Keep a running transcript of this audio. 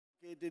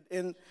located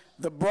in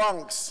the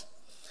Bronx.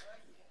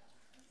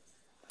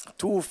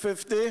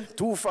 250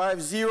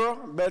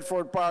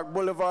 Bedford Park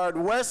Boulevard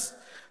West.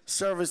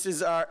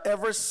 Services are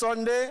every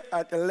Sunday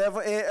at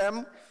 11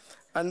 a.m.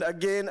 and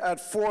again at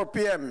 4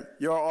 p.m.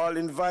 You're all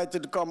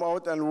invited to come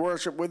out and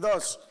worship with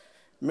us.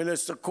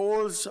 Minister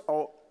Coles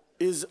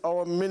is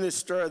our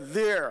minister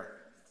there.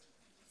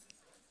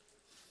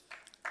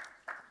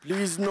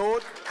 Please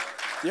note,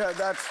 yeah,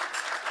 that's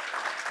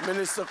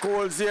Minister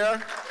Coles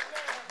here.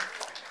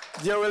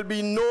 There will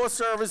be no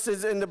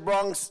services in the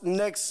Bronx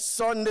next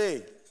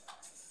Sunday,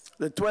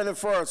 the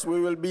 21st.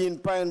 We will be in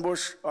Pine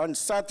Bush on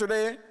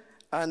Saturday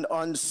and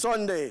on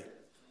Sunday.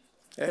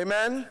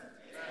 Amen? Amen?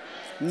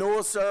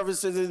 No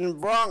services in the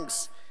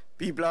Bronx.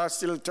 People are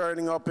still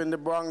turning up in the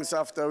Bronx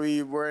after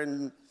we were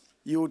in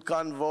youth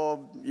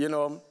convo. You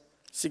know,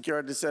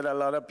 security said a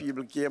lot of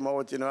people came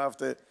out, you know,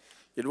 after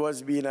it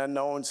was being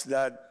announced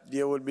that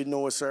there would be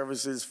no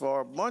services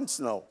for months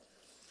now.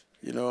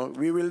 You know,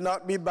 we will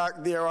not be back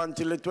there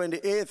until the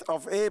 28th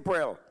of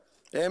April.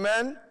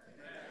 Amen?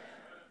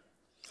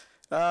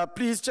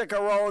 Please check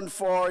around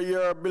for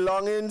your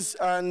belongings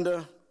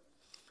and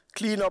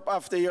clean up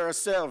after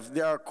yourself.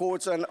 There are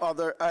coats and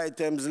other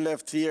items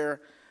left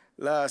here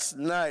last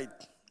night.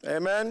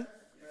 Amen?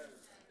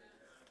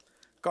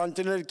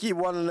 Continue to keep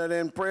one another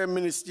in prayer.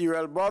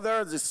 Ministerial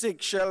brothers, the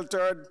sick,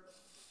 sheltered,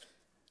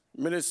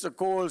 Minister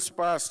Coles,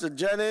 Pastor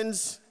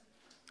Jennings,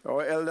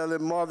 our elderly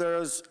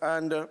mothers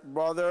and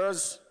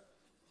brothers.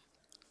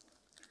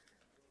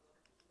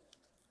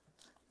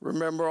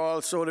 Remember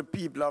also the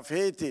people of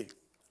Haiti,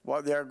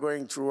 what they are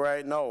going through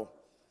right now,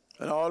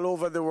 and all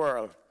over the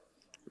world.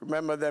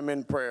 Remember them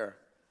in prayer.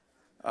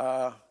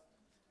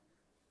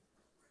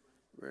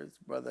 Where's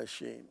Brother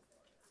Shane?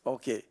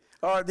 Okay.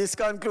 All right, this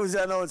concludes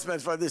the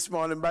announcement for this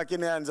morning. Back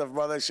in the hands of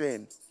Brother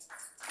Shane.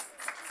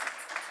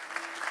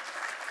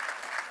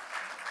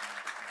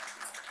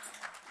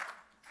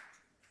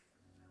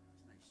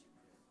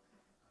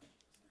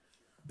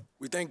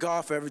 We thank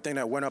God for everything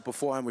that went up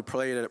before him. We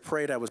pray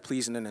that was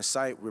pleasing in his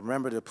sight.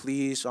 Remember to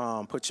please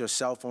put your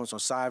cell phones on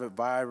silent,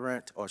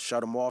 vibrant, or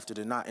shut them off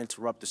to not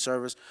interrupt the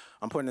service.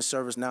 I'm putting the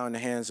service now in the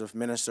hands of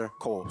Minister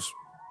Coles.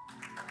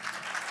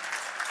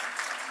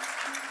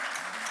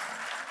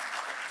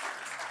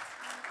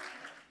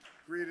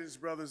 Greetings,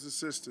 brothers and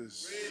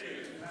sisters.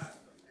 Greetings.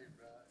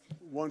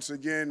 Once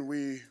again,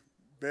 we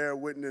bear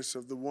witness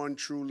of the one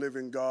true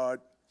living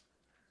God.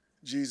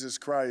 Jesus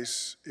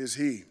Christ is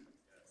he.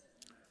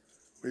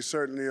 We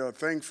certainly are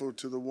thankful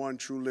to the one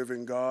true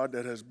living God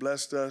that has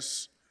blessed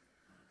us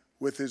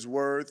with his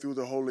word through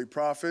the holy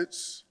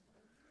prophets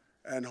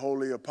and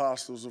holy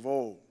apostles of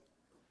old.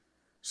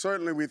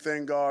 Certainly we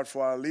thank God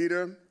for our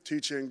leader,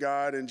 teacher and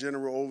guide and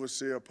general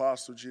overseer,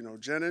 Apostle Gino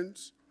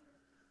Jennings.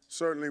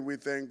 Certainly we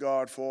thank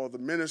God for all the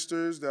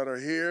ministers that are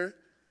here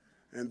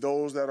and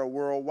those that are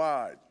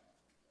worldwide.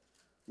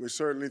 We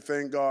certainly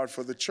thank God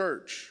for the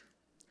church.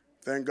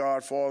 Thank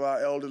God for all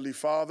our elderly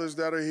fathers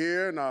that are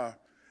here and our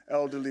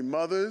elderly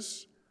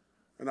mothers,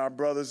 and our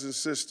brothers and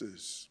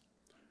sisters.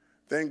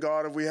 Thank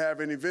God if we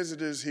have any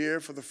visitors here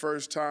for the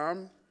first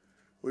time,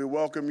 we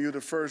welcome you to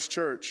First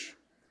Church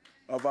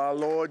of our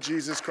Lord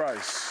Jesus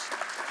Christ.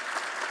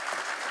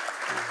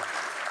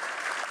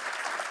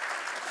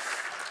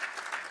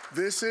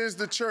 This is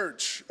the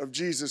church of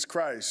Jesus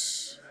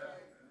Christ.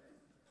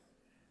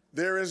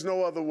 There is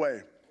no other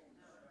way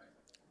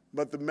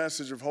but the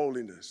message of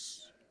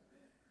holiness.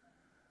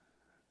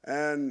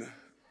 And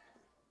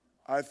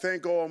I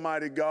thank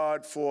Almighty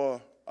God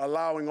for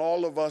allowing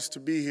all of us to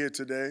be here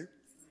today,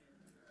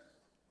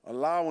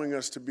 allowing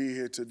us to be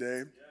here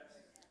today.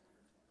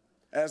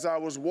 As I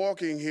was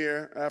walking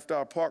here, after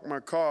I parked my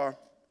car,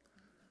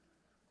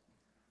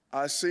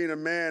 I seen a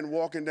man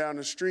walking down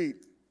the street,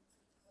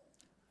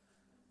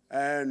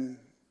 and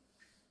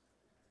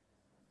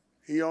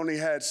he only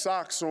had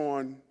socks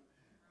on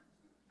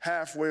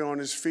halfway on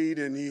his feet,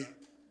 and he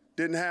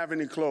didn't have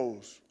any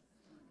clothes.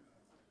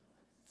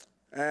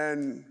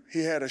 And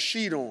he had a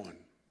sheet on.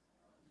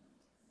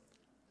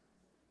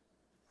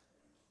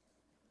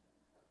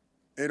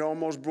 It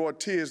almost brought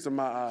tears to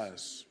my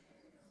eyes.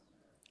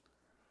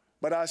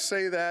 But I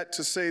say that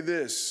to say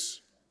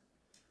this: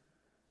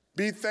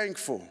 be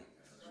thankful.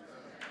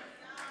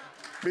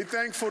 Be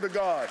thankful to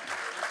God.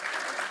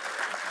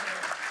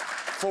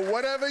 For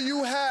whatever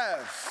you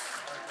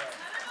have,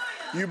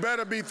 you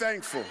better be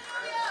thankful.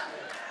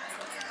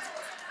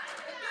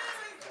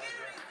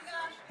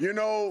 You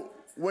know,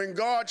 when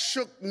God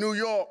shook New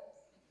York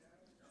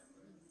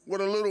with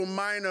a little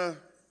minor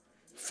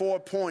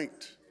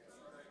 4-point,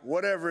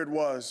 whatever it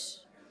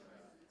was,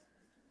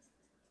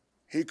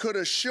 he could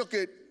have shook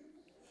it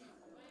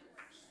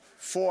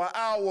for an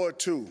hour or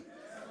two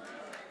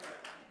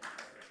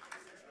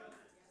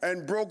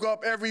and broke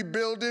up every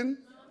building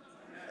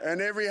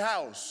and every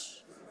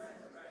house.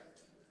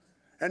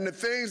 And the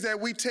things that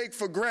we take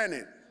for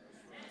granted,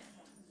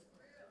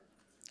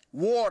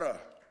 water,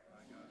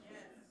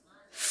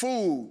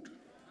 food,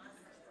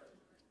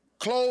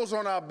 clothes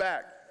on our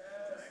back,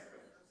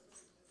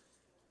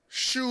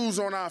 shoes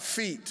on our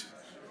feet,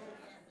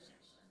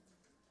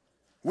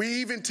 We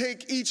even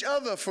take each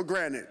other for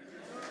granted.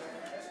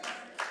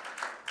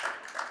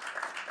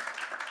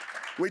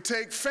 We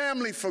take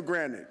family for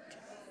granted.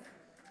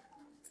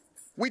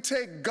 We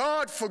take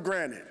God for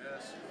granted.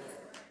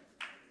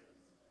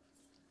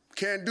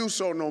 Can't do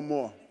so no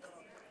more.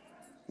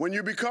 When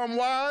you become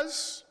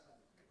wise,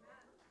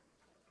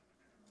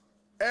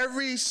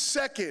 every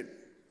second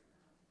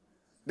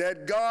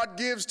that God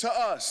gives to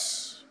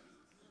us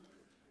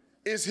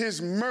is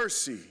his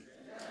mercy.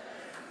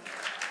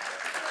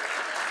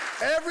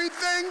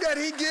 Everything that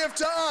he gives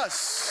to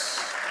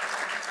us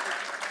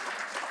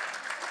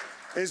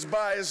is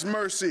by his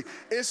mercy.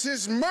 It's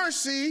his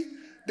mercy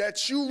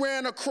that you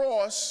ran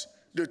across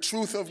the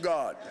truth of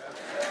God.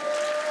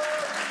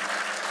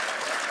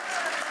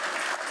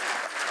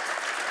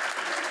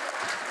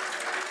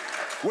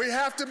 We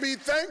have to be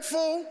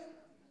thankful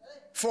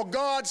for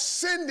God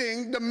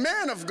sending the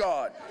man of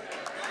God,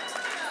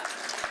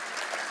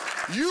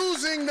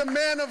 using the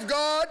man of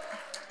God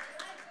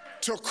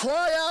to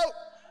cry out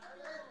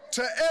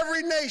to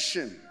every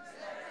nation,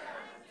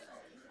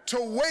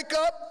 to wake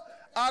up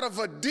out of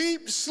a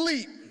deep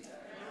sleep.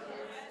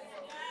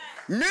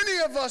 Many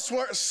of us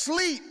were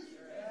asleep.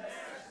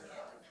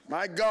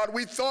 My God,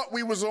 we thought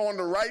we was on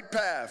the right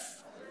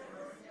path.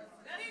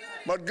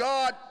 But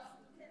God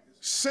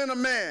sent a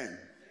man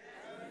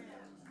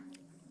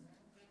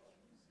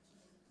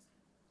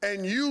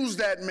and used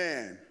that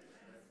man.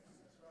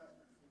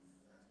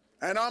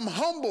 And I'm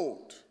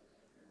humbled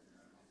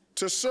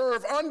to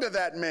serve under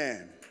that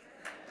man.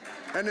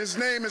 And his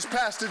name is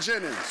Pastor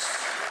Jennings.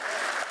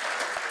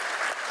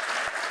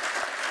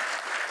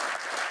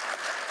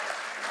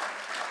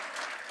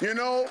 You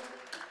know,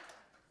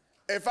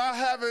 if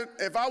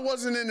I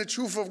wasn't in the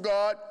truth of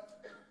God,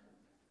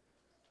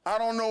 I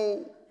don't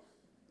know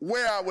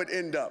where I would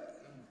end up.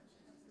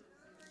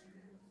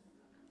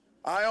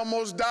 I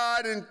almost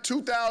died in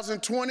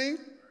 2020.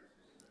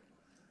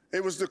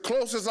 It was the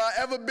closest I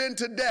ever been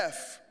to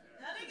death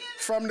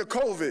from the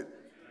COVID.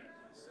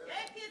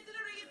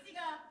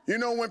 You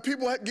know, when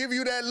people give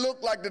you that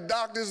look, like the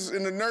doctors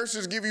and the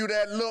nurses give you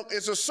that look,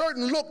 it's a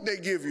certain look they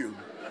give you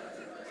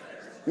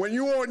when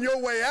you're on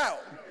your way out.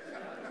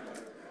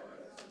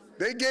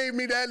 They gave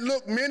me that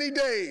look many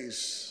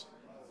days.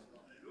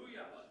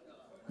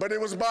 But it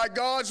was by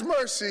God's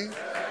mercy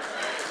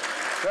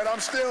that I'm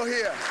still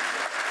here.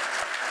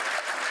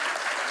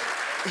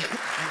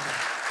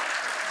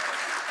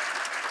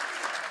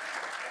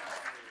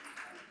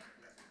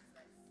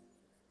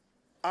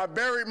 I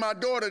buried my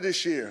daughter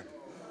this year.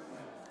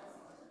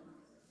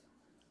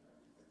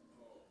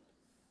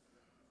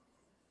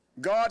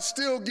 God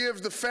still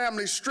gives the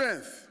family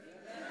strength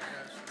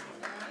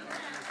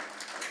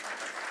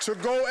to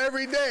go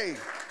every day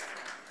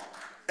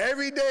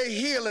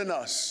healing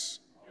us,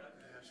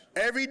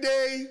 every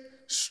day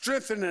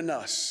strengthening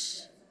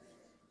us,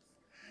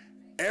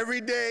 every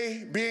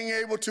day being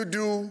able to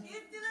do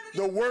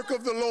the work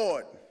of the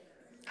Lord.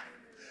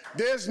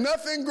 There's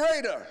nothing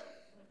greater.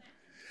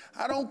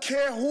 I don't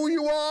care who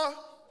you are.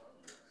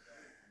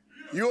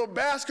 You're a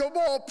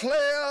basketball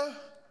player,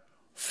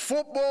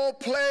 football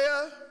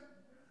player,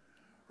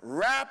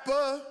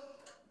 rapper,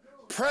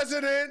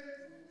 president.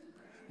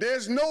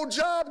 There's no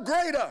job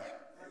greater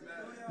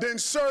than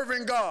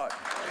serving God.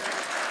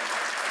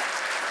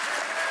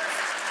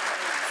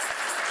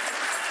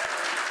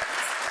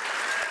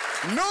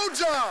 No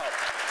job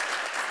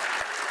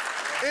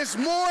is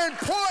more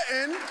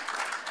important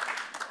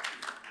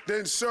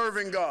than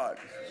serving God.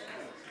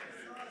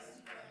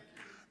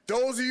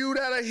 Those of you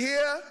that are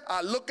here,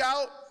 I look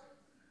out,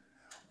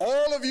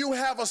 all of you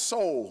have a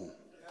soul.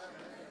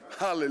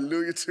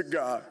 Hallelujah to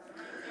God.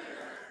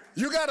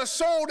 You got a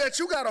soul that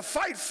you got to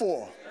fight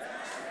for.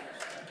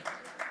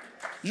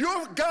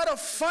 You've got to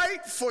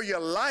fight for your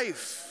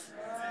life.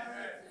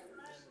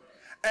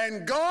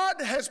 And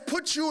God has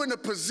put you in a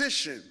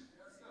position.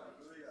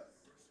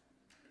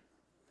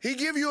 He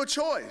give you a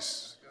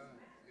choice.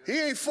 He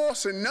ain't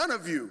forcing none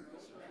of you.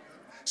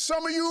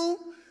 Some of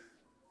you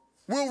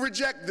will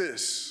reject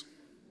this.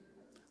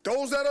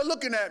 Those that are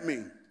looking at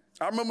me.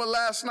 I remember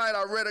last night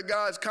I read a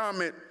guy's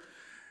comment.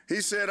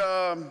 He said,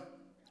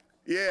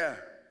 yeah,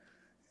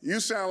 you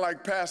sound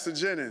like Pastor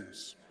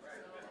Jennings.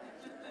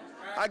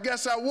 I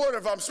guess I would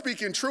if I'm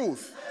speaking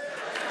truth.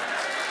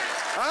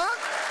 Huh?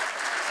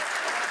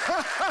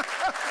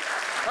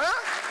 Huh?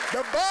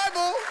 The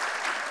Bible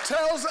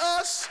tells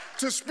us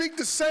to speak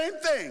the same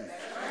thing.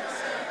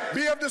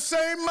 Be of the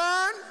same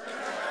mind,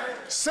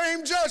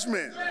 same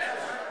judgment.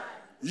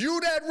 You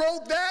that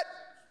wrote that,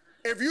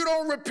 if you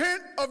don't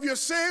repent of your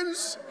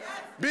sins,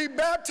 be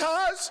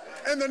baptized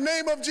in the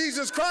name of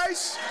Jesus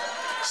Christ,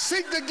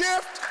 seek the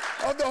gift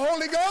of the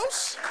Holy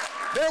Ghost,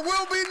 there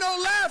will be no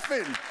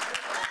laughing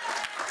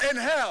in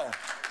hell.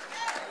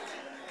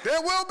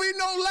 There will be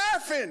no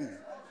laughing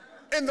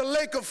in the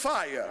lake of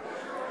fire.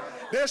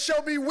 There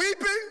shall be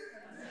weeping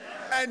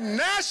and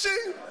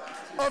gnashing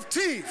of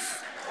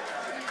teeth.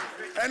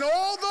 And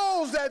all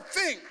those that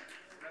think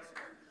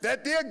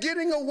that they're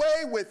getting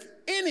away with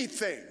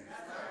anything,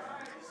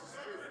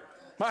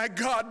 my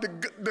God,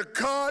 the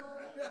God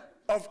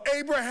of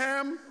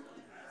Abraham,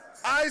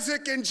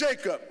 Isaac, and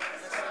Jacob.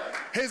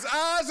 His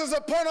eyes is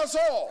upon us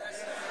all.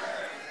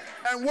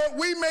 And what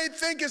we may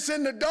think is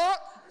in the dark,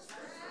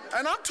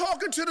 and I'm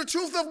talking to the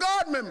Truth of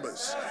God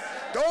members,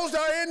 those that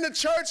are in the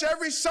church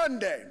every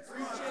Sunday,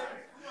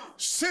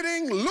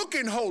 sitting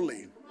looking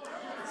holy,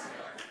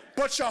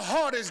 but your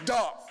heart is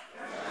dark.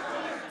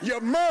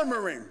 You're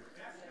murmuring,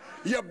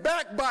 you're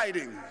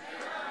backbiting,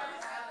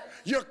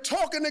 you're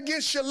talking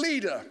against your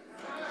leader,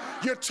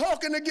 you're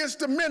talking against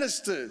the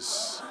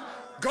ministers.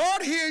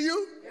 God hear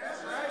you.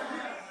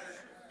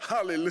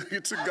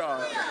 Hallelujah to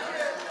God.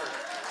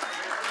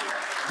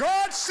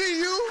 God see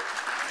you.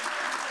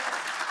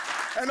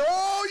 And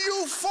all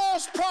you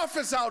false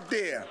prophets out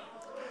there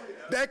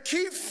that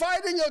keep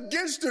fighting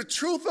against the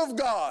truth of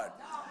God,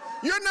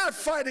 you're not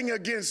fighting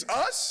against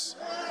us.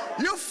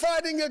 You're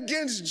fighting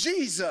against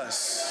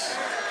Jesus.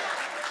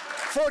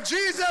 For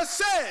Jesus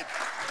said,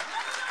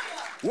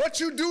 what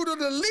you do to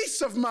the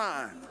least of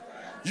mine,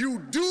 you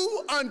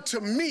do unto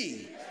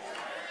me.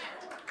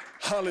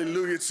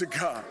 Hallelujah to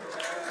God.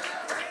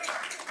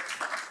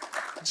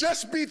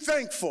 Just be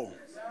thankful.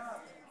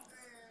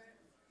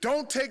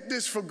 Don't take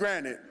this for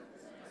granted.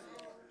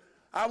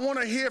 I want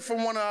to hear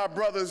from one of our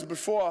brothers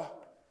before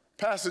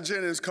Pastor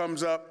Jennings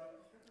comes up.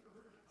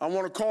 I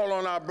want to call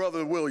on our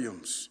brother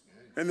Williams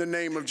in the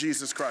name of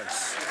Jesus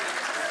Christ.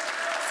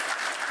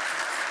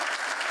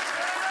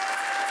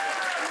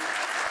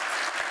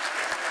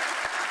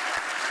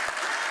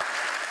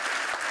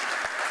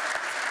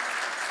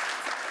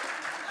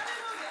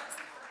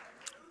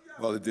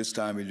 Well, at this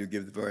time, we do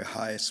give the very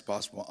highest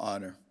possible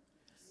honor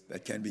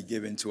that can be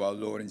given to our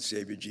Lord and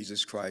Savior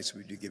Jesus Christ.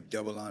 We do give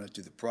double honor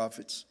to the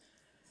prophets,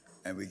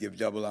 and we give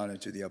double honor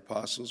to the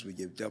apostles. We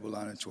give double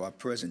honor to our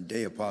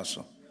present-day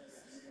apostle,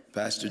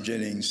 Pastor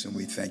Jennings, and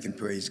we thank and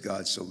praise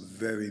God so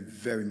very,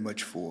 very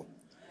much for.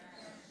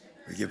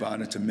 We give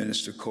honor to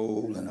Minister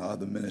Cole and our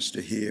other minister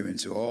here, and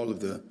to all of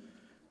the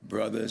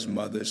brothers,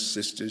 mothers,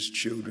 sisters,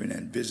 children,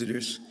 and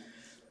visitors.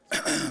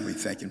 We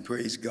thank and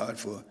praise God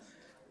for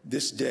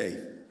this day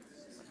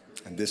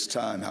and this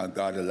time, how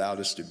God allowed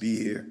us to be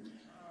here.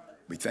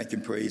 We thank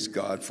and praise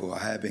God for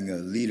having a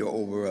leader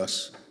over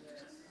us,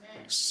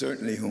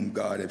 certainly whom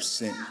God has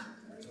sent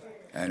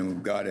and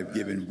whom God has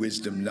given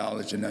wisdom,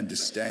 knowledge, and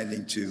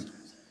understanding to.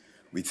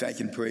 We thank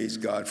and praise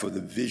God for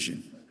the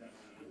vision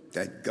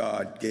that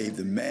God gave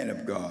the man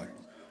of God,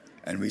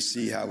 and we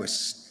see how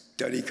it's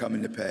study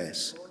coming to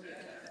pass.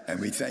 And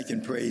we thank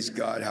and praise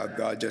God how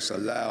God just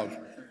allowed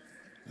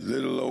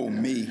little old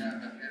me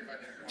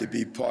to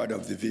be part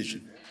of the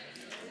vision.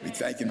 We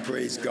thank and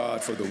praise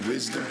God for the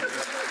wisdom,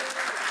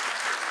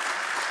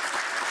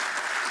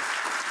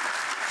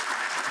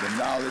 the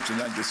knowledge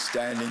and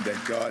understanding that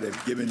God has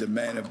given the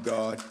man of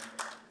God,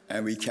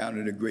 and we count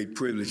it a great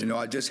privilege. You know,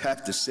 I just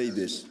have to say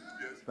this,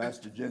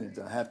 Pastor Jennings,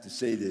 I have to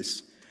say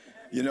this.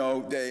 You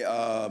know,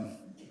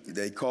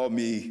 they call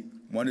me,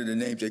 one of the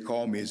names they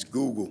call me is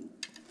Google.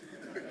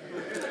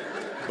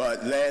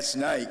 But last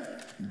night,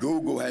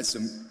 Google had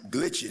some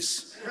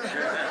glitches.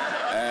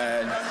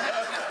 And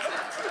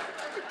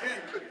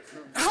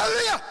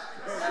hallelujah!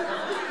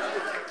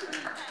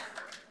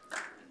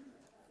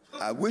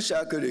 I wish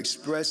I could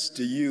express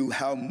to you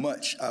how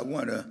much I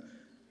want to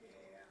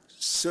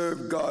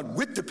serve God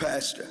with the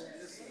pastor.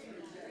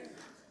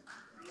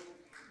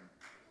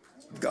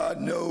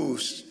 God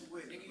knows.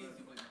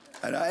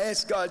 And I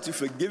ask God to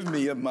forgive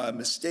me of my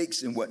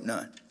mistakes and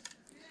whatnot.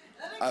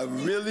 I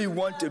really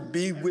want to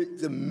be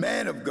with the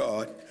man of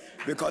God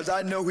because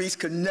I know he's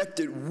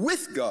connected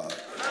with God.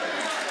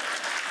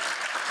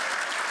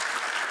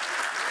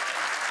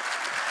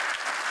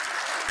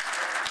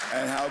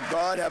 And how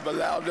God have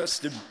allowed us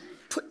to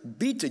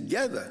be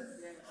together.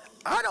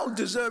 I don't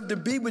deserve to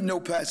be with no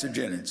Pastor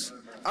Jennings.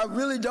 I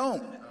really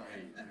don't.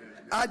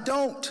 I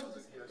don't.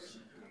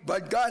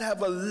 But God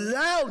have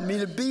allowed me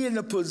to be in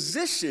a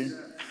position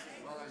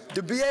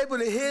to be able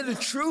to hear the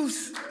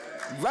truth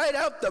right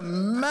out the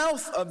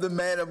mouth of the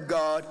man of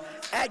God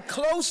at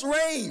close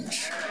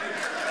range.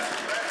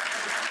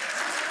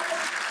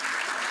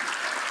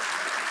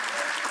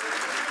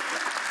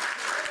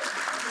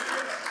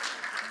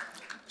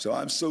 So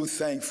I'm so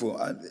thankful.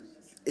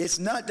 It's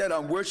not that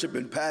I'm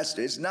worshiping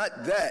Pastor. It's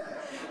not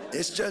that.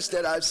 It's just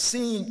that I've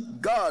seen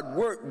God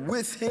work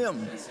with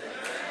him.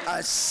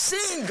 I've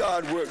seen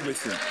God work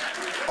with him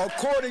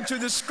according to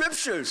the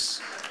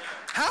scriptures.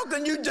 How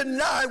can you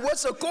deny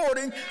what's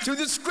according to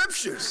the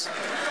scriptures?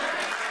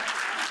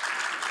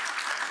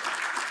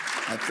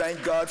 I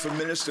thank God for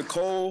Minister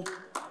Cole.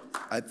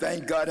 I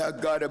thank God how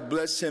God has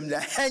blessed him to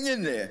hang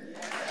in there.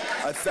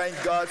 I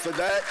thank God for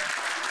that.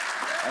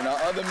 And our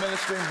other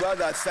ministering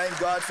brother, I thank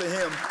God for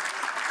him.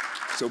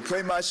 So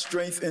pray my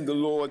strength in the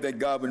Lord that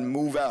God would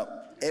move out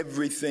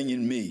everything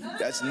in me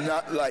that's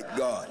not like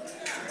God.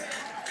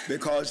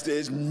 Because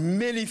there's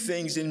many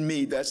things in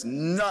me that's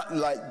not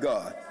like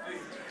God.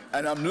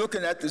 And I'm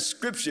looking at the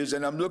scriptures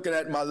and I'm looking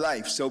at my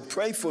life. So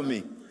pray for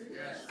me.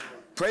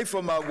 Pray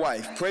for my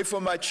wife. Pray for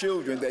my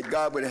children that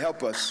God would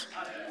help us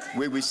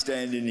where we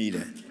stand in need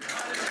of.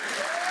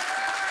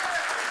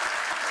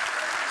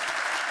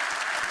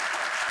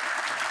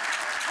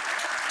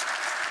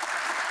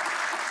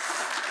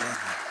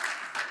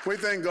 We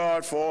thank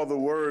God for all the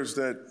words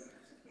that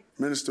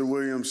Minister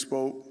Williams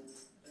spoke.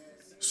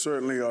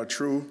 Certainly are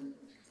true.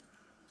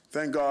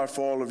 Thank God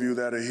for all of you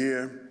that are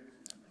here.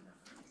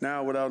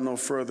 Now, without no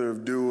further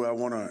ado, I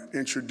want to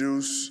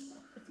introduce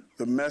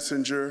the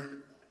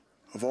messenger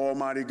of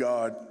Almighty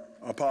God,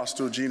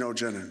 Apostle Gino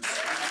Jennings.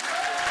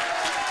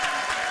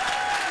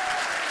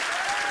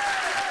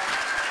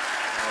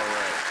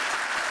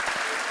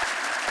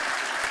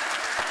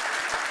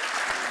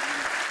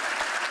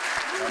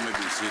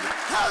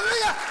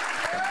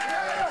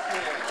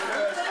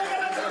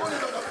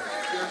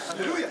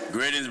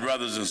 Greetings,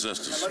 brothers and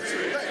sisters.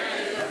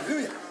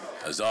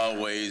 As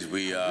always,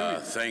 we are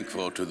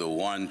thankful to the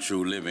one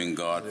true living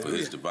God for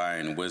his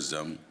divine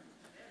wisdom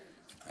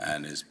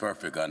and his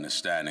perfect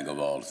understanding of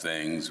all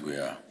things. We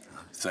are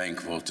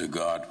thankful to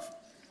God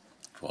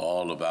for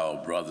all of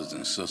our brothers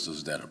and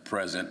sisters that are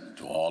present,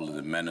 to all of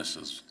the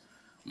ministers,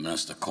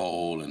 Minister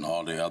Cole and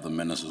all the other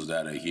ministers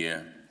that are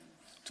here,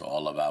 to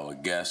all of our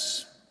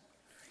guests,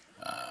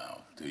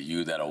 to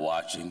you that are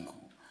watching.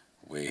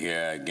 We're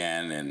here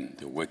again in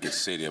the wicked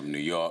city of New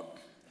York,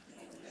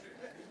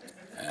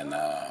 and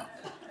the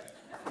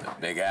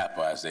Big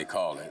Apple, as they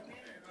call it.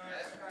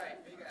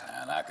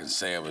 And I can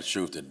say of a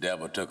truth, the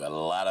devil took a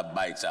lot of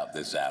bites out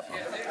this apple.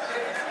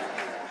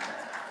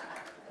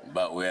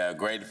 But we are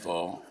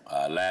grateful.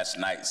 Last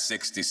night,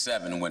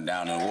 67 went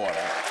down in water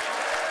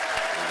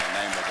in the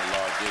name of the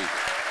Lord Jesus.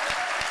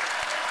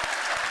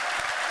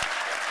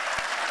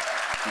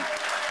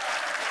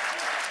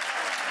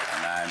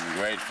 I'm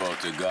grateful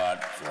to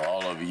God for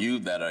all of you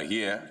that are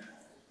here.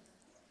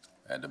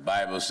 And the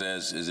Bible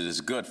says it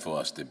is good for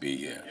us to be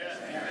here.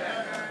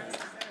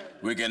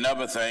 We can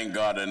never thank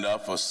God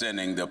enough for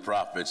sending the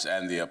prophets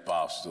and the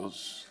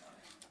apostles.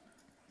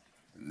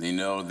 You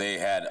know, they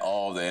had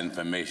all the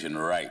information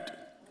right.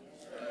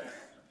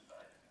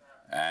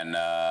 And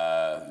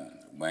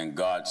when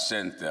God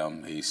sent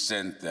them, he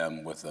sent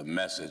them with a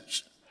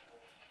message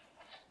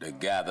to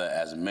gather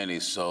as many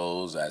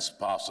souls as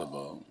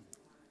possible,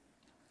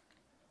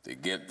 to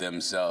get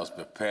themselves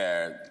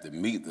prepared to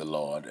meet the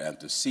Lord and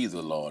to see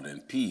the Lord in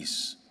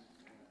peace.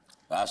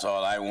 That's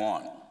all I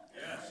want.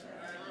 Yes.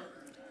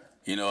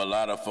 You know, a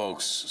lot of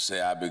folks say,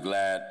 I'll be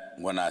glad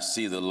when I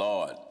see the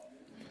Lord.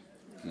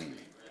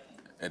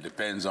 It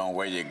depends on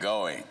where you're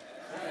going.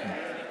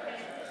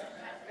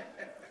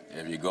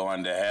 If you're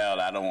going to hell,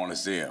 I don't want to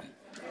see him.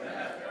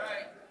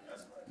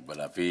 But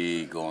if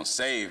he's going to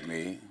save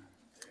me,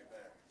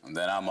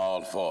 then I'm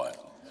all for it.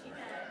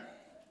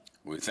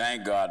 We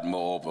thank God,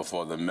 moreover,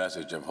 for the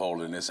message of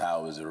holiness,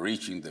 how it's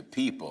reaching the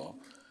people.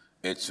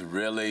 It's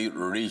really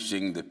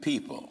reaching the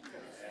people.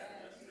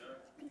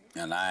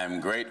 And I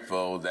am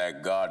grateful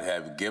that God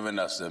has given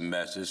us a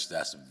message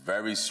that's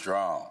very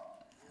strong,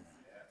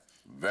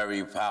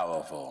 very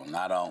powerful. And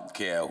I don't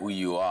care who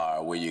you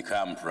are, where you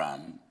come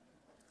from.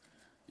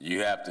 You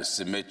have to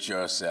submit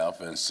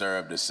yourself and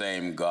serve the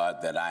same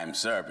God that I'm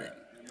serving.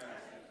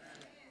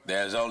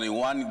 There's only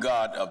one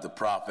God of the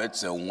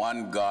prophets and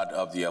one God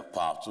of the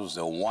apostles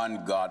and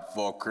one God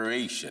for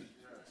creation.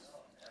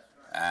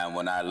 And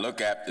when I look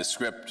at the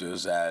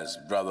scriptures, as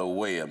Brother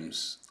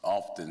Williams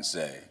often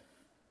say,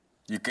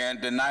 you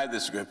can't deny the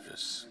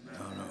scriptures.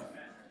 No.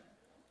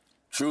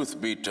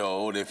 Truth be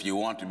told, if you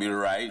want to be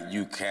right,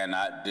 you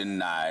cannot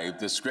deny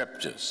the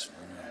scriptures.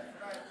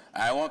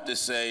 I want to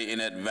say in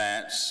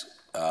advance,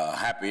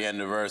 happy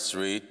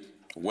anniversary,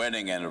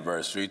 wedding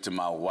anniversary to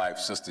my wife,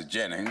 Sister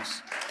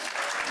Jennings.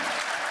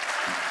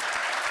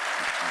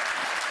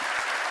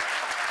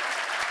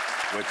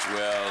 Which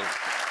will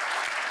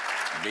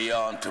be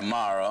on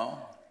tomorrow.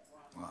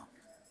 Wow.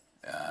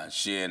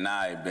 She and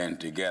I have been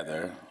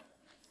together.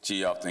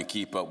 She often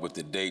keep up with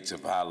the dates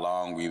of how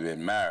long we've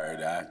been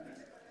married.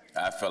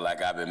 I feel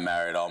like I've been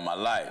married all my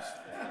life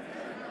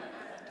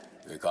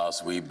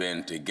because we've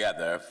been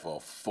together for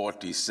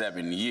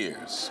 47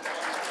 years.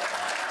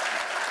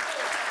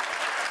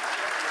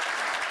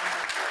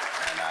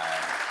 And I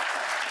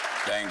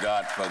thank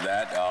God for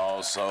that. I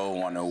also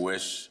want to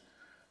wish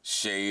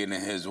Shade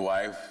and his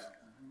wife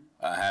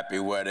a happy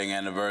wedding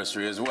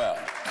anniversary as well.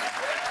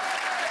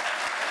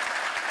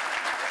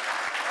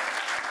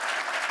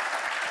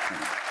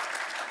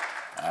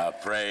 I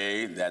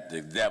pray that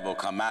the devil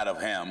come out of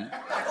him.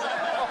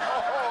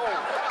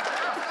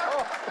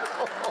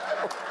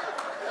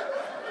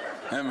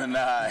 Him and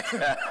I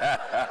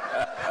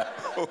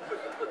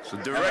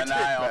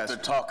ought to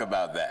talk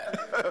about that.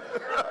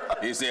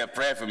 He said,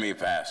 pray for me,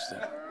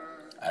 Pastor.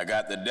 I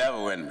got the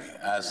devil in me.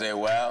 I say,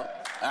 well,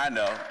 I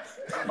know.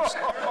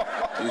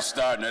 You're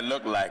starting to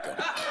look like him.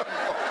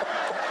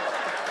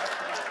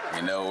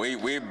 You know,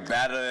 we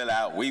battle it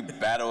out. We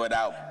battle it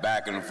out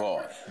back and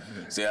forth.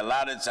 See, a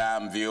lot of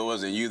time,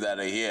 viewers, and you that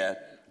are here,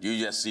 you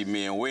just see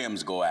me and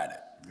Williams go at it.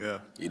 Yeah.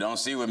 You don't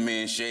see when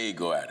me and Shade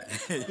go at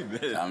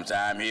it.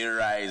 Sometimes he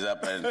rise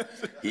up and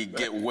he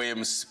get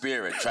Williams'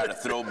 spirit, try to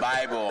throw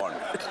Bible on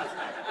it.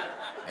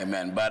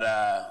 Amen. But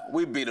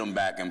we beat them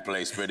back in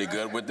place pretty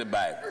good with the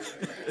Bible.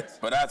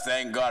 But I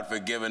thank God for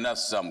giving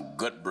us some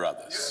good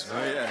brothers.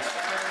 Oh, yes.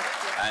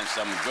 And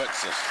some good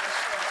sisters.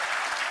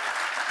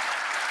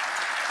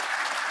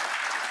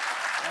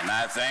 And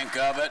I think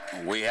of it,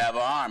 we have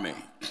an army.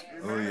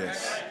 Oh,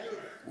 yes.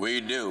 We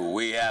do.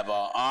 We have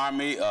an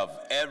army of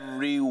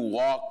every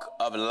walk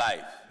of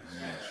life.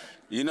 Yes.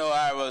 You know,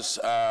 I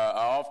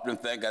often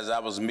think, as I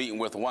was meeting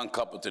with one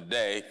couple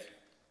today,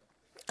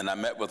 and I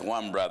met with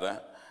one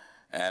brother,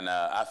 and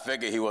I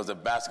figured he was a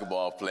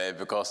basketball player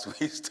because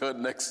he stood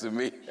next to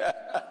me.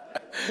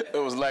 It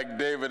was like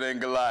David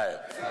and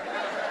Goliath.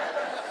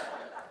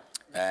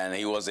 And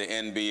he was an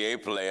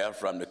NBA player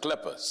from the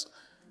Clippers.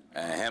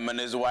 And him and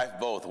his wife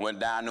both went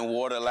down in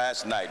water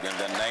last night in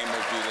the name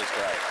of Jesus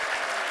Christ.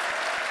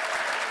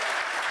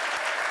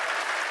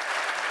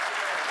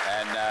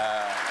 And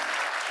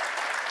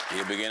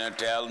he began to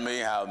tell me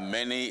how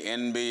many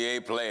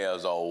NBA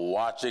players are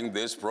watching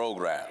this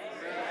program.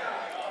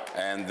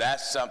 And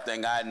that's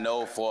something I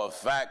know for a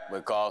fact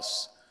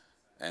because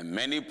in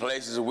many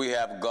places we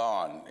have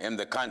gone in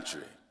the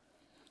country,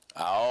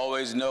 I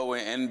always know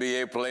when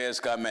NBA players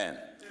come in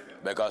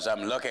because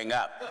I'm looking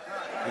up.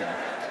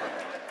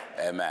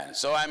 Amen.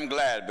 So I'm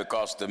glad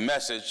because the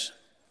message,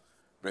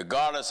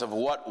 regardless of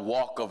what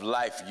walk of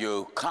life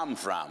you come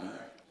from,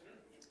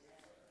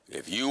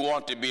 if you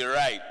want to be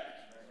right,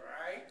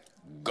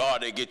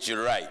 God will get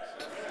you right.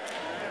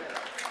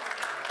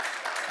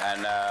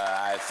 And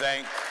I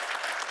think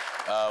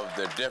of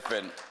the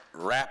different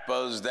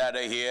rappers that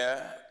are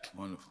here.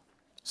 Wonderful.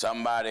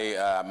 Somebody,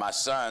 my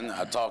son,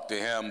 I talked to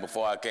him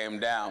before I came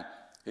down.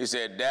 He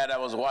said, Dad, I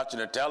was watching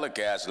a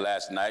telecast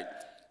last night.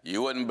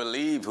 You wouldn't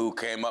believe who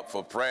came up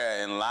for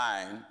prayer in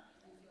line.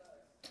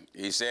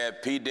 He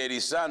said, P.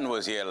 Diddy's son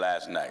was here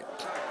last night.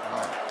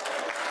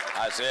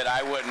 I said,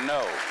 I wouldn't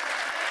know.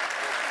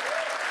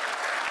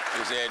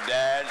 He said,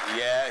 Dad,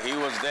 yeah, he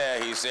was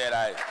there. He said,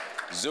 I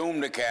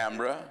zoomed the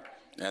camera,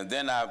 and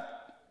then I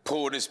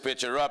pulled his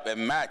picture up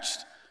and matched.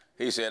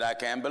 He said, I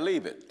can't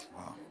believe it.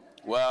 Wow.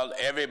 Well,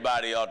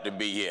 everybody ought to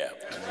be here.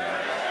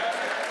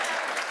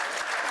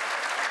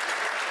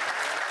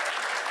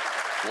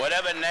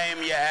 Whatever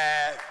name you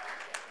have,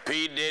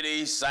 P.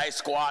 Diddy,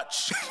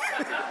 Sasquatch,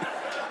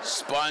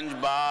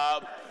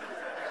 SpongeBob,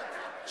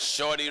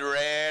 Shorty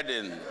Red,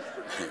 and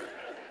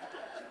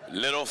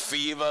Little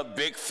Fever,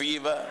 Big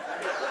Fever,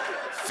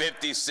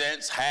 50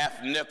 cents,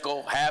 half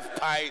nickel, half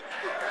pint,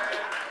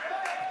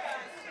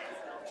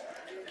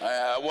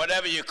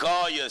 whatever you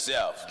call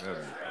yourself.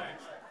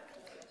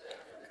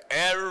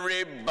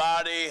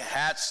 Everybody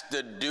has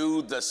to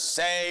do the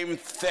same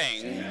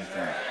thing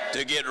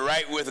to get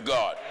right with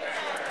God.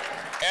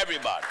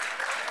 Everybody.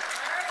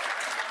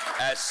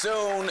 As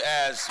soon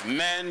as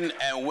men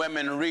and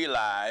women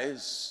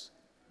realize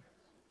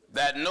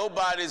that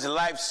nobody's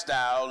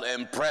lifestyle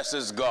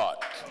impresses God.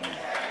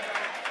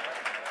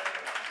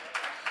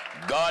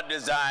 God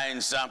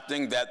designed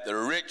something that the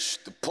rich,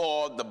 the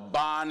poor, the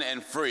bond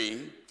and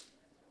free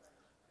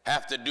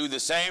have to do the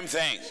same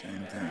thing.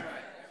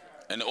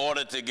 In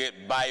order to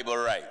get Bible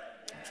right.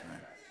 That's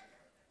right.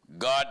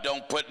 God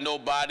don't put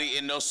nobody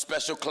in no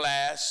special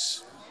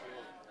class,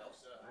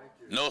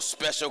 no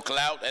special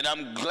clout, and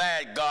I'm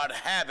glad God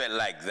have it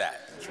like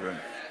that. That's right.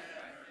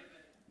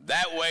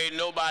 That way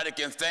nobody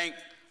can think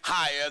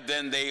higher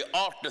than they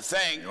ought to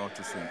think,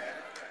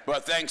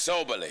 but think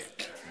soberly.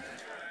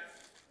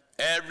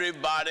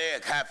 Everybody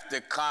have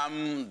to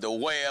come the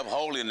way of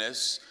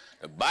holiness.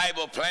 The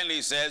Bible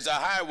plainly says a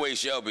highway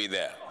shall be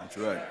there. That's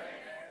right.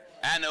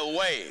 And a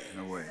way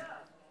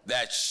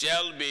that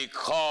shall be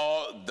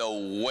called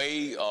the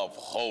way of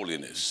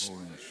holiness.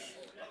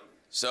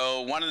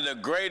 So one of the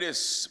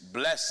greatest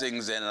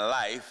blessings in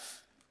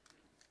life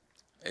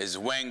is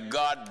when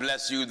God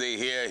bless you to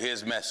hear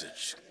his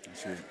message.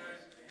 That's it.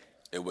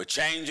 It will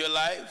change your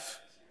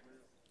life.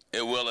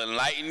 It will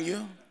enlighten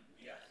you.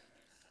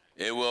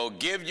 It will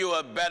give you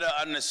a better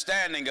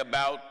understanding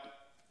about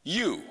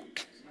you.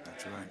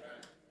 That's right.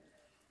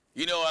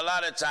 You know, a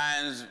lot of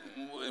times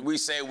we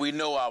say we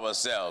know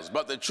ourselves,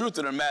 but the truth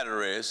of the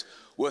matter is,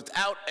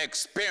 without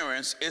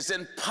experience, it's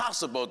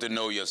impossible to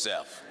know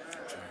yourself.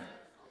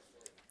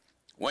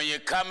 When you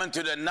come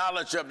into the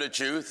knowledge of the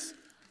truth,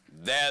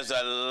 there's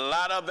a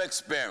lot of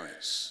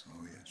experience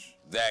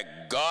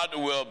that God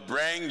will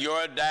bring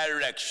your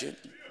direction,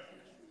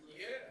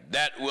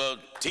 that will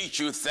teach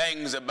you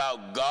things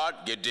about God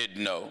you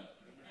didn't know,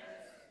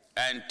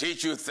 and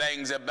teach you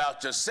things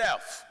about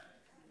yourself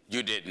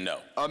you didn't know.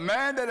 A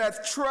man that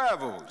hath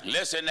traveled.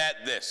 Listen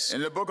at this.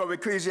 In the book of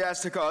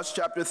Ecclesiasticus,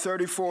 chapter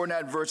 34, and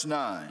at verse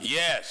 9.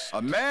 Yes.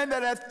 A man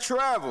that hath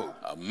traveled.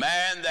 A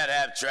man that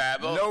hath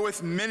traveled.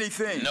 Knoweth many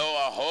things. Know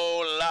a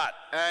whole lot.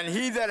 And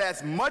he that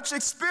hath much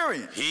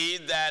experience. He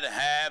that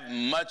have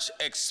much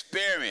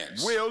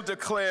experience. Will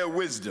declare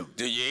wisdom.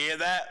 Do you hear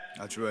that?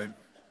 That's right.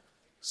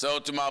 So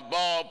to my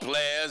ball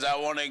players, I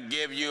want to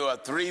give you a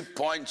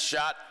 3-point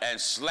shot and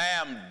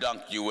slam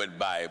dunk you with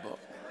Bible.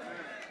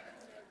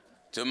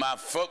 To my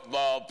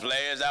football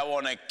players, I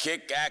want to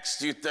kick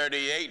Acts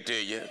 2:38 to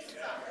you.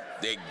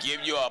 They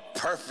give you a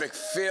perfect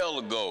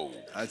field goal.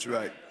 That's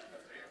right.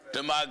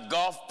 To my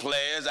golf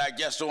players, I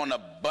just want to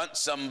bunt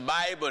some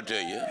Bible to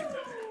you.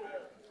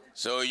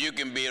 so you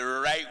can be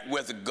right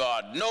with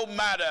God, no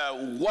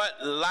matter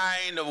what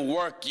line of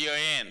work you're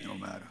in. No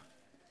matter.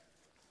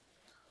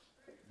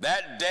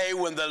 That day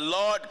when the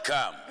Lord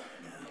come,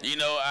 you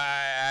know,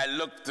 I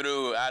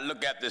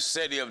look at the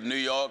city of New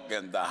York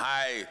and the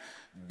high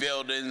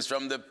buildings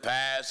from the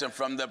past and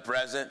from the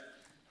present,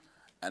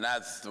 and I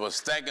was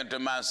thinking to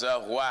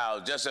myself,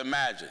 wow, just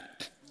imagine,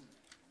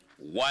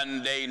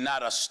 one day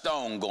not a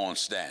stone gonna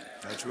stand.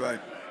 That's right.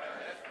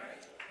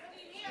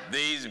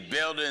 These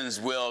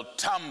buildings will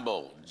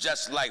tumble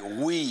just like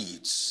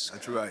weeds.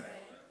 That's right.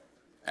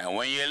 And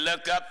when you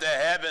look up, the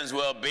heavens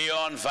will be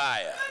on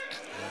fire.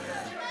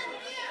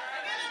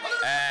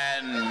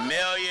 And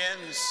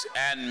millions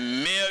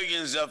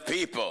of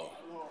people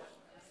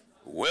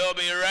will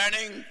be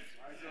running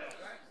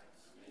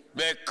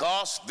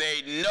because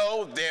they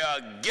know they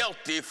are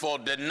guilty for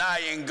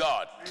denying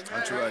God.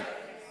 That's right.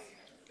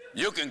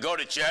 You can go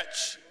to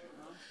church,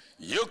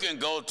 you can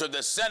go to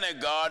the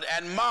synagogue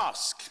and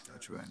mosque,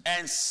 That's right.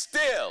 and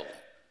still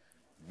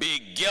be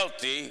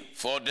guilty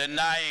for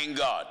denying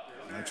God.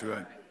 That's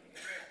right.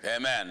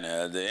 Amen.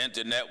 The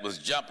internet was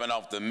jumping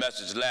off the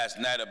message last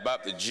night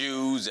about the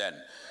Jews and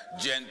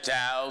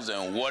Gentiles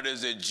and what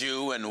is a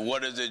Jew and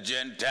what is a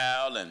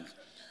Gentile,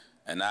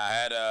 and I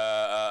had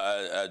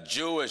a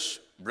Jewish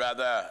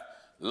brother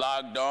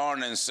logged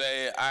on and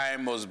say, I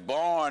was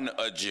born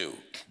a Jew.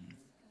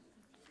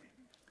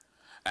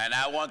 And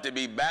I want to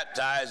be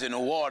baptized in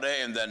water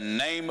in the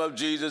name of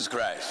Jesus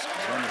Christ.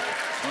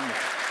 Wonderful.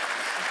 Wonderful.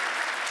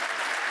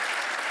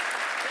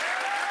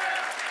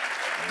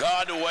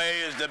 God's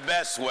way is the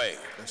best way.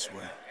 Best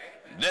way.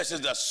 This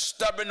is a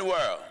stubborn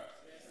world.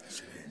 Yes,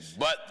 it is.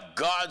 But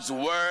God's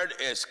word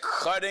is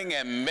cutting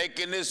and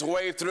making its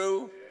way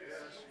through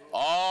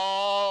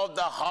all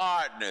the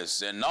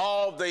hardness and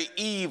all the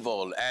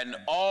evil and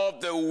all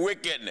the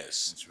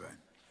wickedness. That's right.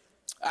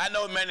 I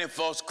know many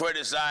folks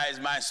criticize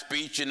my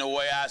speech and the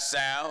way I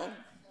sound.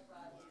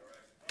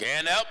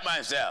 Can't help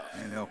myself.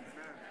 Can't help it.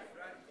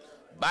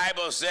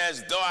 Bible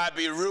says, though I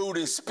be rude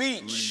in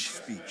speech,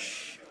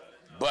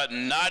 but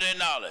not in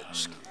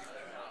knowledge.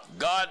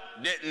 God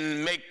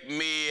didn't make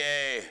me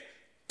a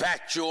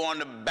pat you on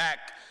the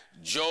back,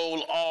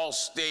 Joel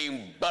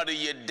Osteen, butter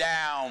you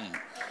down,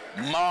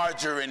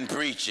 margarine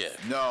preacher.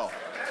 No.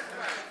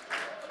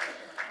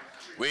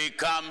 We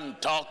come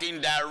talking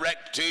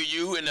direct to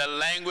you in a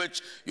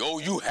language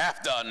you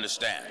have to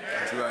understand.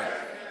 That's right.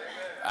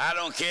 I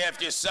don't care if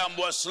you're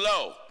somewhat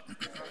slow.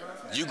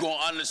 You're going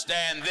to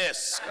understand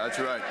this. That's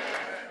right.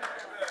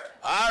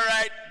 All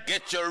right,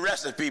 get your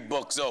recipe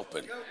books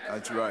open.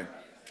 That's right.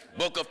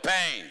 Book of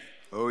Pain.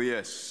 Oh,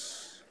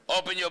 yes.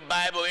 Open your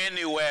Bible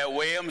anywhere,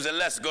 Williams, and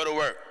let's go to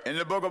work. In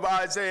the book of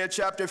Isaiah,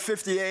 chapter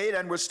 58,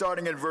 and we're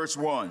starting at verse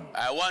 1.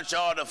 I want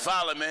y'all to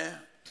follow me.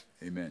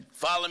 Amen.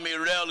 Follow me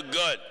real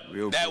good.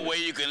 Real that good. way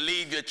you can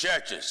leave your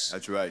churches.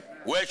 That's right.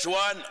 Which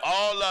one?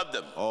 All of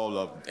them. All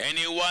of them.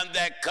 Anyone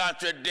that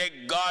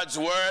contradict God's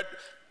word,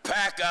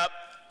 pack up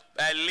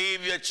and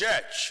leave your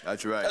church.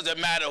 That's right. Doesn't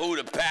matter who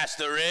the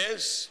pastor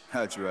is.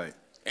 That's right.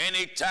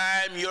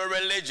 Anytime your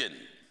religion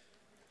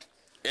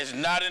is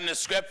not in the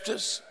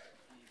scriptures,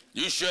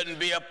 you shouldn't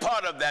be a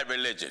part of that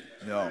religion.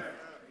 No.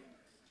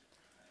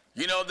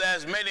 You know,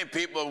 there's many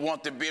people who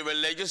want to be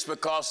religious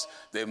because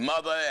their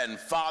mother and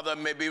father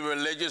may be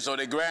religious or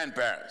their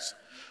grandparents.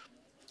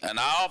 And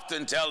I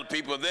often tell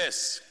people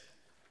this: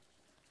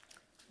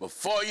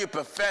 before you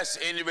profess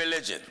any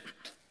religion,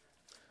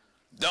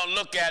 don't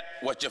look at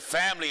what your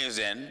family is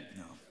in,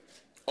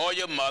 or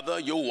your mother,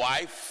 your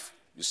wife,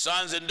 your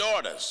sons and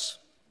daughters.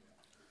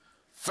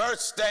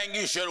 First thing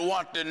you should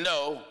want to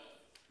know,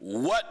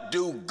 what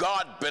do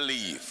God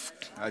believe?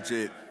 That's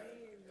it.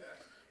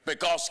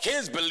 Because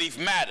his belief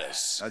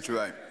matters. That's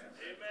right.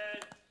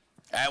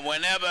 And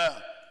whenever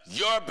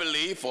your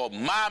belief or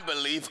my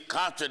belief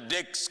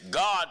contradicts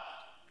God,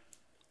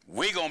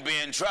 we're going to be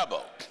in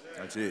trouble.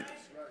 That's it.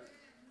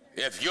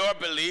 If your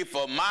belief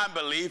or my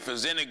belief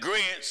is in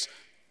agreement,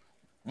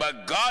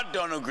 but God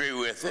don't agree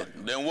with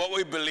it, then what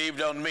we believe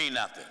don't mean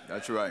nothing.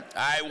 That's right.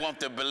 I want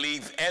to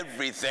believe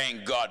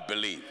everything God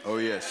believes. Oh,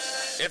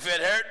 yes. If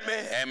it hurt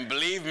me, and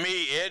believe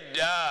me, it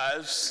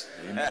does.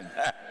 Amen.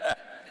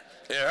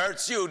 It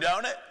hurts you,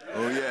 don't it?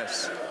 Oh,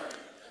 yes.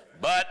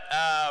 But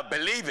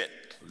believe it.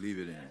 Believe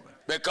it anyway.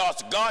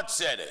 Because God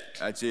said it.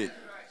 That's it.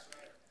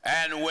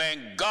 And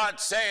when God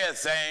say a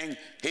thing,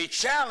 he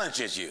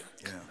challenges you.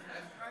 Yeah.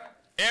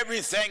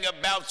 Everything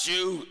about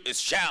you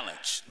is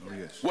challenged. Oh,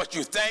 yes. What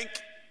you think,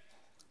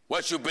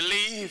 what you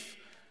believe.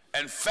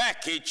 In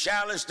fact, he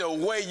challenged the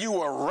way you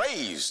were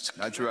raised.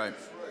 That's right.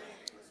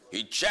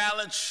 He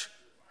challenged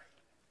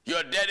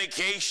your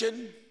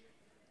dedication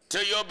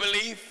to your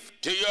belief,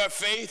 to your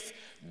faith.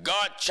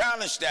 God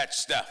challenged that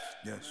stuff.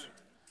 Yes.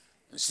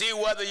 See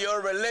whether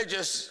your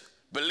religious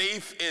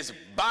belief is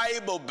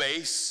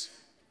Bible-based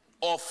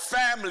or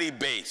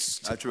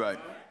family-based. That's right.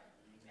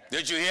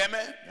 Did you hear me?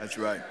 That's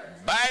right.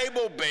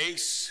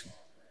 Bible-based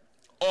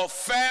or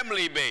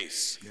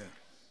family-based. Yeah.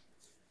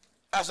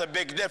 That's a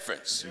big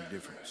difference. Big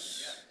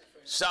difference.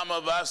 Some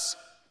of us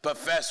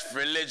profess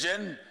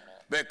religion,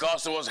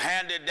 because it was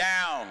handed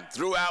down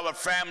through our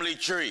family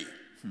tree.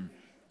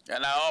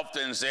 And I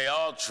often say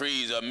all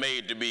trees are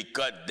made to be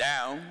cut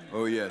down.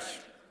 Oh, yes.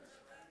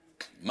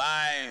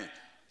 My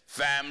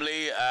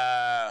family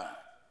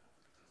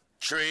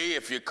tree,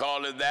 if you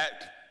call it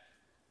that,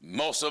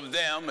 most of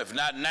them, if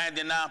not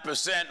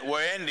 99%,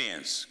 were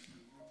Indians.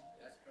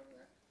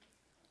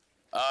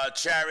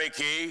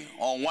 Cherokee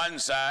on one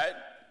side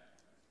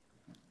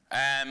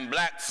and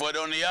Blackfoot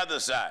on the other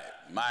side.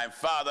 My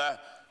father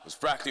was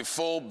practically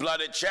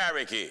full-blooded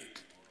Cherokee.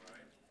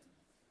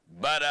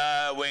 But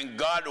when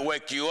God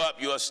wake you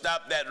up, you'll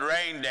stop that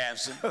rain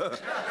dancing.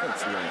 That's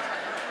right.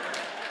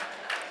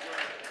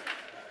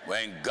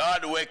 When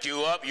God wake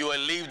you up, you will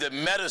leave the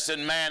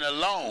medicine man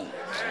alone.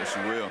 Yes,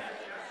 you will.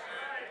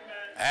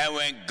 And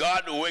when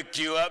God wake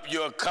you up,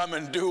 you'll come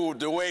and do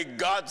the way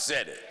God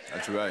said it.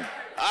 That's right.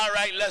 All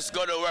right, let's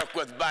go to work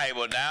with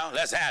Bible now.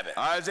 Let's have it.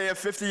 Isaiah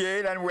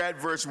 58, and we're at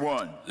verse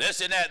 1.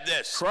 Listen at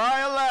this.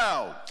 Cry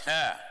aloud.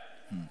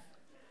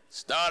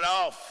 Start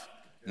off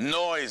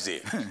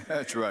noisy.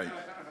 That's right.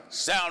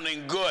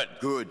 Sounding good.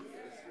 Good.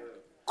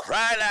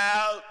 Cry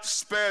loud.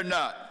 Spare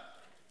not.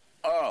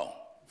 Oh.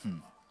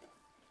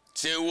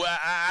 See, where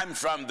I'm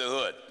from the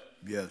hood.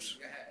 Yes.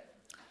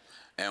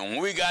 And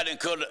when we got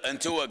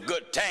into a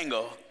good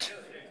tangle,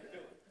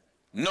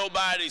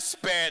 nobody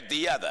spared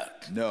the other.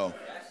 No.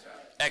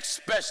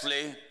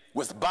 Especially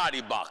with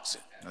body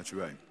boxing. That's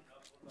right.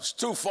 There's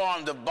two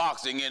forms of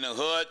boxing in the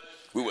hood.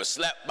 We would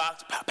slap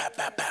box, pow, pow,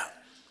 pow, pow.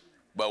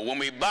 But when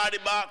we body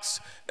box,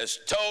 it's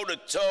toe to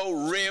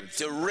toe, rib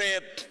to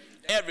rib.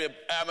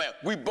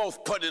 We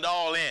both put it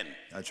all in.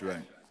 That's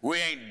right. We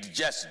ain't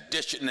just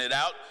dishing it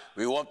out.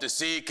 We want to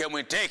see, can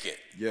we take it?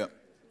 Yeah.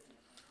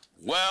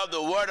 Well,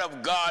 the word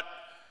of God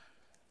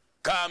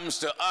comes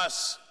to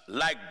us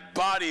like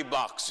body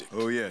boxing.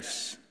 Oh,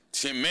 yes.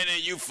 See, many of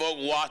you folk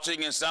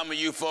watching and some of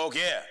you folk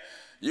here,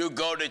 you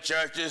go to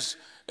churches,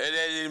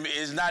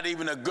 it's not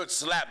even a good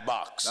slap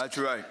box. That's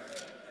right.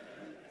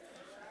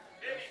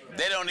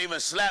 They don't even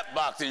slap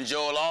box in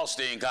Joel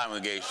Osteen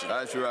congregation.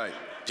 That's right.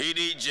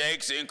 T.D.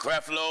 Jakes and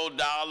Creflo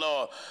Dollar,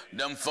 or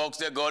them folks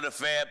that go to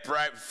Fred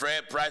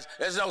Price,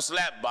 there's no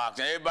slap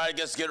boxing. Everybody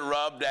gets to get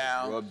rubbed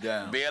down. Rubbed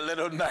down. Be a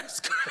little nice,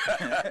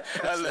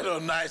 a little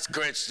nice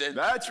Christian.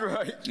 That's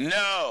right.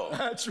 No.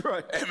 That's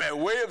right. Hey,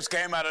 man, Williams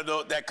came out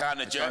of that kind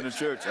of church. Kind of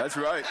church. That's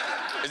right.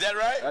 Is that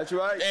right? That's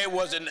right.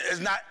 It's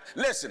not,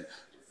 listen,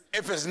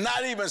 if it's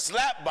not even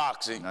slap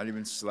boxing. Not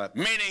even slap.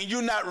 Meaning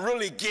you're not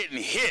really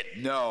getting hit.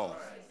 No.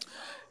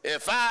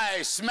 If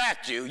I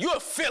smack you,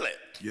 you'll feel it.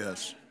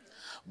 Yes.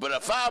 But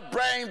if I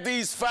bring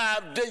these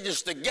 5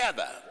 digits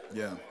together,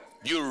 yeah,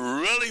 you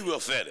really will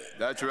feel it.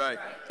 That's right.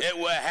 It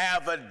will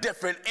have a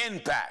different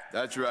impact.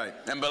 That's right.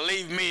 And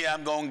believe me,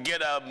 I'm going to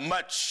get a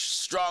much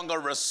stronger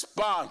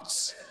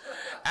response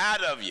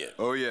out of you.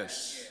 Oh,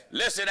 yes.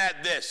 Listen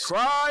at this.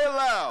 Cry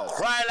aloud.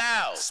 Cry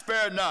loud.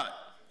 Spare not.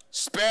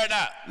 Spare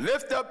not.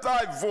 Lift up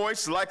thy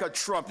voice like a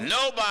trumpet.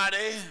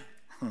 Nobody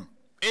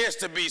is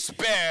to be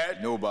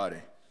spared. Nobody.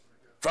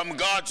 From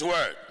God's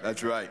word.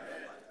 That's right.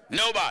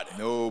 Nobody.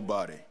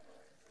 Nobody.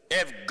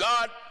 If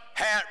God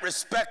had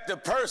respect the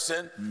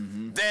person,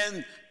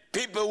 then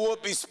people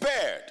would be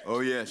spared. Oh,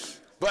 yes.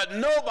 But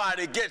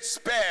nobody gets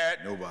spared.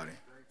 Nobody.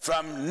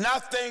 From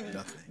nothing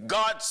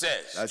God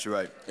says. That's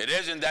right. It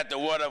isn't that the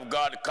word of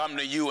God come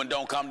to you and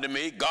don't come to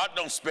me. God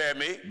don't spare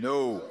me.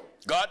 No.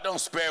 God don't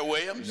spare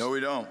Williams. No, we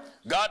don't.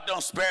 God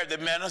don't spare the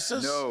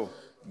ministers. No.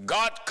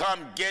 God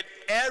come get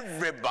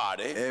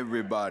everybody.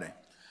 Everybody.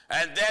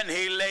 And then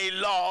he laid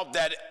law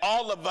that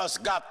all of us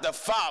got to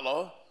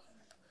follow.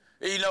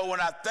 You know,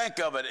 when I think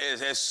of it,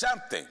 it's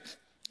something.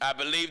 I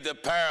believe the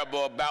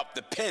parable about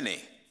the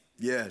penny.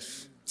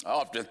 Yes. I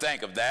often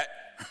think of that.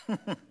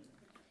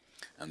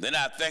 And then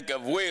I think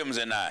of Williams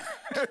and I.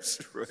 That's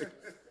right.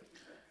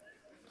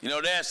 You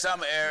know, there's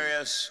some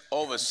areas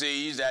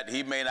overseas that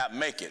he may not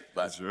make it,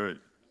 but that's right.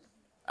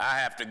 I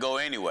have to go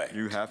anyway.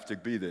 You have to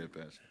be there,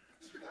 Pastor.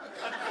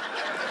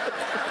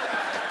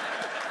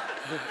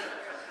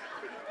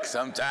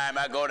 Sometime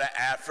I go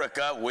to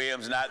Africa,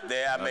 Williams not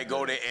there. I may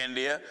go to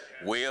India,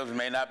 Williams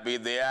may not be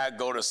there. I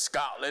go to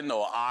Scotland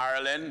or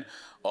Ireland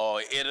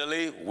or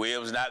Italy,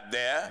 Williams not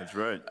there. That's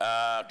right.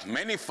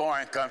 Many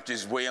foreign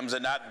countries, Williams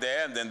are not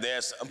there, and then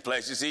there's some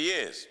places he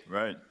is.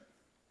 Right.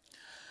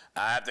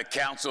 I have to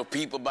counsel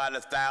people by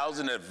the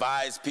thousand,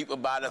 advise people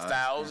by the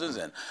thousands,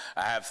 and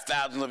I have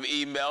thousands of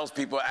emails,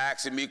 people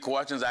asking me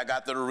questions I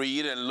got to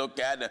read and look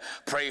at and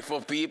pray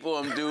for people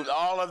and do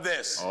all of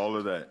this. All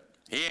of that.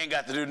 He ain't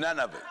got to do none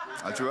of it.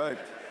 That's right.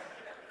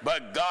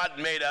 But God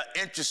made an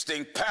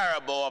interesting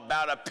parable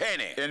about a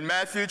penny. In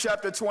Matthew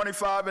chapter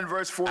 25 and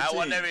verse 14. I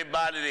want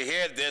everybody to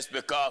hear this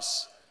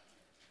because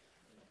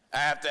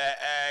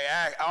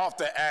I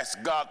often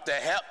ask God to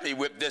help me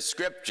with this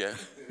scripture.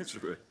 That's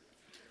right.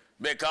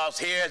 Because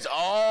here's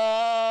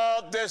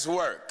all this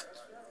work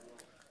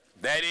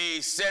that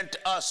he sent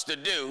us to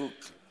do.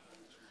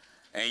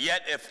 And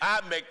yet if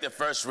I make the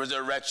first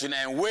resurrection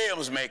and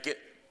Williams make it,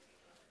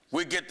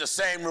 we get the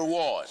same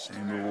reward.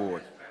 Same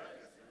reward.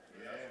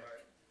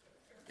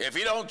 if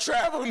he don't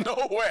travel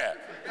nowhere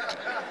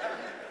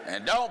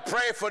and don't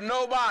pray for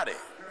nobody,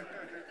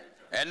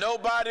 and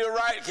nobody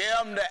write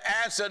him to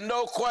answer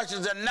no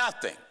questions and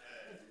nothing,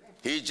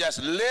 he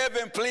just live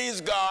and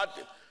please God,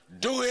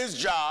 do his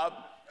job,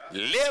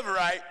 live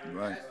right,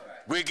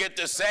 we get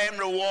the same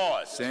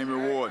reward. Same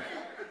reward.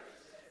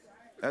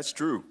 That's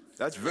true.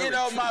 That's very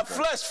true. My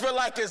flesh feel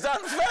like it's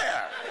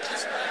unfair.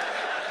 It's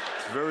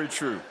very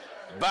true.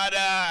 But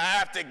I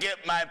have to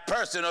get my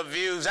personal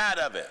views out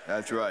of it.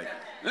 That's right.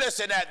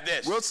 Listen at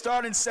this. We'll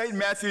start in St.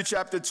 Matthew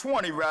chapter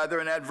 20, rather,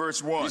 and at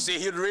verse 1. You see,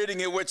 he's reading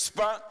it with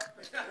spunk,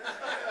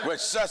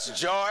 with such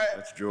joy.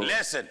 That's joy.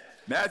 Listen.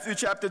 Matthew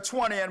chapter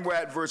 20, and we're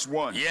at verse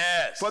 1.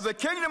 Yes. For the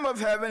kingdom of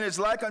heaven is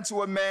like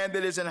unto a man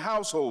that is an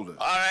householder.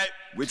 All right.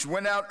 Which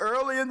went out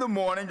early in the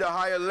morning to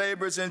hire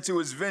laborers into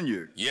his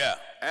vineyard. Yeah.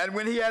 And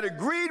when he had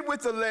agreed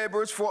with the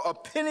laborers for a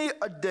penny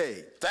a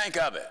day.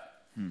 Think of it.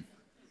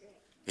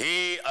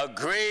 He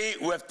agreed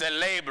with the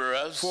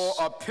laborers for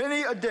a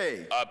penny a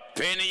day. A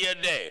penny a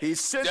day. He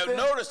sent them.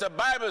 Notice the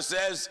Bible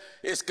says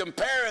it's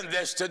comparing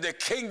this to the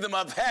kingdom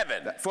of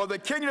heaven. For the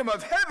kingdom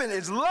of heaven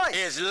is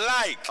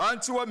like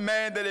unto a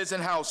man that is an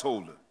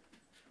householder.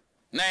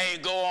 Now he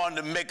go on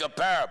to make a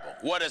parable.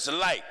 What it's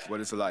like.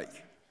 What it's like.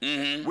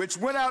 Which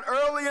went out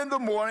early in the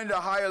morning to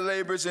hire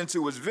laborers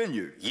into his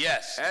vineyard.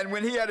 Yes. And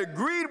when he had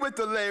agreed with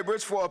the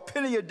laborers for a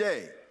penny a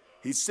day,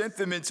 he sent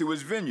them into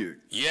his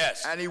vineyard.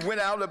 Yes. And he went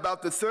out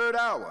about the third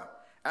hour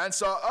and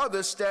saw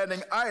others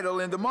standing idle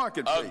in the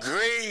marketplace.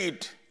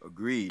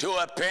 Agreed. To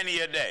a penny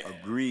a day.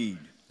 Agreed.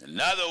 In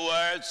other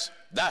words,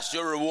 that's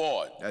your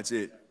reward. That's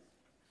it.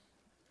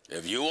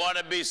 If you want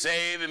to be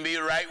saved and be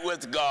right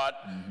with God,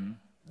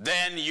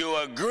 then you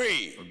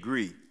agree.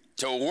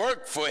 To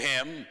work for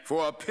him.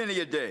 For a penny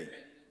a day.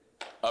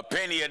 A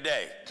penny a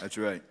day. That's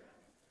right.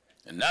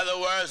 In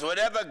other words,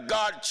 whatever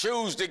God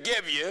chooses to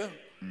give you,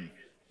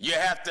 you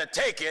have to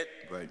take it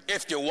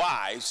if you're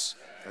wise.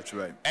 That's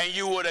right. And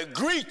you would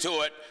agree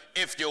to it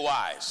if you're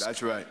wise.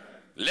 That's right.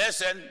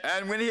 Listen.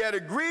 And when he had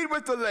agreed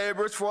with the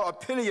laborers for a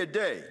penny a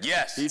day,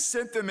 yes, he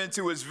sent them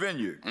into his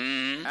vineyard.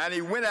 And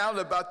he went out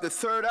about the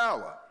third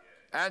hour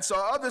and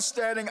saw others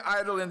standing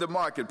idle in the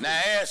marketplace.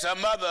 Now here's some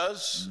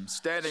others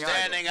standing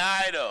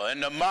idle in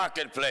the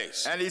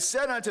marketplace. And he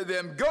said unto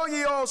them, go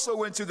ye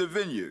also into the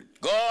vineyard.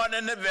 Go on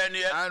in the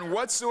vineyard. And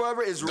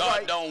whatsoever is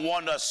God don't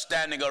want us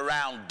standing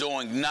around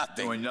doing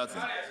nothing. Doing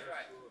nothing.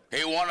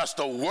 He wants us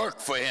to work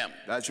for him.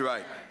 That's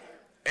right.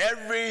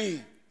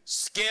 Every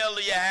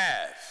skill you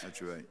have.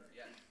 That's right.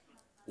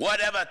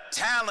 Whatever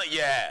talent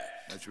you have.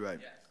 That's right.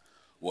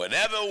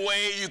 Whatever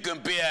way you can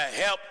be a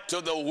help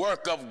to the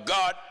work of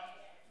God.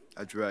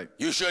 That's right.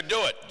 You should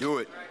do it. Do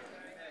it.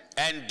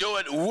 And do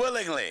it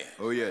willingly.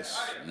 Oh, yes.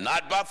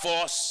 Not by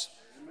force,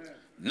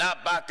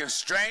 not by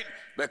constraint,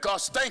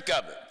 because think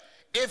of it.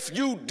 If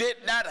you did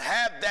not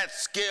have that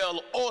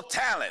skill or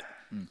talent,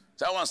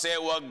 so I want to say,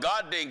 well,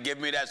 God didn't give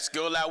me that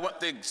skill. I went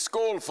to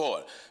school for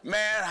it.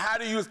 Man, how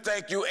do you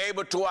think you're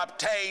able to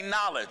obtain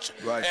knowledge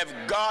if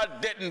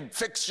God didn't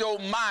fix your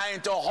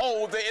mind to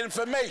hold the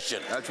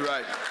information? That's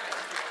right.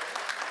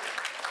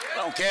 I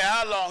don't care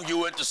how long you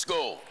went to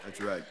school. That's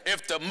right.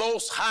 If the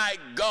Most High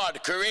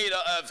God, creator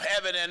of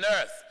heaven and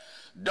earth,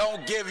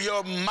 don't give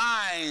your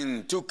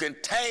mind to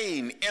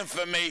contain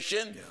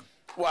information,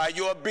 why,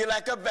 you'll be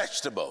like a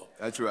vegetable.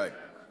 That's right.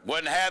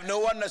 Wouldn't have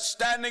no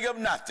understanding of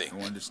nothing.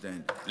 No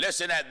understanding.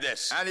 Listen at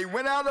this. And he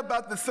went out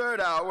about the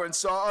third hour and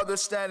saw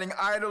others standing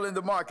idle in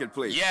the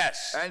marketplace.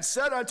 Yes. And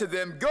said unto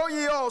them, go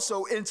ye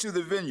also into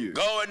the vineyard.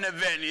 Go in the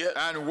vineyard.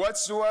 And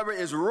whatsoever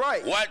is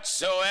right.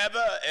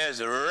 Whatsoever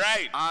is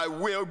right. I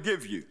will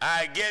give you.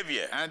 I give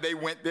you. And they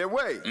went their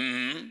way.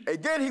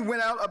 Again he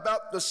went out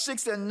about the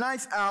 6th and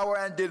 9th hour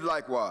and did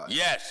likewise.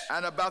 Yes.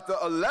 And about the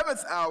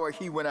 11th hour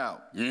he went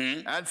out.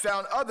 And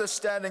found others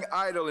standing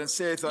idle and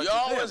saith unto them.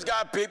 You always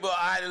got people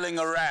idling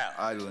around.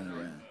 Idling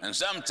around. And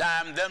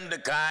sometimes them the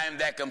kind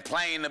that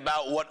complain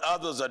about what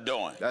others are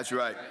doing. That's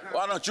right.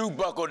 Why don't you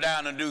buckle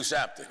down and do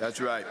something?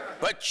 That's right.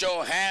 Put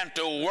your hand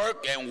to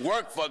work and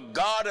work for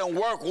God and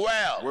work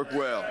well. Work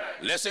well.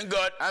 Listen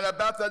good. And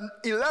about the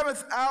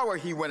 11th hour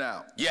he went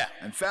out. Yeah.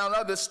 And found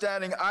others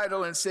standing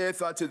idle and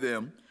saith unto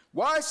them,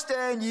 why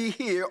stand ye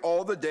here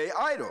all the day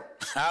idle?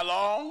 How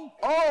long?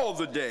 All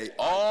the day.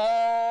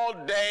 All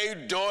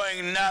day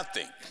doing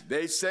nothing.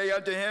 They say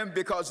unto him,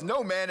 because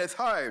no man hath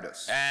hired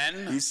us.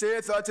 And he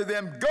saith unto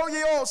them, go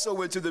ye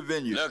also into the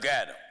vineyard. Look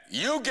at him.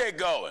 You get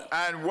going.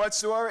 And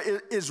whatsoever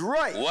is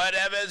right.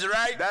 Whatever is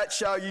right. That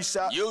shall you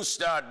start. You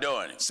start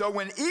doing it. So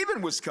when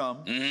even was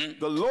come,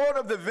 the Lord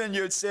of the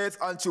vineyard saith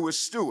unto his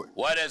steward.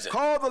 What is it?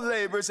 Call the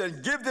laborers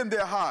and give them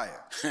their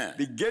hire,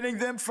 beginning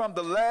them from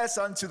the last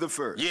unto the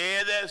first. You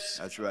hear this?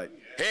 That's right.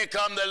 Here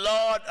come the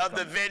Lord of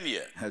the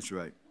vineyard. That's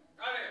right.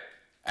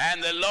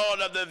 And the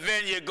Lord of the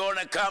vineyard going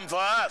to come for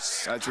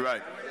us. That's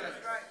right.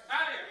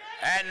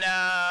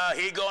 And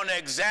he going to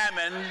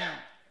examine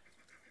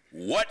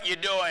what you're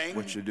doing.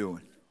 What you're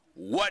doing.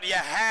 What you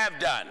have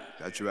done.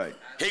 That's right.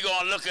 He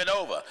gonna look it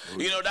over.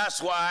 You know,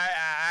 that's why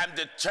I'm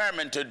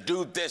determined to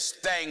do this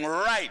thing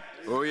right.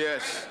 Oh,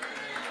 yes.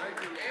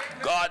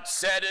 God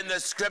said in the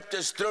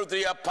scriptures through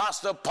the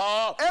Apostle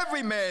Paul,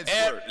 every man's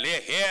work.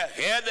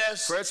 Hear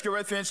this. 1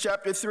 Corinthians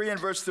chapter 3 and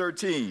verse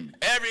 13.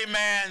 Every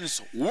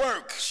man's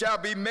work shall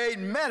be made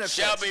manifest.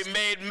 Shall be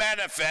made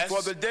manifest.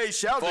 For the day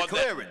shall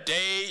declare it.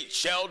 Day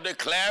shall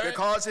declare it.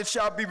 Because it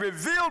shall be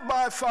revealed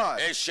by fire.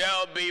 It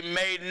shall be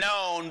made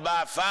known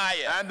by fire.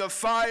 And the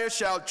fire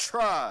shall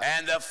try.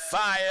 And the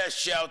fire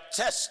shall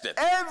test it.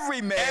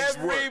 Every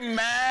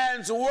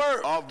man's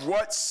work. Of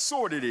what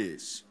sort it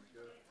is.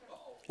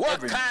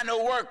 What kind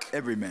of work?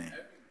 Every man.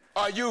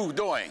 Are you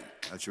doing?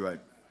 That's right.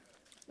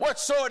 What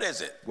sort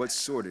is it? What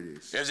sort it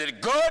is. Is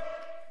it good?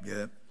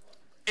 Yeah.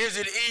 Is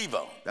it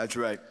evil? That's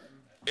right.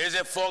 Is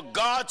it for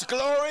God's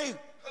glory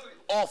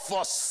or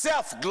for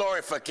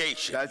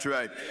self-glorification? That's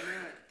right.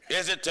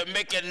 Is it to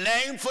make a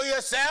name for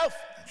yourself?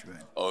 That's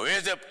right. Or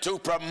is it to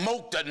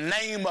promote the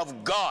name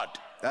of God?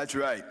 That's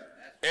right.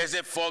 Is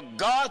it for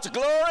God's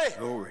glory?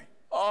 Glory.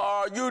 Or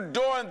are you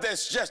doing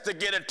this just to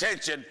get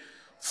attention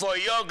for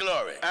your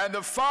glory? And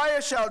the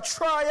fire shall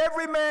try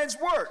every man's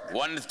work.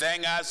 One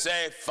thing I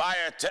say,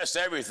 fire tests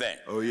everything.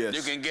 Oh, yes.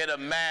 You can get a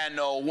man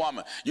or a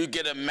woman. You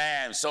get a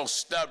man so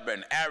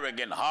stubborn,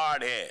 arrogant,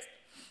 hard-headed.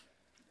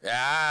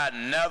 I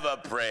never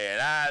pray,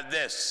 and I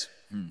this.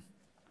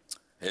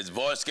 His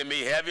voice can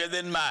be heavier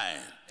than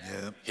mine.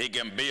 Yeah. He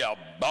can be a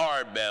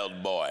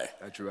barbelled boy.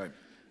 That's right.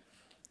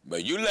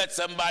 But you let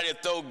somebody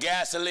throw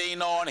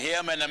gasoline on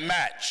him in a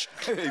match.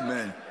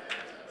 Amen.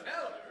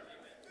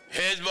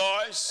 His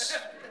voice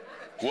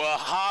will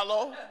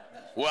holler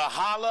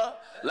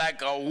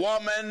like a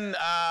woman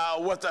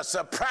with a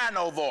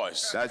soprano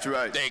voice. That's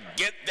right. They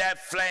get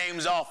that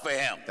flames off of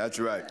him. That's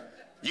right.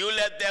 You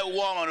let that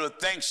woman who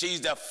thinks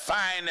she's the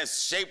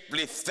finest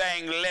shapely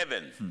thing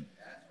living,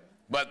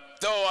 but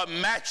throw a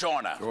match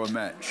on her. Throw a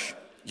match.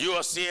 You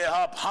will see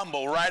her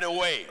humble right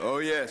away. Oh,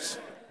 yes.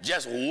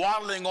 Just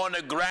waddling on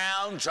the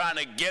ground trying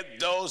to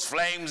get those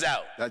flames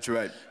out. That's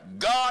right.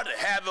 God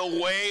have a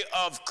way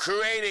of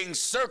creating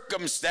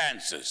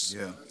circumstances.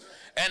 Yeah.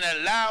 And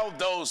allow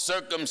those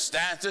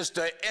circumstances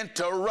to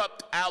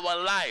interrupt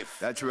our life.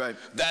 That's right.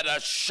 That'll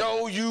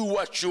show you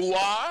what you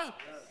are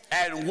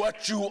and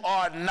what you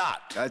are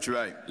not. That's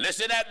right.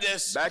 Listen at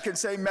this. Back in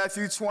St.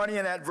 Matthew 20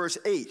 and at verse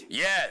 8.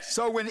 Yes.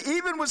 So when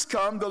even was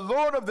come, the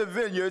Lord of the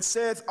vineyard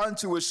saith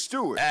unto his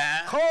steward,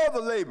 call the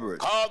laborers.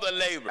 Call the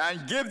laborers.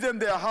 And give them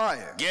their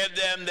hire. Give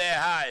them their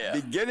hire.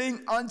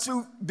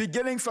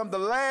 Beginning from the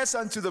last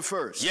unto the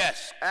first.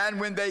 Yes. And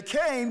when they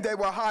came, they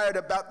were hired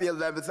about the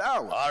 11th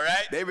hour. All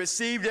right. They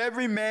received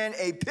every man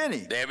a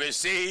penny. They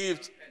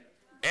received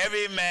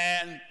every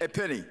man a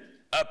penny.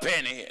 A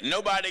penny.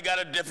 Nobody got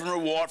a different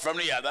reward from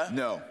the other.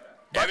 No.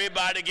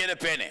 Everybody get a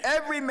penny.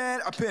 Every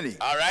man a penny.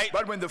 All right.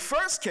 But when the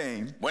first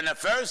came,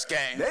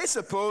 they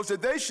supposed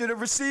that they should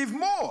have received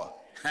more.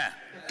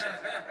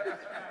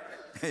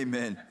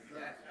 Amen.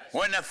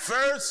 When the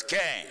first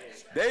came,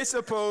 they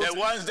supposed the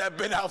ones that have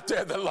been out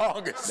there the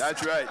longest.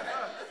 That's right.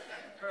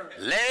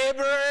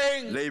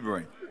 Laboring.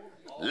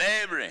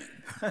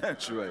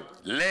 That's right.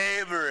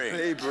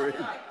 Laboring.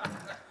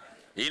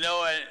 You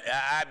know,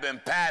 I've been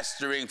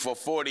pastoring for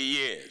 40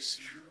 years.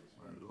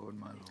 My Lord,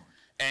 my Lord.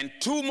 And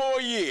 2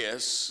 more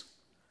years,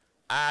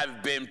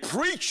 I've been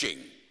preaching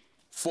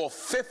for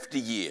 50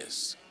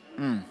 years.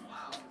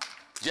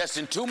 Just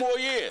in 2 more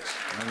years.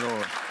 My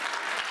Lord.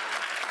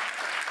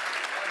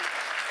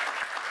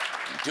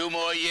 2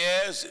 more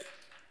years,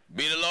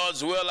 be the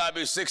Lord's will, I'll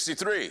be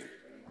 63.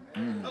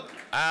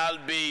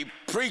 I'll be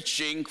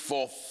preaching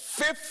for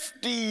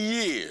 50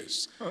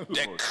 years,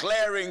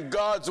 declaring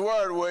God's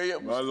word,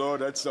 William. My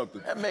Lord, that's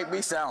something. That make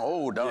me sound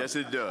old, don't it? Yes,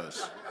 it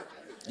does.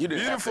 You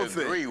didn't beautiful have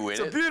to agree with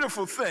it. It's a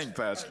beautiful thing,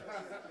 Pastor.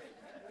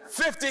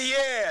 50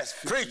 years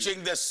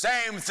preaching the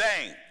same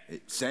thing.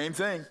 Same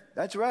thing.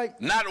 That's right.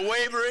 Not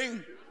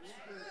wavering.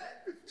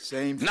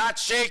 Same thing. Not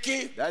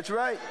shaky. That's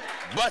right.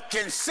 But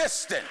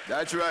consistent.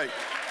 That's right.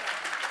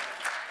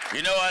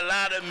 You know, a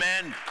lot of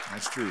men.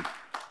 That's true.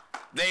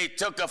 They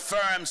took a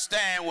firm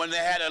stand when they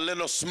had a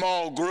little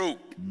small group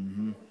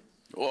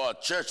or a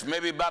church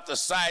maybe about the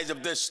size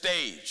of this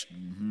stage.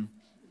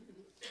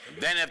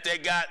 Then if they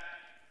got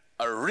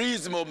a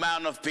reasonable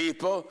amount of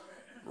people,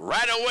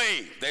 right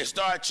away they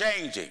start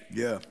changing.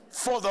 Yeah.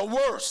 For the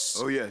worse.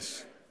 Oh,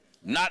 yes.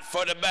 Not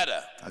for the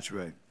better. That's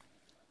right.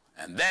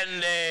 And then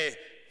they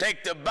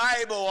take the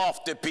Bible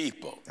off the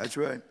people. That's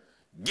right.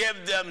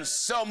 Give them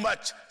so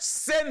much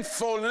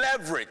sinful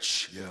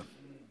leverage. Yeah.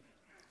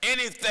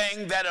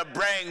 Anything that'll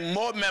bring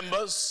more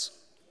members,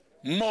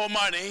 more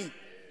money,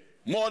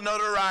 more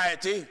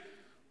notoriety,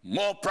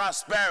 more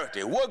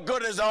prosperity. What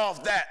good is all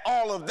of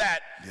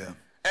that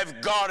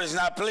if God is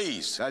not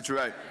pleased? That's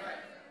right.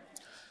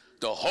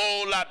 The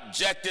whole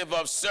objective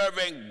of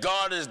serving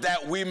God is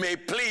that we may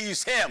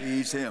please him.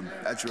 Please him.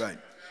 That's right.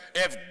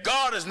 If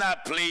God is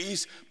not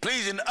pleased,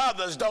 pleasing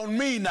others don't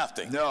mean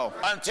nothing. No.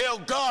 Until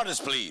God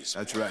is pleased.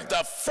 That's right.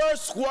 The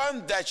first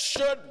one that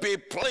should be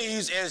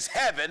pleased is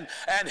heaven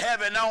and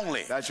heaven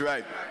only. That's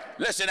right.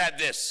 Listen at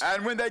this.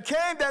 And when they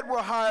came that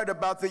were hired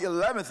about the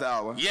 11th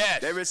hour,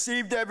 Yes. they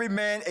received every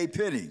man a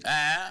penny.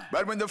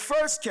 But when the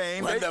first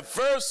came,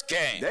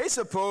 they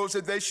supposed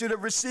that they should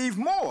have received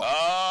more.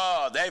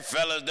 Oh, they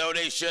felt as though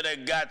they should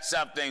have got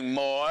something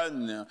more.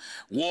 And the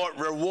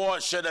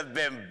reward should have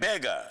been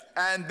bigger.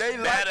 And they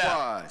better,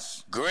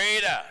 likewise.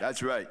 Greater.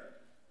 That's right.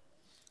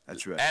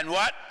 That's right. And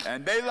what?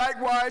 And they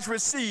likewise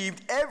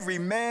received every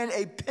man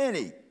a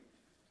penny.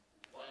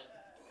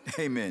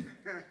 Amen.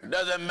 It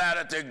doesn't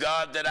matter to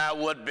God that I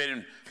would have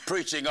been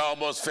preaching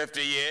almost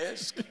 50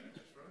 years.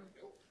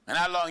 And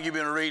how long you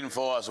been reading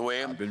for us,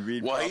 William? I've been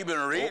reading. Well, he's been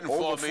reading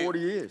for me 40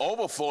 years.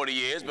 Over 40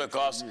 years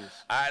because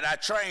I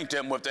trained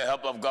him with the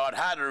help of God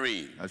how to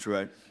read. That's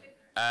right.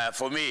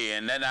 For me,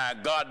 and then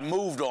God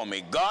moved on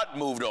me. God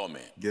moved on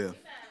me. Yeah.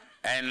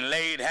 And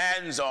laid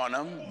hands on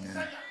him.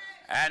 Yeah.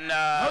 And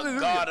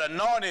God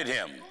anointed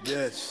him.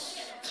 Yes.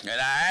 And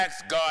I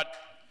asked God,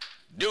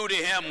 do to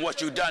him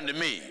what you done to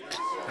me.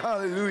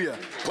 Hallelujah.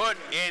 Put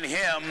in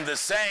him the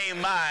same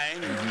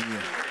mind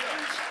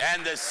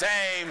and the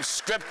same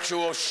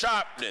scriptural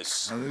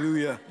sharpness.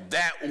 Hallelujah.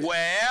 That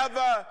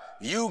wherever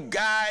you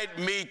guide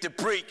me to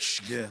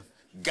preach,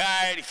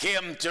 guide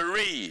him to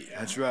read.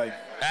 That's right.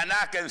 And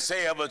I can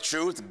say of a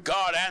truth,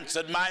 God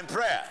answered my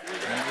prayer.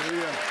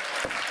 Hallelujah.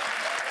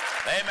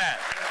 Amen.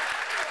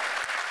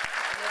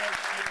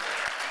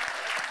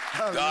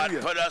 God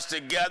put us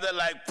together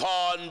like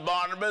Paul and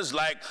Barnabas,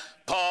 like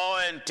Paul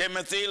and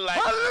Timothy, like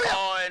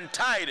Paul and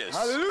Titus.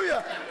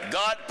 Hallelujah.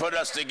 God put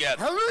us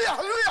together. Hallelujah.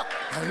 Hallelujah.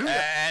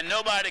 Hallelujah. And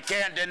nobody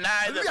can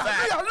deny the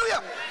fact.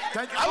 Hallelujah.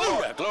 Thank you.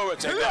 Hallelujah. Glory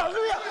to God.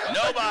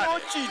 Nobody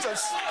Lord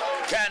Jesus.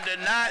 can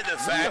deny the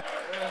fact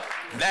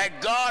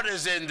that God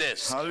is in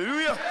this.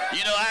 Hallelujah.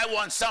 You know, I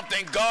want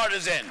something God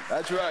is in.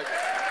 That's right.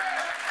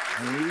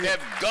 Hallelujah.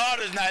 If God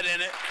is not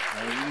in it,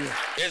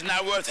 it's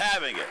not worth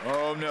having it.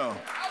 Oh, no.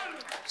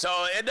 So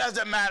it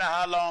doesn't matter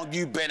how long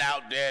you've been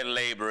out there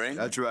laboring.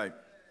 That's right.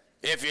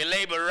 If you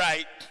labor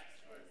right.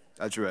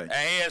 That's right.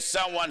 And here's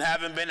someone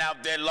haven't been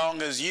out there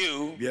long as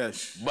you.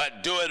 Yes.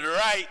 But do it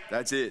right.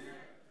 That's it.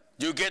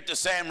 You get the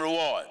same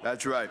reward.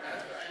 That's right.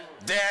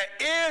 There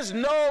is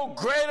no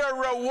greater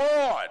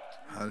reward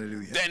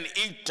Hallelujah. than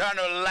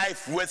eternal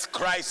life with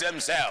Christ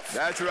himself.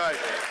 That's right.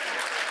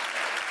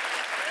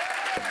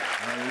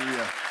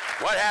 Hallelujah.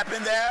 What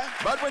happened there?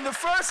 But when the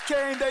first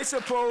came, they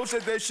supposed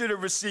that they should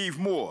have received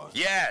more.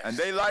 Yes. And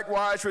they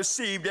likewise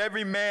received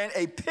every man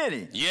a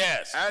penny.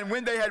 Yes. And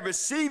when they had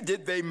received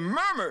it, they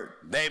murmured.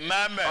 They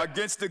murmured.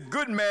 Against the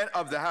good man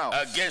of the house.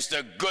 Against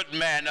the good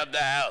man of the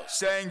house.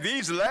 Saying,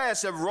 these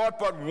last have wrought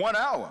but 1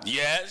 hour.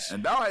 Yes.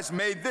 And thou hast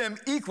made them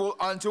equal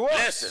unto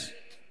us. Listen.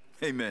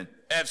 Amen.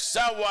 If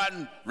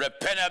someone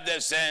repent of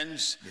their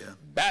sins,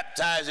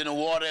 baptized in the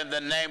water in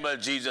the name of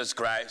Jesus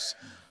Christ,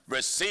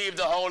 receive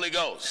the Holy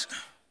Ghost,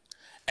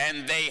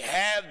 and they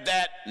have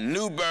that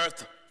new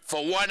birth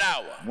for 1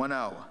 hour. 1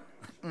 hour.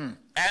 And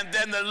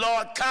then the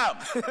Lord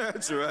comes.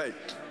 That's right.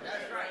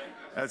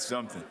 That's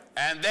something.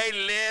 And they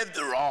lived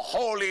a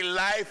holy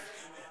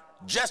life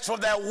just for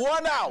that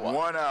 1 hour.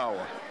 1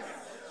 hour.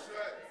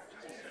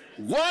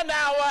 1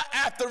 hour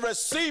after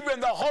receiving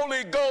the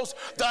Holy Ghost,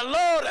 the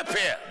Lord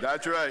appeared.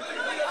 That's right.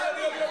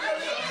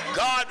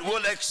 God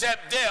will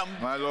accept them.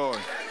 My Lord.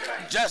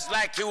 Just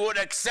like he would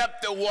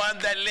accept the one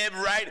that lived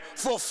right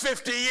for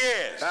 50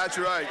 years. That's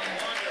right.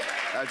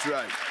 That's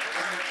right.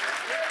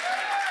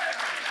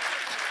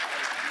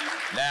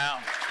 Now,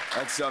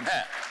 that's something.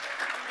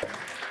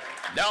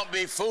 Don't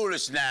be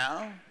foolish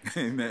now.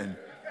 Amen.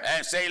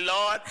 And say,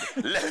 Lord,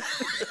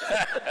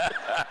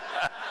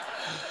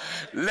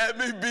 let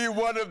me be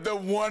one of the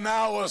 1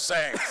 hour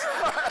saints.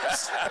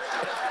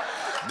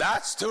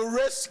 That's too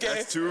risky.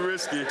 That's too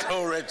risky.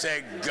 Glory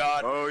to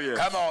God. Oh, yes.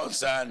 Come on,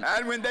 son.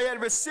 And when they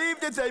had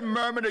received it, they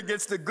murmured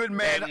against the good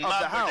man of the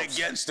house. They murmured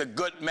against the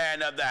good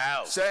man of the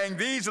house. Saying,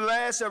 these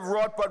last have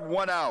wrought but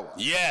 1 hour.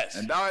 Yes.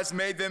 And thou hast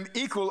made them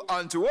equal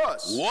unto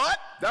us. What?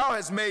 Thou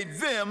hast made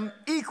them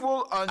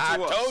equal unto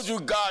us. I told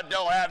you God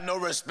don't have no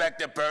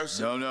respect of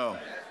person. No, no.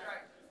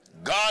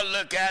 God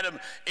look at them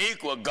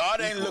equal.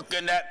 God ain't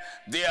looking at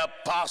the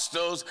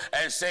apostles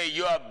and say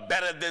you're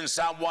better than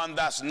someone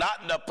that's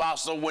not an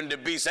apostle when to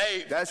be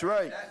saved. That's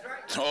right.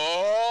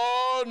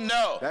 Oh,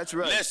 no. That's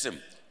right.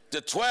 Listen, the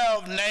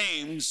 12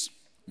 names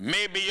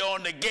may be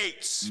on the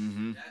gates.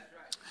 Mm-hmm.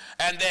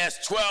 And there's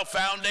 12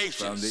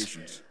 foundations.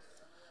 Foundations.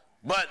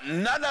 But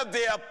none of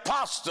the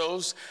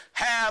apostles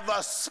have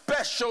a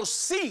special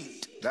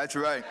seat. That's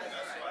right.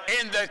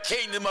 In the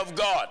kingdom of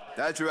God.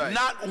 That's right.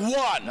 Not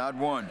one. Not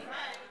one.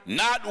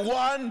 Not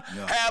one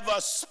have a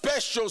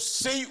special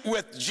seat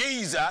with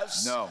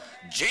Jesus. No.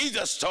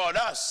 Jesus taught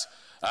us,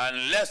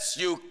 unless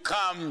you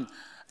come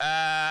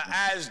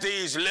as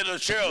these little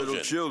children.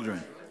 Little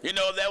children. You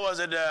know, there was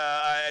a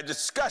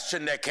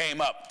discussion that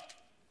came up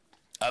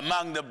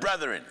among the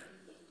brethren.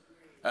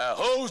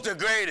 Who's the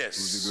greatest?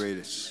 Who's the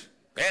greatest?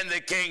 In the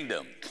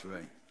kingdom. That's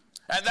right.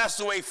 And that's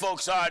the way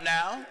folks are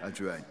now. That's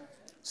right.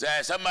 So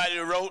somebody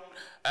wrote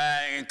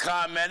and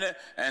commented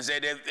and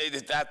said,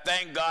 I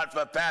thank God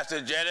for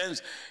Pastor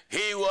Jennings.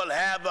 He will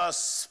have a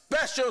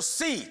special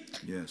seat.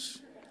 Yes.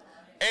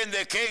 In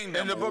the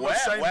kingdom. In the book of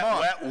St.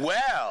 Mark.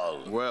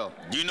 Well.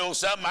 You know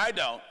something I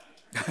don't.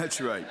 That's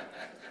right.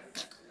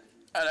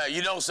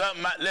 You know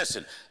something?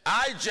 Listen,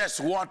 I just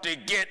want to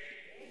get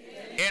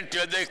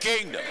into the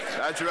kingdom.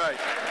 That's right.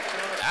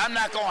 I'm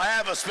not going to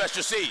have a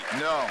special seat.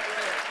 No.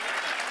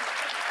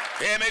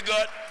 Hear me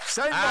good?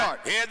 St.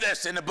 Mark. Hear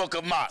this in the book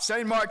of Mark.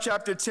 St. Mark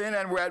chapter 10,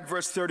 and we're at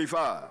verse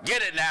 35.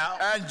 Get it now.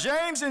 And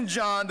James and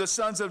John, the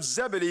sons of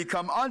Zebedee,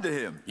 come unto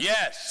him.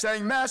 Yes.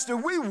 Saying, Master,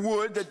 we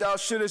would that thou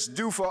shouldest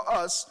do for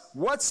us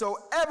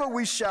whatsoever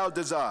we shall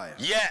desire.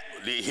 Yeah.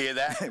 Do you hear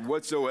that?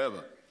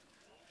 Whatsoever.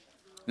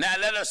 Now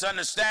let us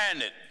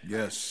understand it.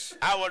 Yes.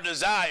 Our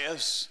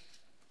desires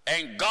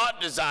and God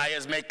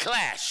desires may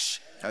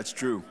clash. That's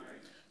true.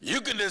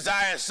 You can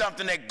desire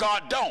something that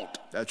God don't.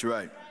 That's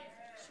right.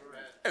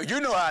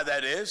 You know how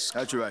that is.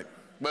 That's right.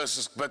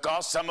 But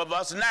because some of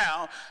us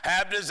now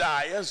have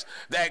desires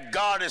that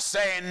God is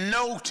saying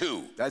no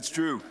to. That's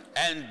true.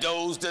 And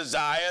those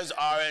desires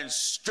are in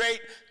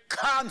straight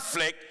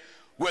conflict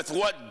with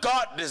what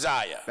God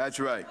desires. That's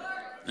right.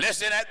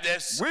 Listen at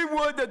this. We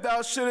would that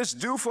thou shouldest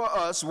do for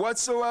us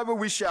whatsoever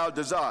we shall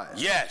desire.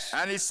 Yes.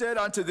 And he said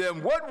unto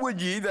them, what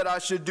would ye that I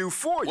should do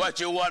for you?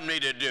 What you want me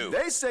to do?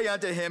 They say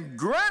unto him,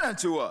 grant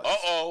unto us.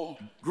 Uh-oh.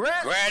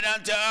 Grant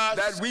unto us.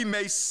 That we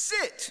may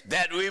sit.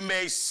 That we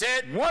may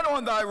sit. One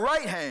on thy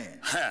right hand.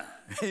 Huh.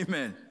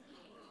 Amen.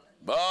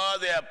 Boy,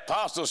 the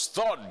apostles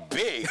thought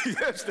big.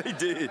 Yes, they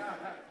did.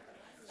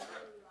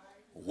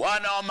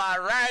 One on my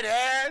right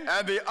hand.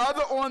 And the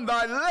other on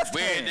thy left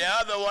hand. The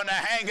other one to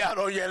hang out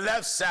on your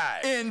left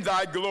side. In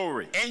thy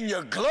glory. In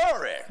your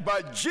glory.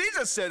 But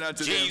Jesus said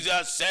unto them.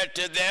 Jesus said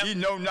to them. Ye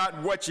know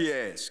not what ye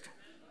ask.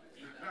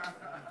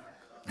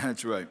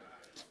 That's right.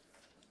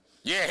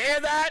 You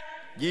hear that?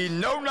 Ye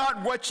know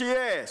not what ye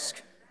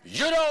ask.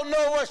 You don't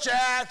know what you're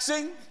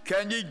asking.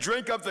 Can ye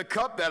drink of the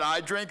cup that I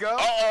drink of?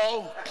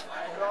 Uh-oh.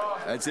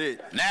 That's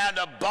it. Now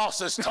the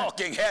boss is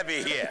talking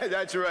heavy here.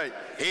 That's right.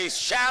 He's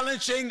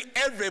challenging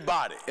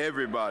everybody.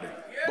 Everybody.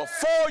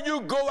 Before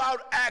you go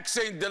out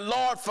asking the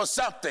Lord for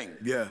something.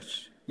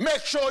 Yes.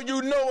 Make sure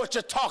you know what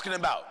you're talking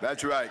about.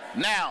 That's right.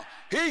 Now,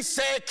 he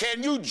said,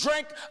 can you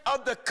drink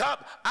of the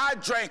cup I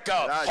drink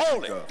of?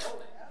 Hold it.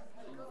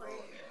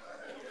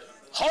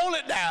 Hold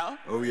it down.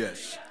 Oh,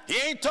 yes. He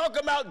ain't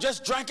talking about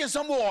just drinking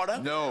some water.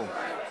 No.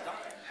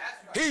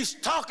 He's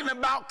talking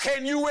about,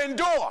 can you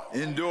endure?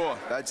 Endure.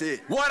 That's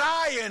it. What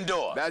I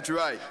endure. That's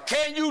right.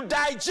 Can you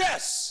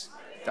digest?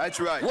 That's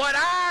right. What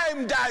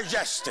I'm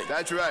digesting.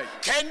 That's right.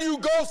 Can you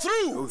go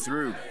through? Go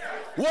through.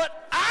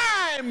 What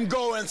I'm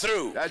going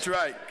through. That's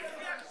right.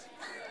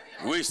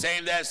 We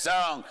sang that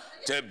song,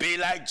 to be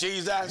like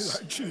Jesus.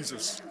 Like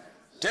Jesus.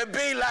 To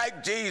be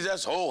like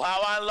Jesus, oh, how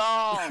I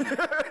long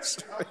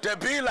to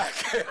be like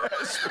him.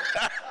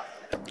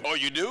 Oh,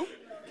 you do?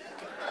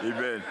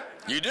 Amen.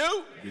 You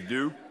do? You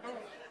do?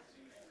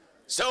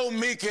 So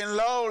meek and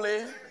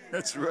lowly.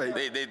 That's right.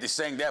 They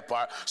sing that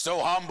part. So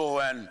humble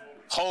and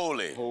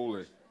holy.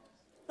 Holy.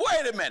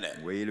 Wait a minute.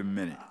 Wait a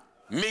minute.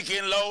 Meek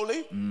and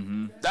lowly.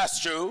 Mm-hmm. That's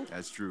true.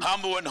 That's true.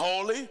 Humble and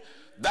holy.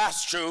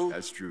 That's true.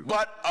 That's true.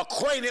 But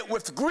acquainted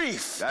with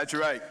grief. That's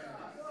right.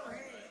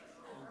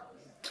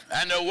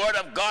 And the word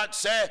of God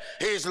said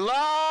he's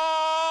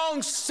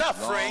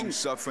long-suffering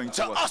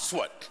to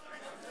usward,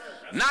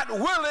 not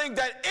willing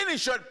that any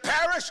should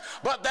perish,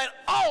 but that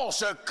all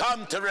should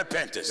come to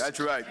repentance. That's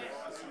right.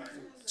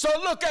 So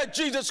look at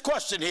Jesus'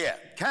 question here.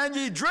 Can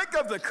ye drink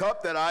of the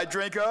cup that I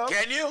drink of?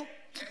 Can you?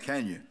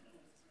 Can you?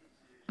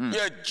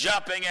 You're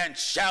jumping and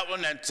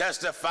shouting and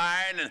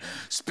testifying and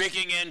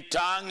speaking in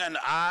tongue and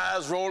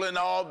eyes rolling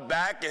all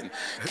back and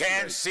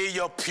can't see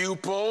your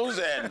pupils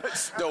and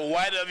the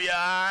white of your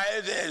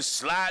eyes and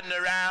sliding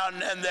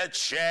around in the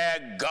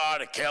chair.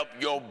 God help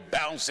your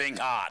bouncing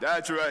heart.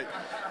 That's right.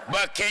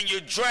 But can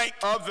you drink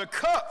of the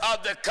cup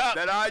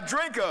that I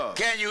drink of?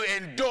 Can you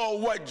endure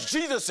what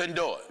Jesus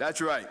endured?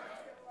 That's right.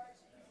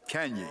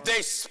 Can you?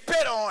 They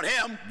spit on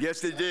him. Yes,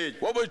 they did.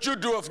 What would you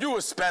do if you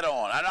were spit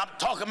on? And I'm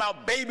talking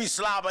about baby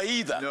slobber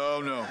either.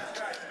 No.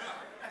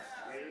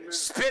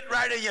 Spit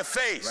right in your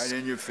face. Right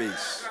in your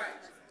face.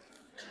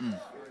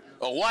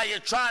 Or while you're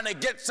trying to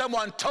get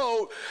someone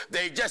told,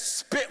 they just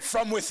spit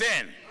from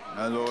within.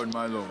 My Lord,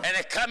 my Lord. And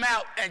it come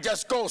out and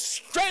just go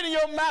straight in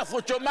your mouth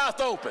with your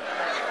mouth open.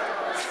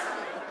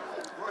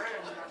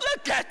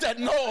 Look at that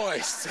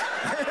noise.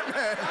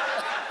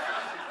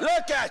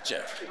 Look at you.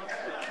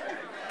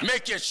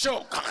 Make you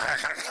choke.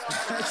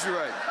 That's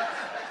right.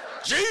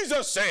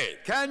 Jesus said,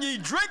 can ye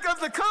drink of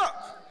the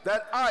cup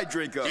that I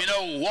drink of? You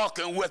know,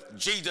 walking with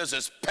Jesus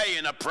is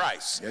paying a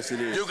price. Yes, it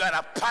is. You got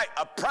a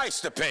price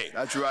to pay.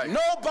 That's right.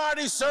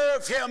 Nobody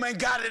served him and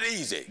got it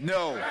easy.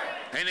 No.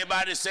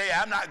 Anybody say,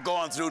 I'm not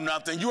going through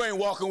nothing, you ain't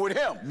walking with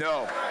him.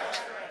 No.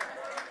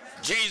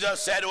 Jesus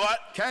said what?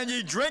 Can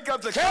ye drink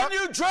of the Can cup?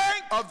 you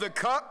drink Of the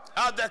cup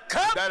of the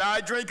cup that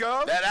I drink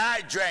of? that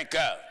I drink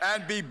of?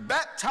 And be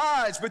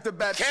baptized with the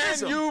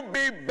baptism Can you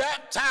be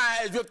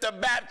baptized with the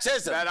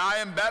baptism that I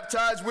am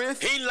baptized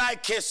with? He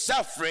like his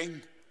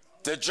suffering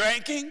to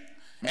drinking,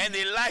 and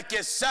he like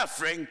his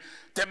suffering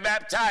to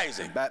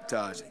baptizing.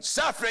 Baptizing.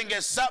 Suffering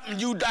is something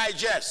you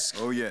digest.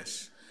 Oh,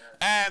 yes.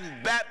 And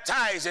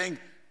baptizing,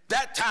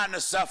 that kind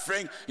of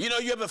suffering, you know,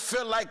 you ever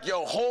feel like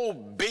your whole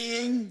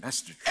being,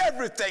 That's the truth.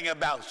 everything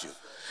about you,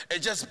 is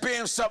just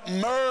being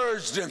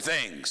submerged in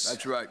things.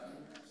 That's right.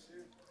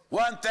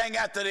 One thing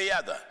after the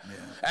other.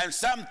 Yeah. And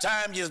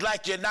sometimes it's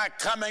like you're not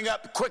coming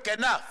up quick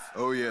enough.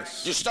 Oh,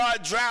 yes. You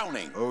start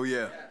drowning. Oh,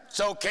 yeah.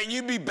 So can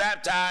you be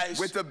baptized?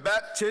 With the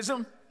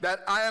baptism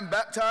that I am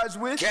baptized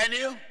with? Can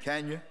you?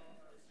 Can you?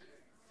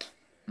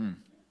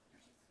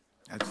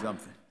 That's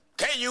something.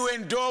 Can you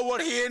endure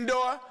what he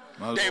endured?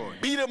 They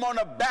Lord. beat him on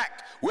the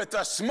back with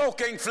a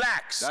smoking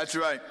flax. That's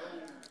right.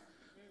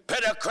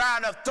 Put a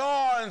crown of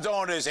thorns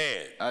on his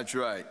head. That's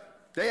right.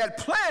 They had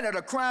planted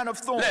a crown of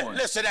thorns.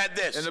 Listen at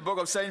this. In the book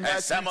of St. Matthew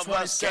And some of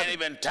us 27. can't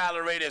even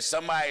tolerate if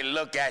somebody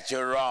look at you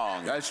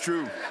wrong. That's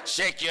true.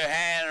 Shake your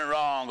hand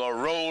wrong or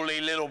roll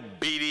their little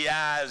beady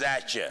eyes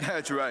at you.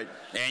 That's right.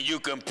 And you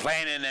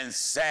complaining and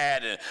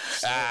sad. And,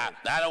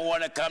 I don't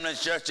want to come to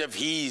church if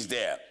he's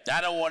there.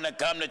 I don't want to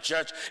come to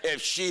church if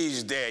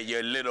she's there,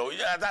 you little.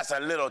 That's a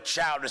little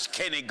childish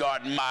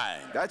kindergarten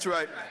mind. That's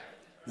right.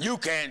 You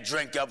can't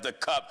drink of the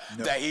cup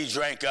that he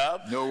drank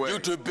of. No way. You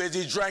too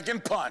busy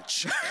drinking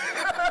punch.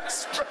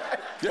 That's right.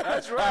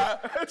 That's right.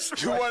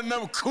 That's You right. one of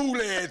them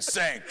Kool-Aid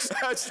saints.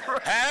 That's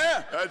right.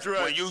 Huh? That's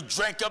right. When you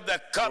drink of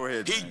the cup Go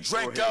ahead, he man.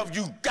 drank Go ahead. of,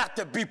 you got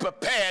to be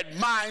prepared,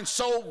 mind,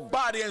 soul,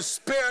 body, and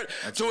spirit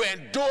to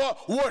endure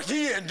what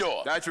he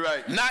endured. That's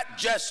right. Not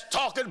just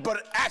talking,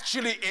 but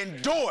actually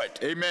endure it.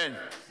 Amen.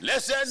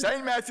 Listen.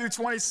 St. Matthew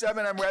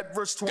 27, and we're at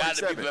verse Got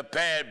 27. to be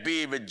prepared,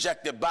 be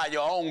rejected by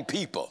your own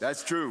people.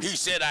 That's true. He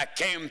said, I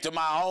came to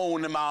my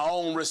own, and my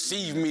own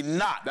received me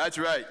not. That's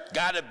right.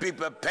 Got to be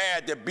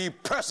prepared to be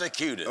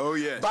persecuted Oh,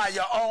 yes. by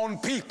your own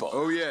people.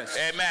 Oh, yes.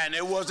 Amen.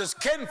 It was his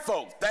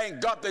kinfolk,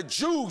 thank God, the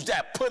Jews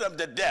that put him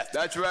to death.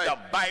 That's right. The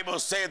Bible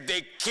said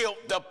they killed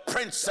the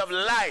Prince of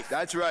Life.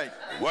 That's right.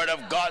 Word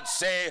of God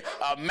say,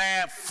 a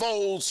man's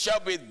foes shall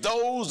be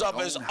those of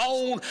his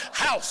own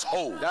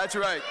household. That's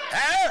right.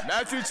 Huh?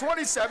 Matthew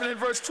 27 and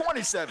verse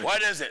 27.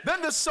 What is it?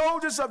 Then the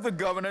soldiers of the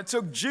governor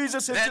took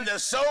Jesus into Then the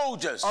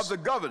soldiers of the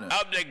governor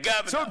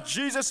took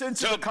Jesus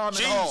into the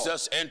common hall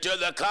into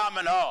the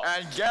common hall.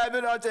 and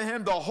gathered unto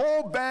him the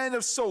whole band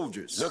of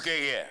soldiers. Look at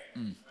here.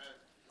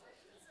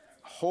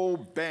 Whole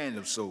band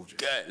of soldiers.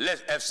 Good.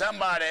 Listen, if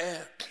somebody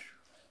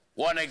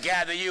want to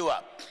gather you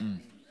up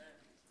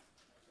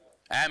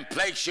and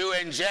place you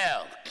in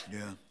jail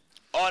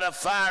or the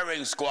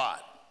firing squad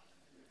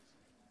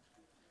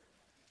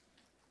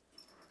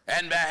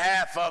in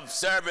behalf of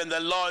serving the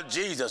Lord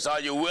Jesus, are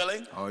you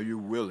willing? Are you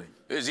willing?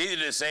 It's easy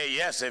to say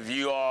yes if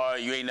you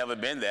ain't never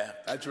been there.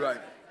 That's right.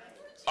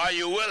 Are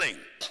you willing?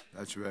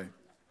 That's right.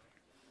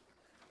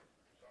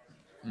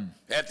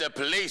 If the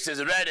police is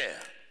ready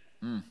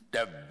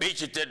to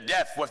beat you to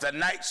death with a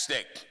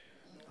nightstick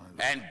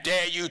and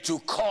dare you to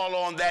call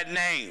on that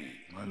name,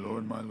 My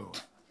Lord, my Lord.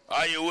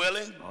 are you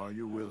willing? Are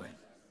you willing?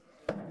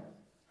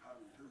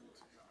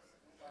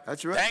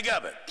 That's right. Think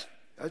of it.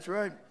 That's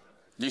right.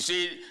 You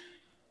see,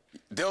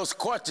 those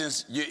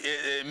questions,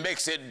 it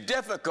makes it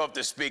difficult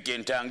to speak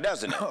in tongue,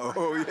 doesn't it?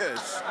 Oh,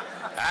 yes.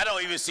 I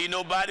don't even see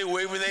nobody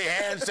waving their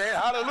hands saying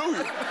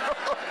hallelujah.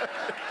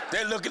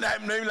 They're looking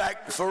at me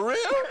like, for real?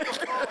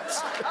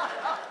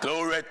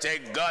 Glory to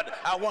God.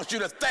 I want you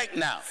to think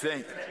now.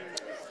 Think.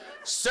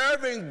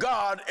 Serving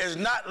God is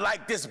not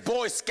like this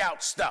Boy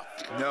Scout stuff.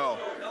 No.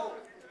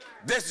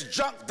 This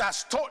junk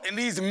that's taught in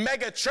these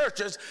mega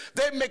churches,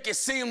 they make it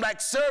seem like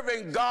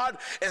serving God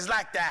is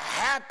like the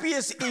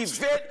happiest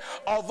event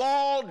of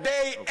all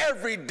day,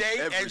 every day.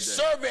 Every and day.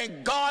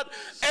 Serving God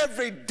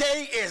every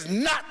day is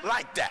not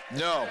like that.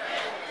 No.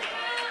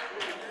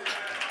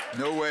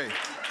 No way.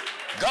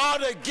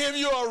 God will give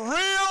you a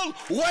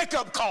real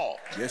wake-up call.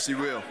 Yes, he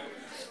will.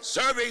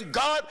 Serving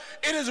God,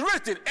 it is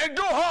written,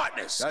 endure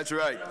hardness. That's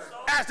right.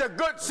 As a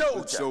good soldier.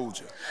 Good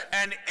soldier.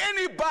 And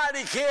anybody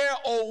here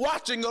or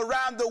watching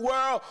around the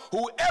world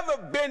who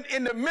ever been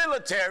in the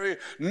military,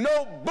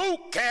 no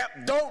boot camp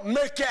don't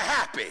make you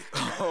happy.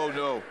 Oh,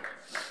 no.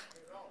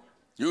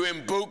 You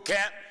in boot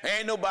camp,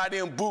 ain't nobody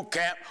in boot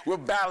camp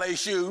with ballet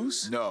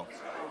shoes. No.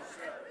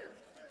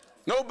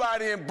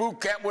 Nobody in boot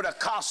camp with a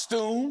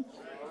costume,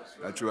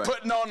 That's right.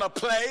 putting on a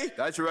play.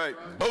 That's right.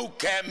 Boot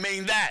camp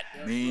mean that.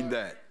 Mean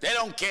that. They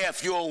don't care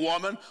if you're a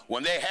woman.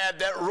 When they have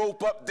that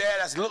rope up there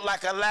that look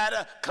like a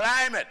ladder,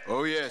 climb it.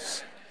 Oh,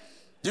 yes.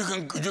 You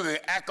can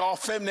act all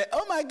feminine.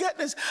 Oh my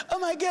goodness, oh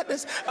my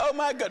goodness, oh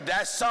my God.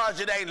 That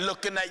sergeant ain't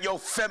looking at your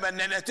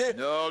femininity.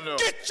 No, no.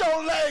 Get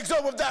your legs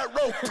over that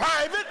rope,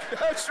 private.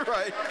 That's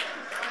right.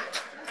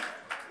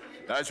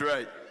 That's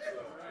right.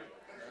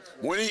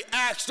 When he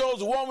asked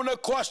those women a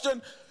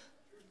question,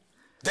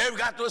 They've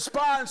got to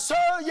respond, sir,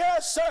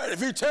 yes, sir.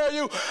 If he tell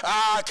you,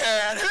 I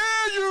can't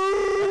hear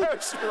you.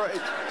 That's right.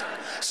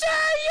 Say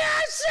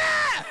yes,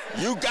 sir.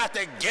 You got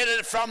to get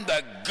it from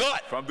the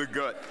gut. From the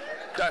gut.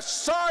 The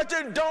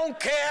sergeant don't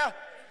care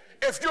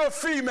if you're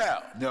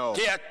female. No.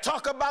 He'll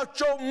talk about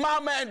your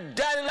mama and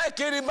daddy like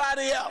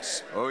anybody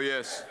else. Oh,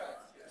 yes.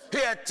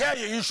 He'll tell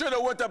you, you should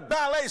have went to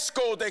ballet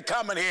school, they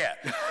coming here.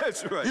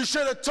 That's right. You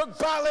should have took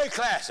ballet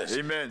classes.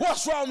 Amen.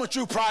 What's wrong with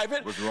you,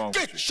 Private? What's wrong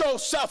Get with you?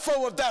 yourself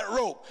over that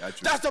rope. That's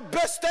That's right. the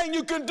best thing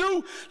you can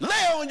do.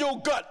 Lay on your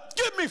gut.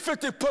 Give me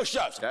 50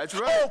 push-ups. That's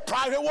right. Oh,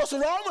 Private, what's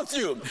wrong with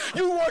you?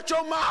 You want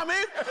your mommy?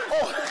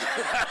 Oh.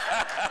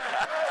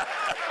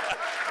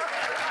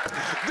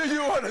 Do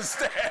you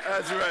understand?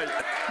 That's right.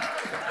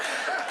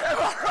 Am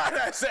I right,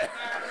 I said?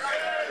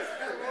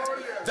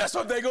 That's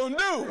what they're going to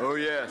do. Oh,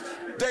 yes.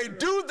 They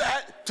do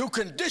that to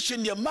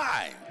condition your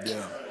mind.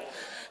 Yeah.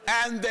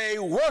 And they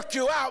work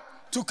you out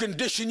to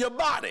condition your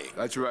body.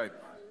 That's right.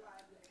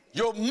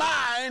 Your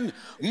mind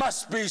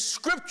must be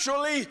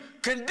scripturally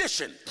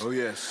conditioned. Oh,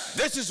 yes.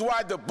 This is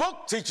why the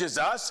book teaches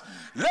us,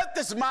 let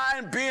this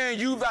mind be in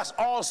you that's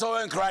also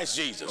in Christ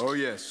Jesus. Oh,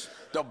 yes.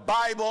 The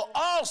Bible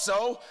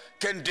also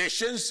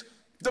conditions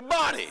the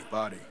body.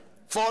 Body.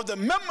 For the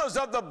members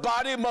of the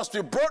body must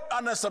be brought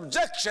under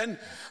subjection,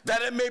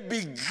 that it may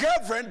be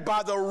governed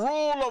by the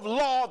rule of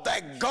law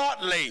that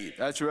God laid.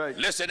 That's right.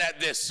 Listen at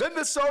this. Then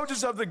the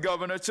soldiers of the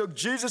governor took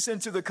Jesus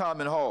into the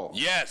common hall.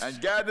 Yes. And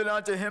gathered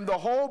unto him the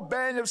whole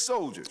band of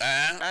soldiers.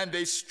 Uh-huh. And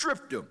they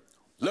stripped him.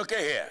 Look at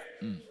here.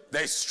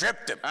 They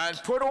stripped him. And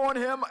put on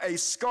him a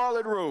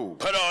scarlet robe.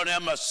 Put on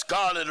him a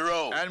scarlet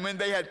robe. And when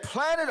they had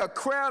planted a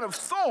crown of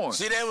thorns.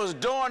 See, they was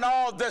doing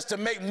all this to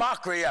make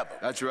mockery of him.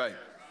 That's right.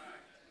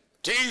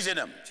 Teasing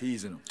him.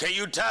 Teasing him. Can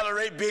you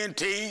tolerate being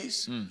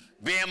teased?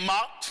 Being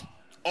mocked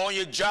on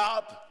your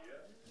job?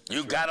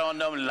 You got on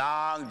them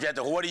long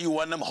jackets. What are you,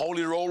 one of them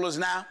holy rollers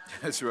now?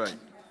 That's right.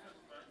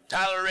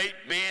 Tolerate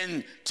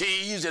being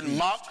teased and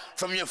mocked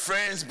from your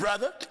friends,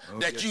 brother,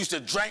 that yes. you used to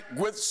drink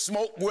with,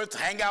 smoke with,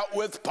 hang out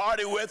with,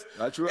 party with.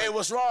 That's right. Hey,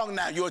 what's wrong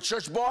now? You a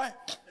church boy?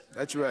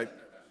 That's right.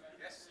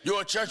 You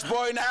a church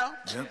boy now?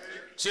 Yeah.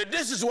 See,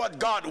 this is what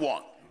God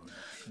wants.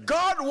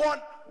 God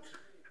wants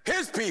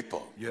his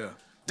people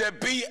to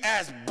be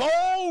as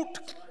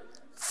bold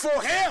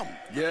for him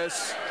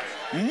Yes.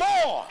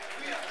 more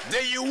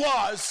than you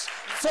was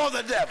for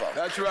the devil.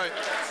 That's right.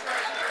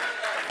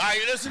 Are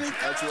you listening?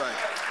 That's right.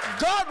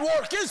 God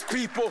wants his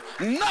people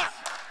not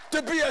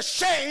to be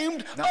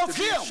ashamed Not of to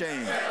be him.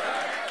 ashamed.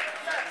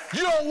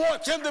 You don't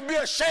want him to be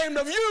ashamed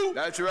of you.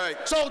 That's right.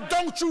 So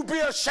don't you be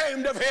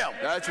ashamed of him.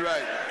 That's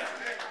right.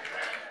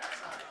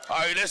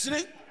 Are you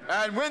listening?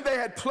 And when they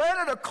had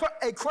planted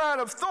a crown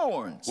of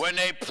thorns. When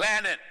they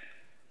planted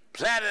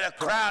a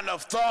crown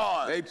of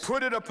thorns, They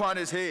put it upon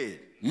his head.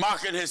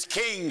 marking his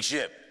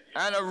kingship.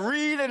 And a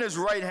reed in his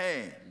right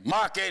hand.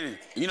 Marking,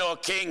 you know, a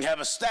king have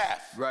a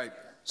staff. Right.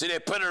 So they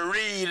put a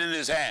reed in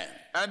his hand.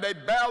 And they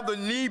bowed the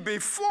knee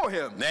before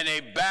him. Then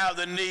they bowed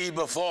the knee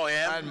before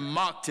him. And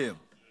mocked him.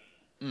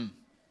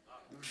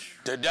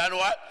 They done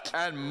what?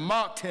 And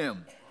mocked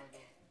him.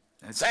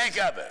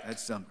 Think of it.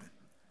 That's something.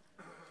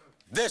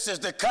 This is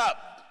the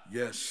cup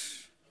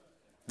Yes.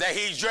 that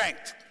he drank.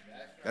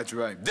 That's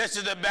right. This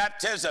is the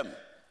baptism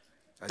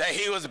that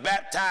he was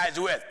baptized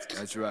with.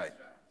 That's right.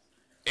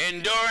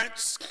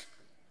 Endurance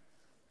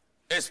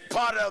is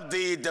part of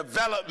the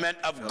development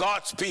of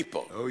God's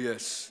people. Oh,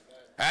 yes.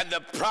 And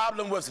the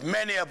problem with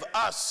many of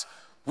us,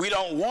 we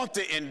don't want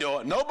to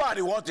endure.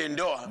 Nobody wants to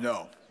endure.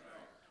 No.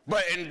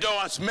 But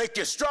endurance make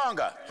you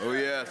stronger. Oh,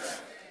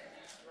 yes.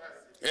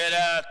 It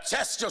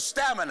tests your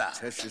stamina.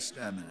 Test your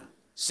stamina.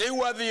 See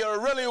whether you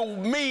really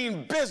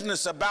mean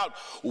business about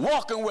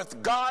walking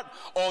with God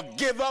or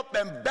give up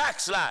and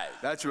backslide.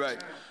 That's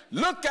right.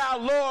 Look how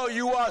loyal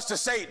you are to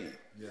Satan.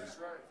 Yeah.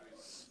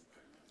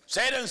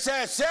 Satan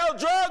said, sell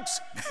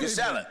drugs, you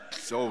sell it.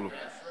 Sold him.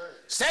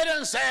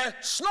 Satan said,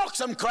 snork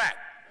some crack,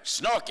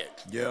 snork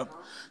it. Yeah.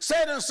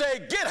 Satan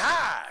said, get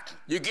high,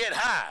 you get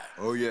high.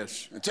 Oh,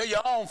 yes. Until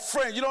your own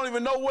friend, you don't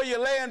even know where you're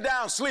laying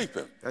down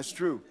sleeping. That's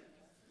true.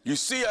 You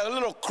see a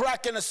little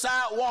crack in the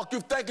sidewalk,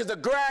 you think it's the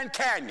Grand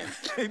Canyon.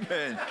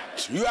 Amen.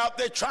 You out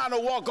there trying to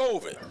walk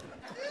over it.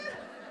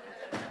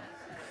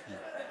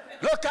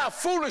 Look how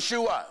foolish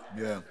you are.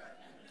 Yeah.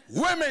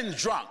 Women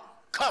drunk,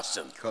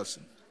 cussing.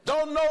 Cussing.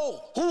 Don't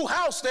know who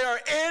house they're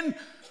in,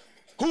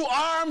 who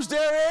arms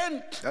they're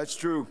in, That's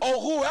true. or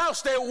who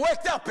house they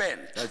waked up in.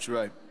 That's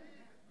right.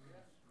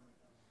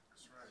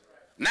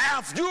 Now,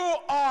 if you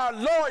are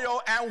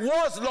loyal and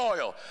was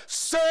loyal,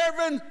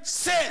 serving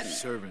sin,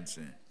 Servant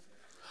sin.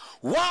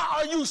 why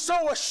are you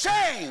so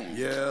ashamed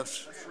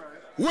Yes.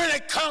 when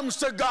it comes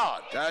to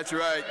God? That's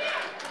right.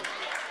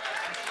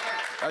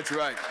 That's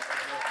right.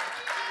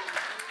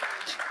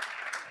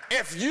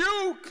 If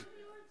you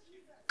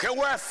can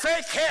wear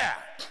fake hair,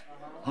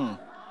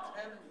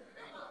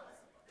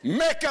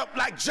 makeup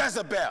like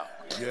Jezebel,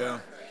 Yeah.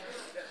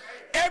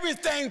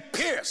 everything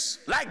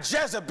pierced like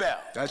Jezebel,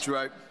 That's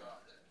right.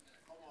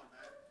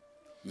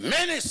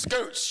 mini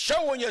skirts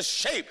showing your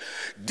shape,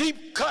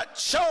 deep cut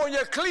showing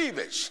your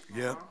cleavage.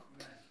 Yeah.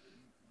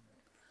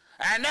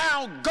 And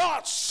now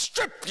God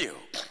strip you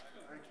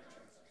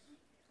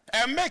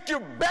and make you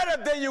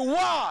better than you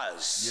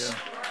was. Yeah.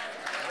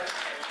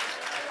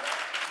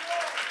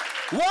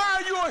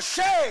 Why are you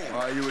ashamed?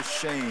 Why are you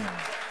ashamed?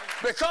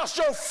 Because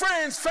your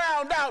friends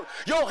found out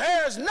your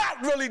hair is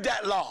not really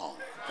that long.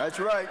 That's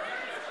right.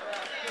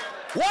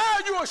 Why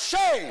are you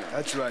ashamed?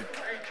 That's right.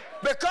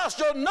 Because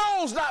your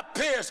nose not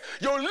pierced,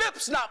 your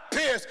lips not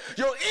pierced,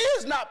 your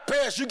ears not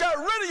pierced, you got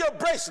rid of your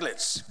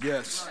bracelets.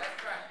 Yes.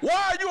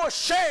 Why are you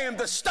ashamed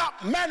to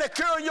stop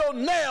manicuring your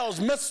nails,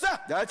 mister?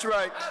 That's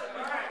right.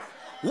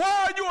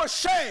 Why are you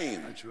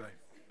ashamed That's right.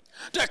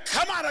 to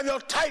come out of your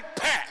tight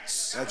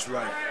pants? That's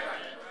right.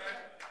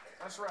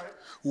 That's right.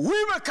 We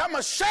become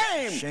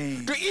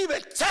ashamed to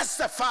even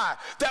testify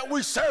that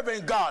we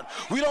serving God.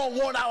 We don't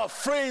want our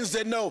friends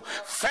to know,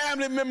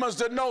 family members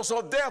to know,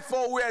 so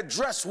therefore we are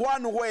dressed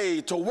one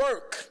way to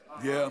work.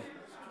 Yeah.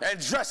 And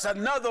dress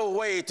another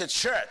way to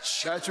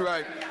church. That's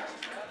right.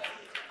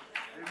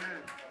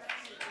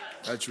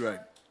 That's right.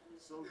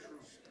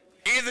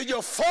 Either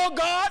you're for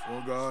God,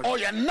 or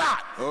you're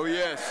not. Oh,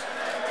 yes.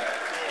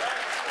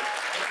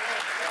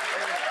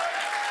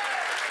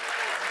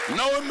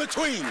 No in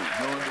between.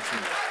 No in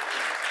between.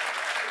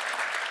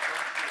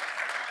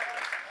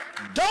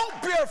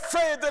 Don't be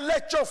afraid to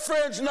let your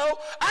friends know,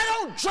 I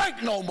don't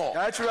drink no more.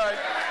 That's right.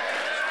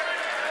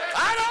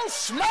 I don't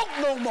smoke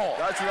no more.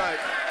 That's right.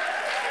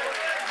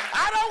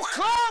 I don't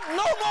club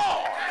no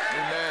more.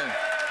 Amen.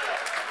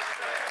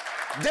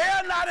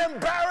 They're not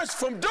embarrassed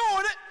from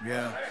doing it.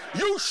 Yeah.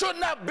 You should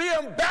not be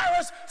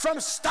embarrassed from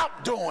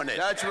stop doing it.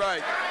 That's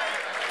right.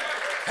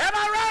 Am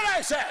I right,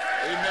 I said?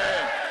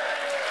 Amen.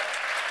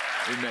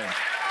 Amen.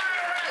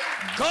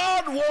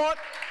 God wants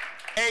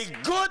a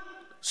good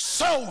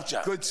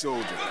soldier. Good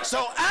soldier.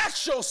 So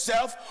ask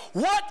yourself,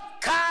 what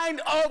kind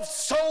of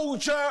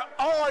soldier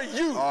are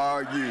you?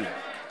 Are you?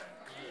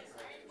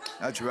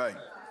 That's right.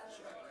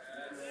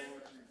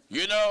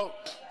 You know,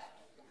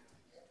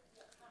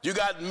 you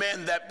got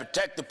men that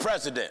protect the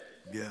president.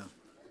 Yeah.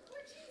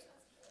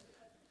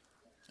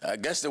 I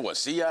guess they were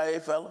CIA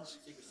fellas?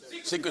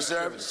 Secret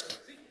Service.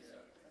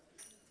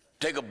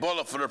 Take a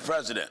bullet for the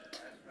president.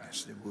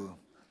 Yes, they will.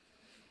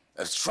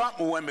 If Trump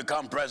will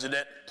become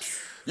president,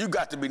 you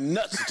got to be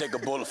nuts to take a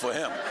bullet for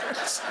him.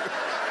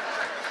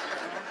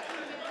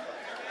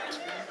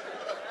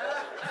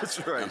 That's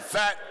right. In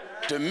fact,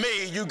 to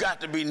me, you got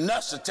to be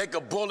nuts to take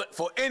a bullet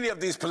for any of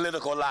these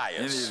political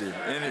liars.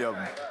 Any of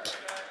them.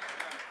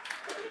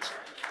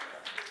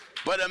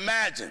 But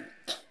imagine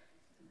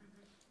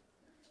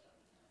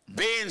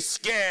being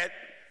scared.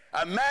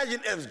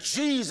 Imagine if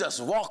Jesus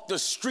walked the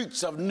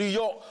streets of New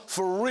York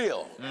for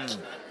real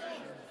and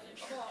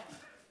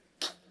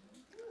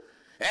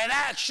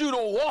asked you to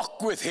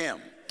walk with him.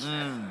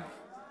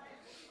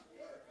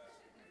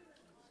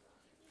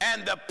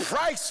 And the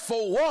price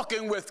for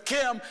walking with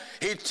him,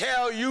 he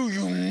tell you,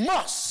 you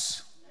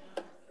must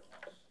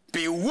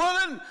be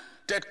willing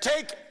to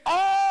take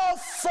all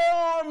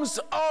forms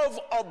of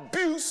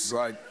abuse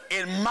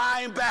in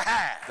my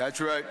behalf.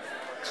 That's right.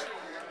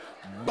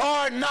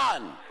 Bar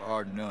none.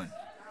 Bar none.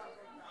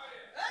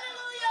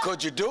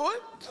 Could you do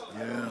it?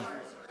 Yeah.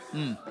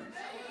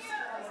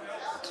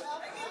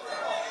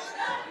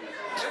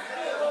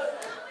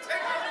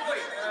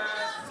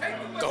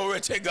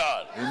 Glory to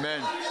God.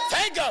 Amen.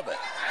 Think of it.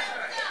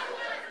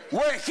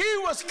 When he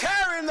was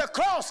carrying the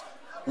cross,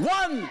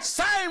 one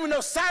Simon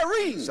of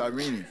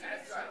Cyrene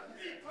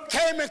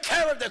came and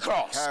carried the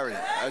cross. Carried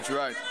it. That's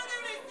right.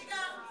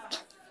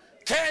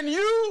 Can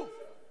you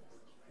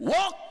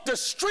walk the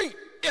street,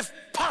 if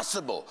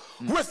possible,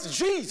 with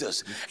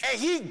Jesus, and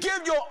he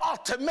give you an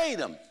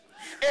ultimatum?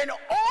 In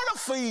order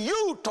for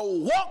you to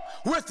walk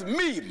with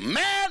me,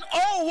 man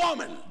or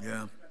woman,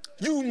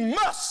 you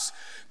must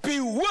be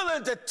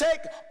willing to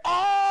take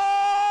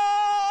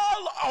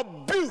all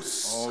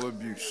abuse. All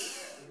abuse.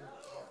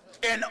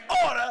 In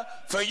order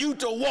for you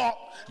to walk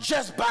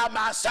just by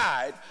my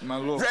side, my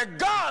Lord,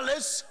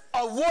 regardless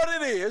of what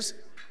it is.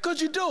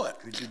 Could you do it?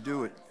 Could you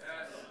do it?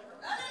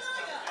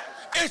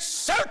 It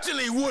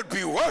certainly would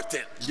be worth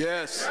it.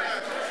 Yes.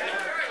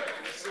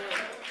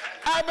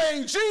 I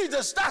mean,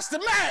 Jesus, that's the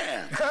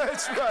man.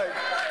 That's right.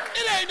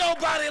 It ain't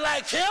nobody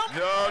like him.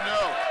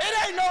 No. It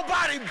ain't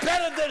nobody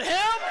better than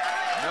him.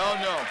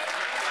 No.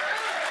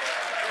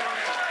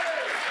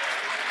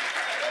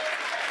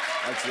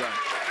 That's right.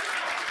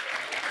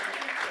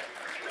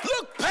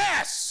 Look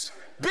past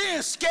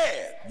being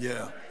scared.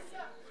 Yeah.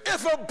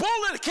 If a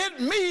bullet hit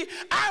me,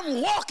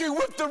 I'm walking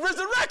with the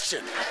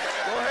resurrection.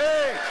 Go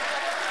ahead.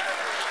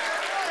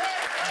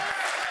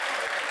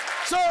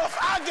 So if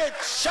I get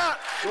shot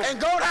and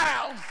go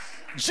down,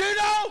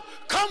 Gino,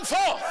 come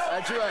forth.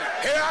 That's right.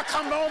 Here I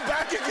come on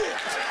back again.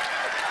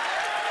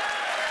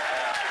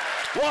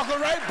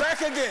 Walking right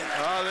back again.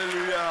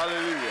 Hallelujah,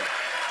 hallelujah.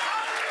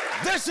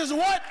 This is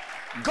what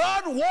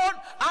God wants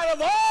out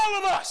of all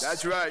of us.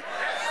 That's right.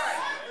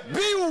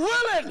 Be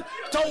willing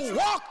to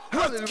walk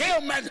with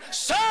him and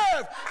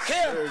serve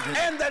him.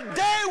 And the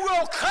day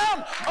will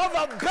come of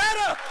a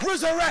better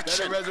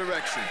resurrection. Better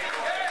resurrection.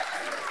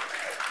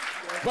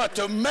 But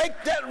to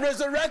make that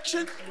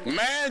resurrection,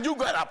 man, you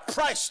got a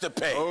price to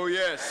pay. Oh,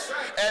 yes.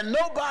 And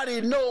nobody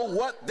know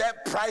what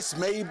that price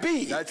may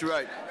be. That's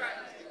right.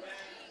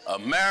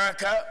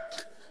 America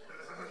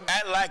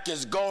act like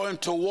it's going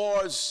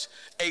towards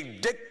a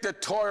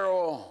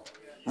dictatorial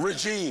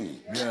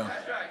regime. Yeah.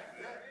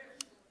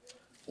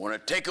 Want to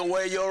take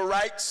away your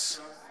rights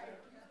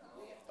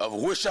of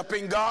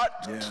worshiping God?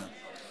 Yeah.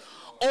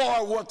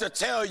 Or want to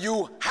tell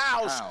you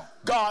how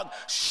God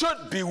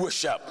should be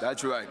worshiped?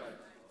 That's right.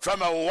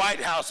 From a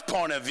White House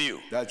point of view.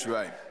 That's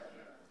right.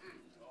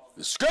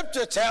 The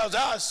scripture tells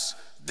us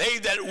they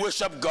that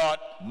worship God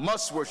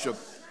Must worship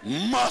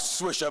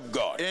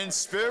God. in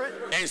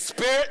spirit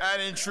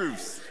and in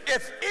truth.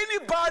 If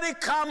anybody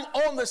come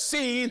on the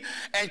scene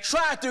and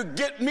try to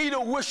get me to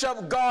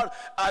worship God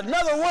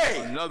another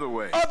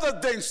way, other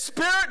than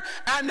spirit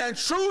and in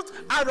truth,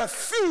 I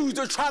refuse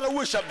to try to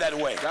worship that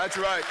way. That's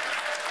right.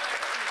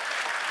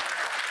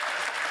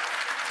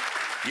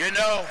 You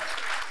know,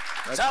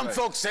 some right.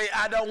 folks say,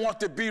 I don't want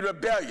to be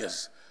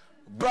rebellious.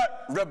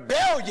 But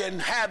rebellion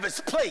have its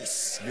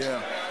place.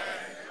 Yeah.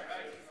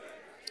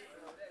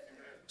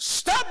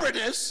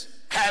 Stubbornness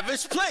have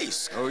its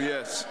place. Oh,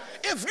 yes.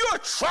 If you're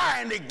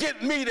trying to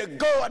get me to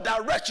go a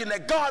direction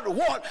that God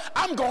wants,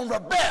 I'm going to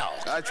rebel.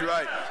 That's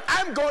right.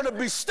 I'm going to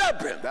be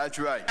stubborn. That's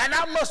right. And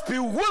I must be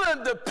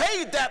willing to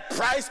pay that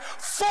price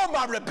for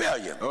my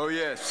rebellion. Oh,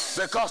 yes.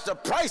 Because the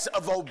price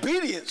of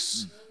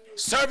obedience,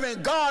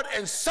 serving God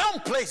in some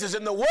places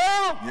in the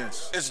world,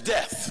 is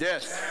death.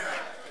 Yes.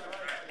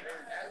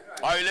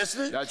 Are you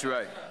listening? That's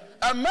right.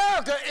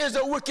 America is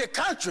a wicked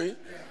country,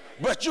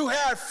 but you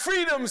have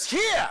freedoms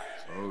here.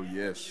 Oh,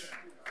 yes.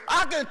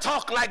 I can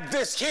talk like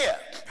this here.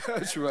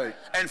 That's right.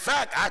 In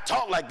fact, I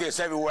talk like this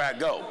everywhere I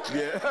go.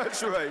 Yeah,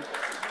 that's right.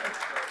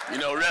 You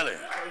know, really.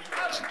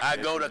 I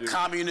go to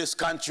communist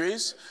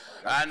countries,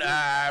 and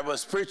I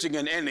was preaching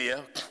in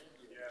India.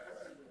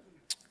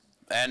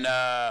 And,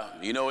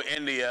 you know,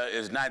 India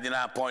is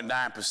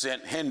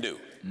 99.9% Hindu.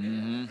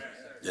 Mm-hmm.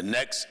 The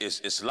next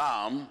is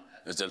Islam,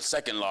 is the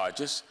second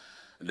largest.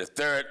 The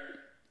third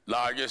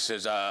largest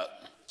is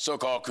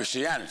so-called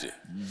Christianity.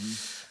 Mm-hmm.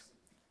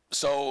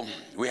 So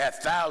we had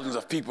thousands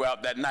of people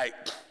out that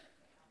night.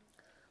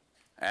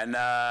 And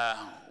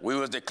we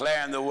was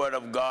declaring the word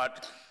of God.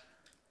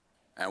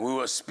 And we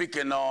were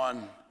speaking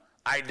on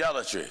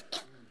idolatry.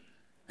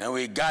 And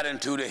we got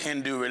into the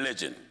Hindu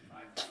religion.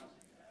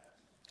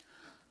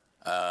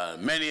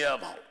 Many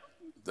of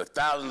the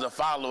thousands of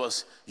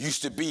followers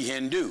used to be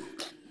Hindu.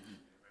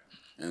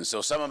 And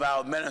so some of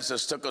our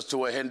ministers took us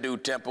to a Hindu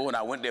temple, and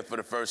I went there for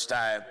the first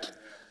time,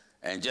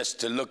 and just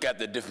to look at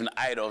the different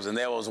idols. And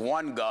there was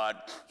one god,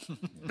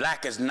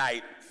 black as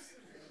night,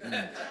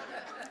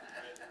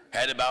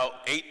 had about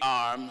 8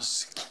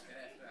 arms.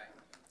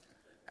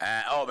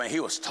 And oh man, he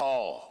was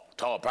tall,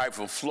 probably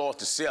from floor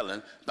to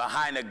ceiling,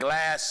 behind a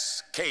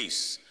glass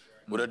case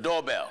with a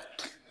doorbell.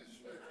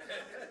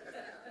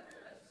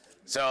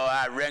 So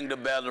I rang the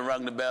bell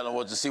and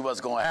was to see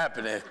what's going to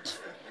happen there.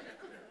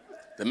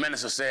 The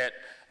minister said,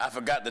 I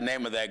forgot the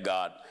name of that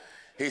God.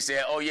 He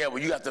said, oh yeah, well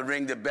you have to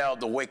ring the bell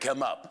to wake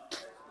him up.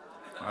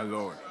 My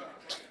Lord.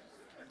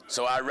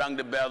 So I rang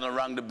the bell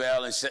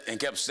and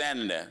kept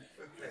standing there.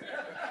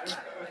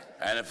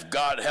 And if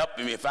God helped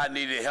me, if I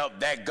needed help,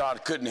 that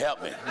God couldn't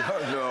help me.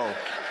 No.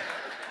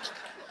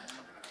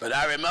 But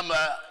I remember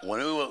when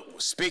we were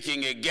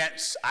speaking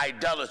against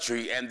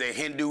idolatry and the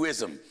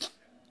Hinduism,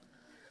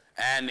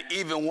 and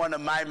even one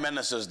of my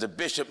ministers, the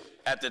bishop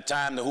at the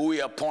time, who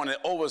we appointed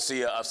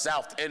overseer of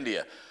South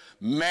India,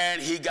 man,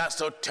 he got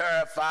so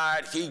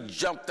terrified, he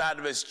jumped out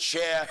of his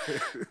chair,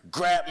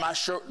 grabbed my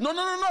shirt. No,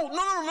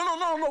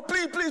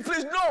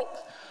 please, no.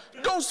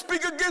 Don't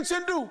speak against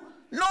Hindu.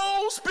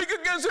 No, speak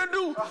against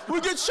Hindu.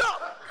 We get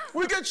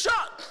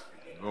shot.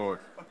 Lord.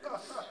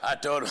 I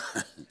told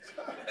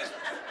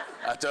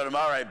him,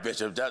 all right,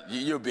 Bishop,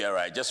 you'll be all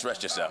right. Just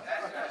rest yourself.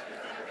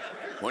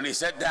 When he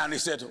sat down, he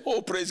said,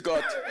 oh, praise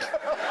God.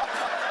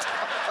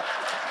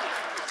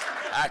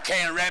 I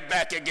came right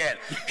back again.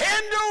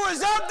 Hindu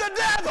is of the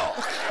devil.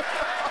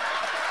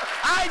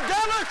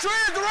 Idolatry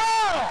is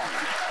wrong.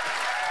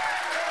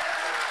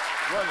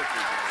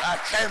 I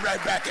came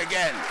right back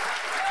again.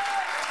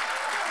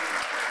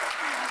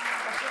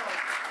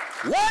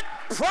 What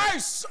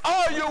price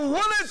are you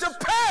willing to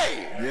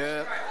pay?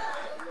 Yeah.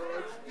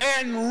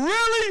 And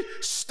really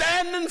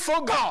standing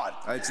for God?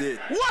 That's it.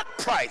 What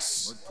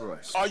price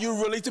are you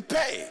willing to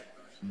pay?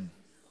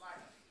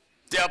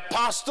 The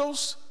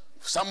apostles,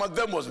 some of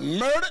them was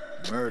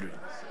murdered.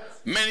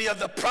 Many of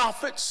the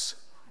prophets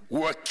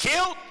were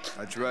killed.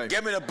 That's right.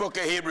 Give me the book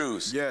of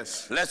Hebrews.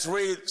 Yes. Let's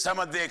read some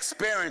of the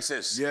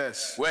experiences.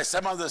 Yes. Where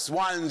some of the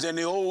ones in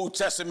the Old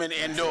Testament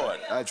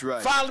endured. That's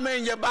right. Follow me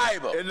in your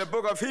Bible. In the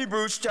book of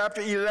Hebrews,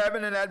 chapter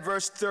 11 and at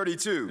verse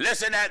 32.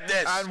 Listen at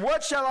this. And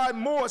what shall I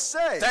more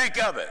say?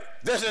 Think of it.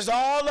 This is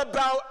all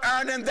about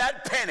earning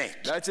that penny.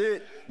 That's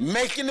it.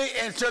 making it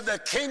into the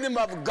kingdom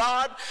of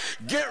God.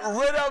 Get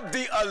rid of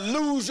the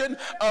illusion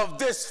of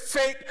this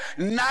fake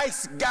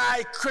nice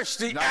guy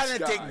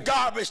Christianity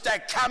garbage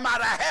that come out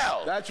of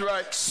hell. That's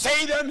right.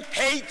 Satan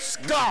hates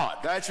God.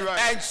 That's right.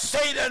 And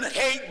Satan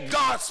hates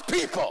God's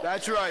people.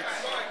 That's right.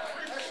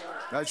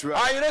 That's right.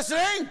 Are you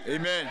listening?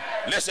 Amen.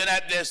 Listen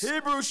at this.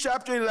 Hebrews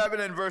chapter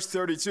 11 and verse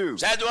 32.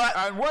 Said what?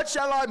 And what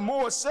shall I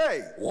more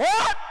say?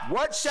 What?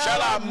 What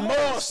shall I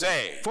more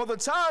say? For the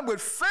time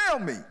would fail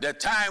me. The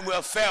time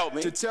will fail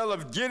me. To tell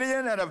of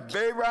Gideon and of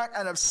Barak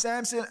and of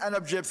Samson and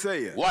of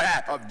Jephthah. What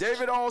happened? Of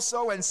David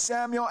also and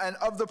Samuel and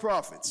of the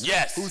prophets.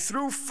 Yes. Who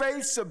through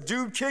faith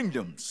subdued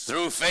kingdoms.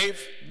 Through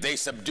faith they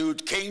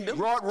subdued kingdoms.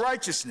 Wrought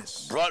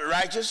righteousness. Brought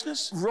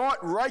righteousnous.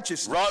 Wrought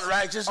righteousness. Wrought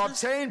righteousness.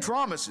 Obtained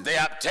promises. They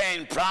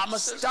obtained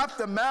promises. Stopped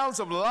the mouths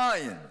of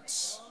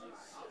lions.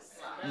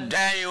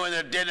 Daniel in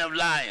the den of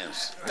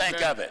lions.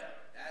 Think of it.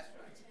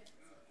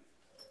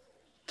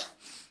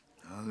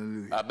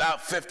 Hallelujah.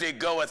 About 50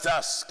 go with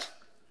us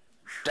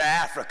to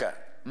Africa.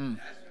 And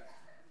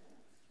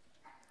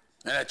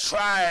a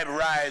tribe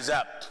rise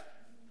up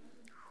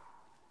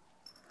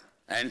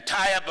and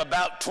tie up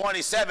about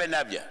 27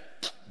 of you.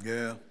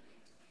 Yeah.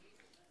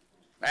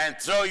 And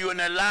throw you in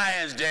the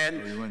lion's den.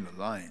 Throw you in the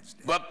lion's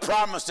den. But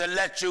promise to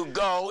let you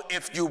go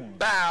if you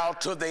bow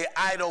to the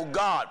idol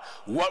god.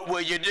 What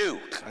will you do?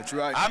 That's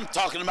right. I'm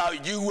talking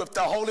about you with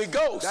the Holy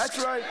Ghost. That's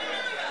right.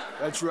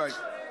 That's right.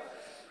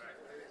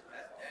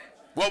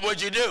 What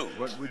would you do?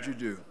 What would you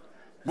do?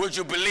 Would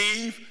you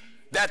believe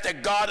that the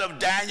God of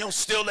Daniel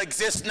still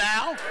exists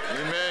now?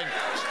 Amen.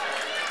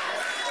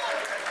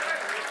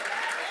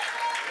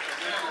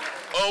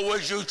 Or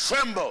would you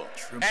tremble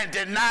and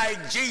deny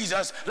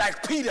Jesus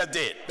like Peter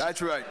did?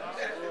 That's right.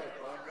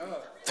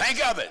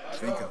 Think of it.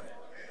 Think of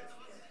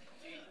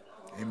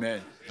it.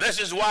 Amen.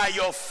 This is why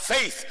your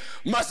faith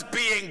must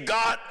be in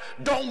God.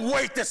 Don't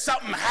wait till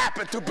something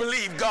happens to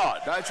believe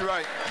God. That's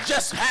right.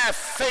 Just have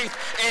faith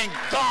in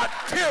God,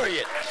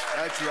 period.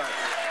 That's right.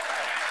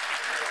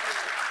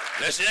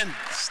 Listen.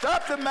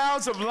 Stop the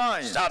mouths of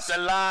lions. Stop the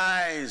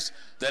lies,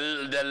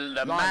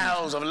 the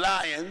mouths of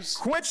lions.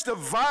 Quench the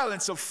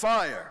violence of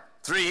fire.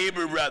 3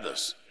 Hebrew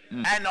brothers.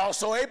 And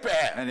also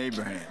Abraham. And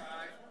Abraham.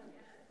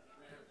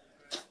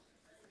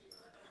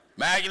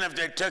 Imagine if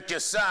they took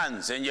your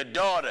sons and your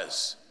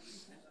daughters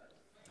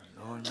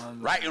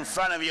right in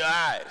front of your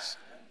eyes.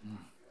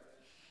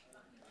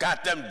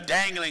 Got them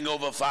dangling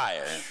over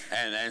fire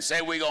and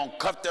say we're going to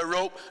cut the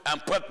rope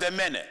and put them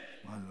in it.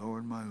 My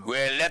Lord, my Lord.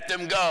 We'll let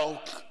them go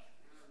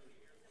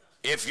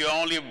if you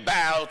only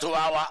bow to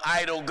our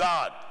idol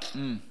God.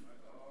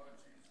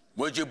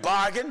 Would you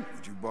bargain?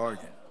 Would you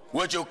bargain?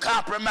 Would you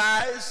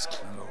compromise?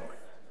 My Lord.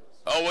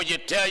 Or would you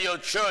tell your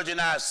children,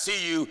 I'll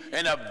see you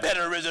in a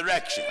better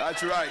resurrection?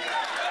 That's right.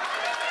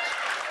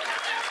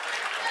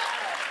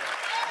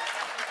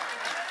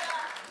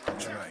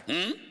 That's right.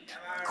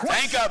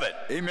 Think of it.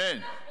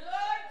 Amen.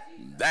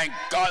 Thank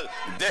God.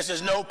 This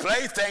is no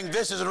plaything.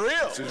 This is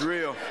real. This is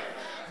real.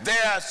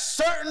 There are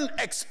certain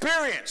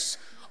experience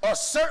or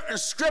certain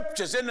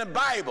scriptures in the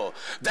Bible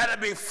that'll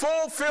be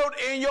fulfilled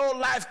in your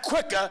life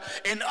quicker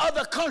in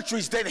other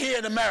countries than here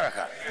in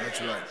America.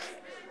 That's right.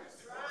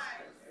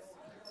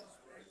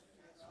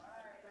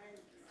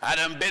 I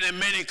done been in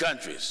many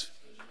countries.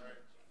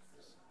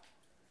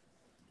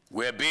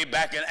 We'll be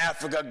back in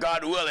Africa,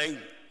 God willing,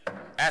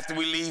 after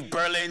we leave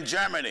Berlin,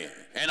 Germany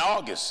in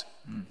August.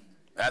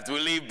 After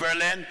we leave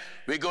Berlin,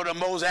 we go to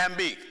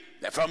Mozambique.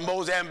 From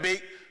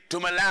Mozambique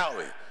to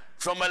Malawi.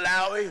 From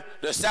Malawi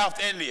to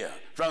South India.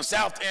 From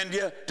South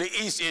India to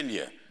East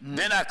India.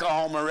 Then I come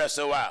home and rest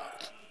a while.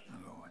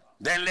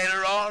 Then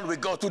later on, we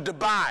go to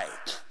Dubai.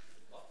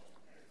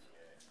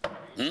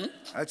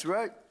 That's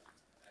right.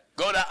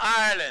 Go to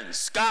Ireland,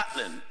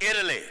 Scotland,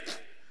 Italy.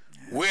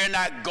 We're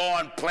not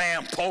going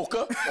playing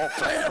poker or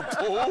playing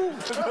pool.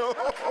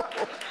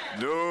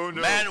 No.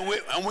 Man,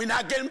 we're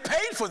not getting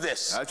paid for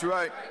this. That's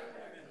right.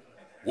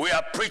 We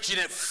are preaching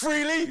it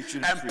freely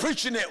and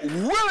preaching it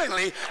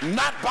willingly,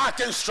 not by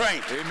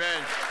constraint.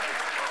 Amen.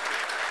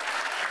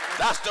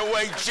 That's the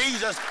way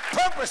Jesus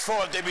purposed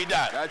for it to be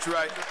done. That's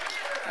right.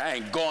 I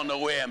ain't going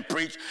nowhere and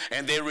preach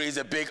and they raise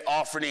a big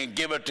offering and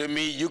give it to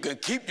me. You can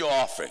keep your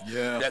offering.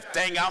 Yeah. The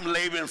thing I'm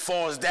laboring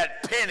for is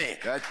that penny.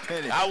 That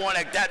penny. I want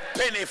that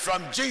penny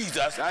from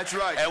Jesus. That's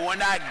right. And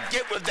when I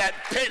get with that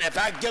penny, if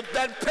I get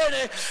that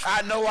penny,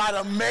 I know I'd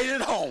have made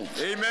it home.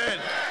 Amen.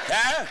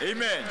 Huh?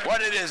 Amen.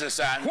 What it is,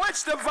 son?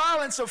 Quench the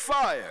violence of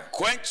fire.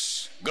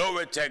 Quench,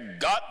 glory to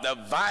God, the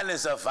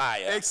violence of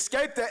fire.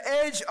 Escape the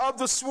edge of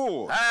the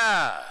sword.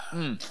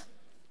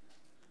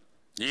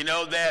 You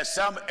know, there are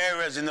some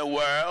areas in the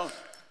world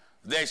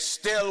that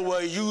still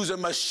will use a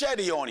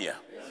machete on you.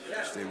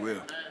 Yes, they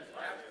will.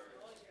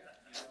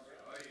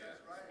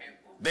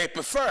 They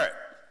prefer it.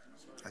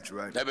 That's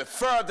right. They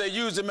prefer to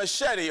use a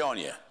machete on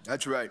you.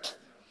 That's right.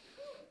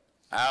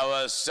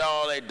 I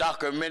saw a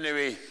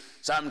documentary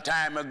some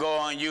time ago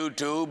on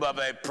YouTube of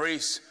a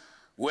priest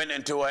went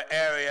into an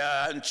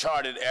area,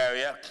 uncharted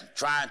area,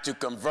 trying to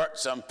convert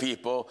some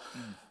people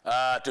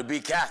to be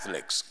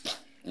Catholics.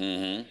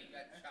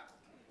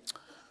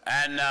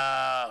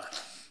 And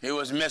he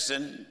was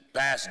missing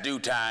past due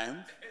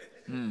time.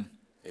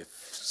 They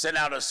sent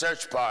out a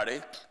search party,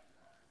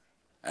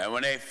 and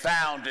when they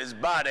found his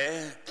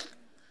body,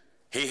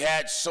 he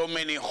had so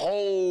many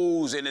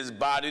holes in his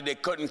body they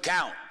couldn't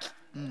count.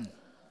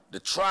 The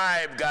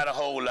tribe got a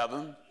hold of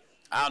him.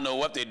 I don't know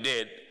what they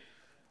did,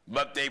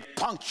 but they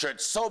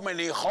punctured so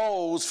many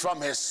holes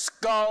from his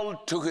skull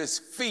to his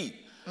feet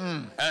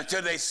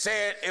until they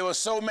said it was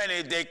so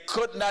many they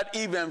could not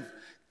even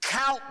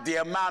count the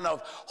amount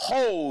of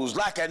holes,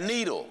 like a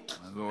needle.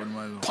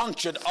 My Lord.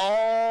 Punctured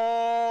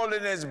all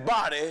in his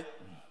body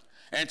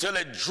until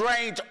it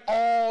drained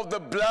all the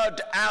blood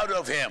out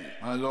of him.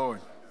 My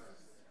Lord.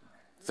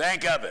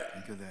 Think of it.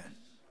 Think of that.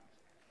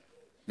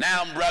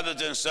 Now,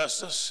 brothers and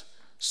sisters,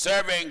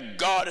 serving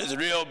God is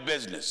real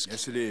business.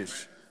 Yes, it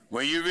is.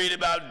 When you read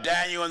about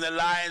Daniel in the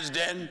lion's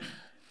den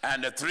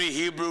and the 3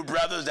 Hebrew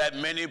brothers that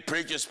many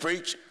preachers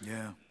preach,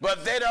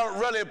 but they don't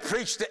really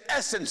preach the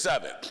essence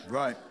of it.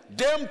 Right.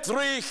 Them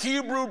 3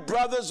 Hebrew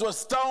brothers were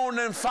thrown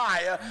in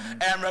fire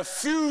and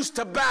refused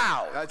to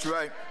bow. That's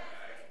right.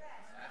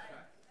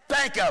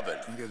 Think of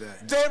it. Think of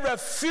that. They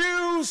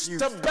refused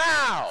to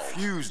bow.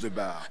 Refused to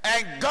bow.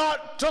 And God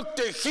took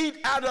the heat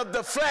out of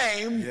the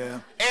flame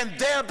in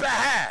their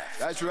behalf.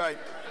 That's right.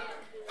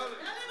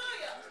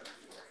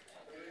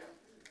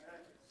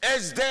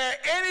 Is there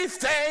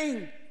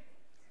anything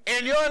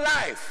in your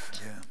life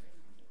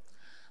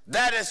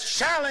that is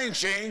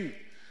challenging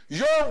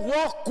your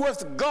walk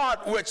with God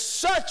with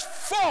such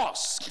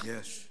force?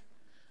 Yes.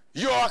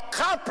 You are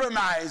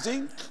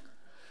compromising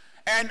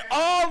and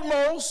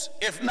almost,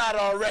 if not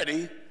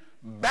already,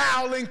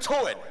 bowing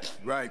to it.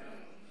 Right.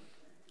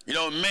 You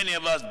know, many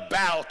of us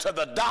bow to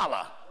the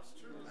dollar.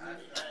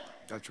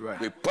 That's right.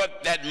 We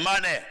put that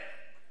money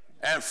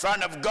in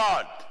front of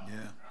God. Yeah.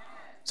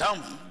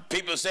 Some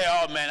people say,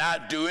 oh man,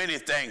 I'd do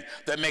anything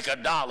to make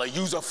 $1.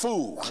 Use a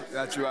fool.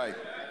 That's right.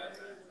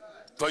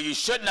 For you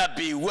should not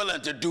be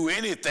willing to do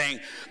anything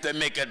to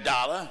make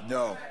 $1.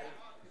 No.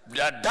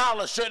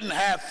 $1 shouldn't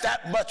have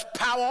that much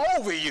power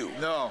over you.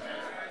 No.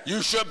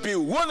 You should be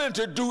willing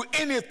to do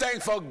anything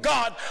for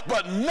God,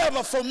 but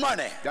never for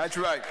money. That's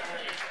right.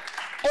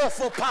 Or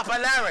for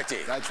popularity.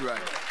 That's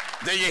right.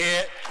 Do you hear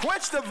it?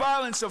 Quench the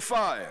violence of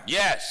fire.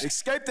 Yes.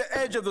 Escape the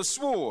edge of the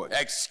sword.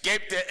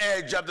 Escape the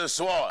edge of the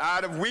sword.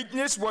 Out of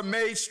weakness were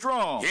made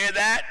strong. Hear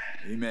that?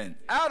 Amen.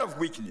 Out of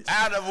weakness.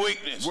 Out of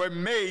weakness. Were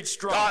made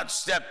strong. God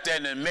stepped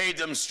in and made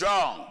them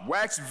strong.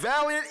 Wax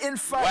valiant in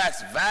fight.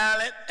 Wax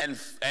valiant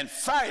and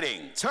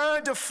fighting.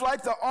 Turn to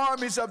flight the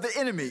armies of the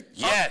enemy.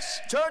 Yes.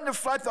 Turn to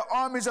flight the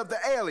armies of the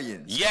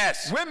aliens.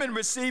 Yes. Women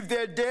received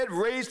their dead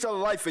raised to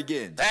life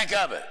again. Think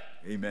of it.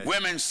 Amen.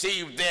 Women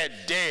received their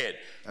dead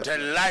to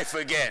life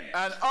again.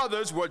 And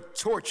others were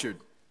tortured.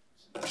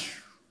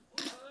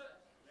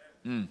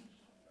 You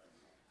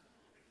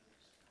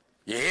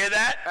hear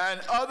that?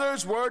 And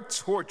others were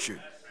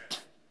tortured.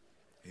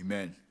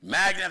 Amen.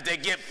 Imagine if they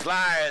get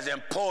pliers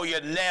and pull your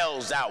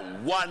nails out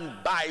one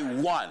by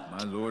one.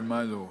 My Lord,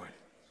 my Lord.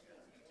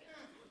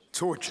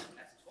 Tortured.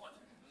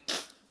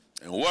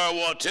 In World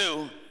War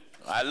II,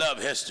 I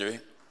love history.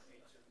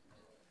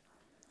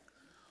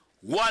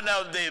 One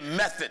of the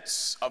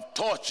methods of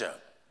torture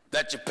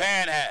that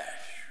Japan had,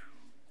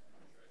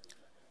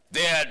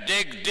 they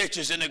dig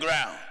ditches in the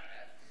ground,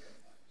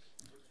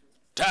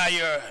 tie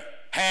your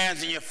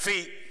hands and your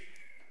feet,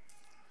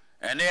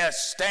 and they'll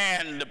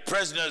stand the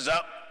prisoners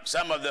up,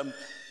 some of them,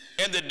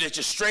 in the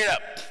ditches straight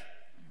up.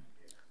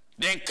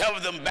 Then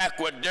cover them back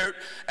with dirt,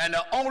 and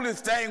the only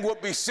thing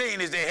would be seen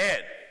is their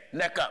head,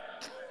 neck up.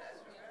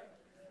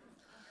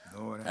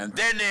 Lord, and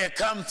then they'll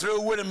come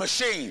through with a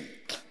machine,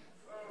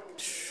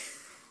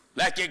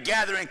 like you're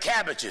gathering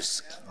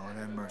cabbages. Lord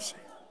have mercy.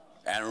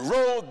 And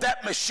roll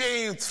that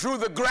machine through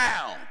the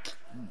ground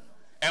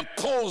and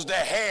pulls the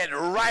head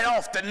right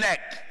off the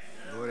neck.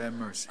 Lord have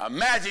mercy.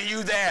 Imagine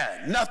you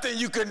there, nothing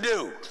you can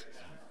do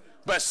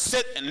but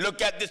sit and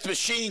look at this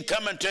machine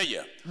coming to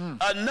you.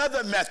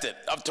 Another method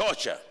of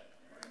torture.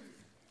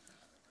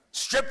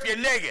 Strip you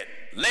naked,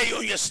 lay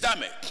on your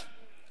stomach,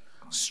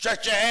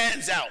 stretch your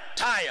hands out,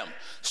 tie them,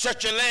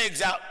 stretch your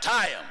legs out,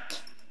 tie them,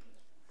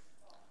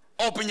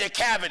 open your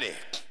cavity,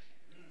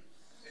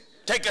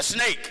 take a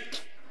snake,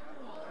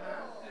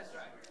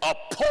 a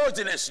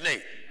poisonous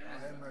snake,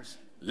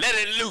 let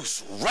it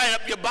loose right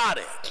up your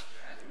body,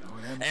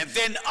 and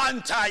then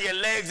untie your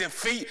legs and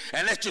feet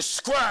and let you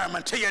squirm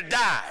until you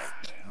die.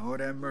 Lord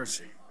have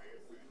mercy.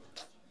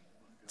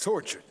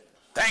 Tortured.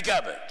 Think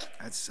of it.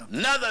 That's something.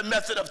 Another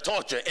method of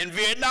torture in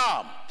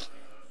Vietnam.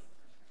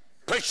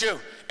 Put you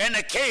in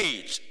a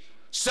cage,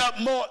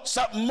 something more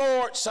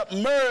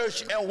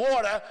submerged in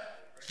water,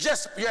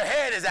 just your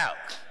head is out.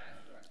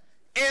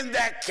 In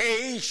that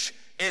cage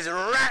is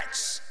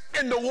rats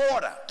in the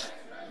water.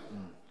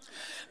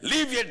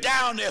 Leave you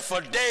down there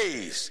for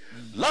days,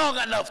 long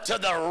enough till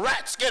the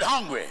rats get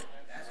hungry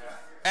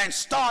and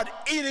start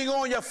eating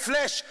on your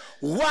flesh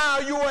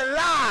while you're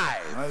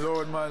alive. My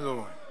Lord, my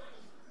Lord.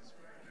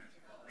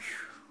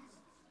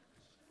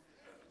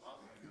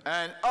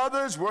 And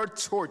others were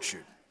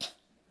tortured.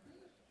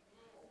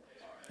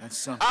 That's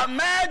something.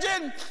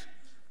 Imagine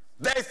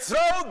they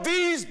throw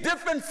these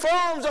different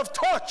forms of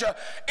torture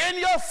in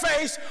your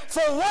face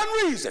for one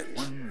reason.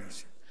 One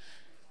reason.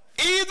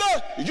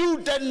 Either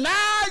you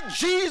deny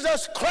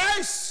Jesus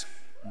Christ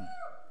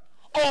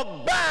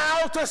or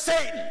bow to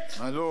Satan.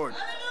 My Lord.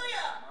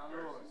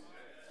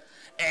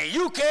 And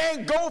you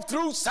can't go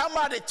through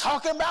somebody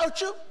talking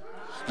about you,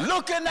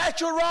 looking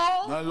at you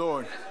wrong. My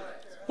Lord.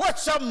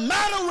 What's the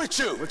matter with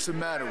you? What's the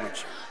matter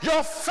with you?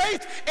 Your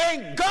faith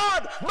in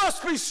God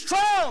must be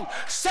strong,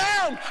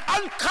 sound,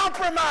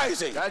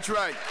 uncompromising. That's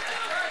right.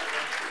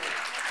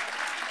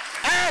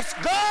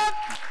 Ask God,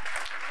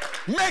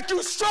 make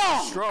you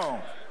strong.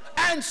 Strong.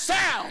 And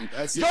sound.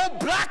 That's it. Your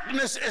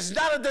blackness is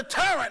not a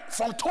deterrent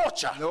from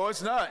torture. No,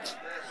 it's not.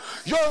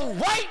 Your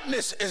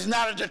whiteness is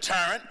not a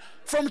deterrent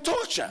from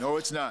torture. No,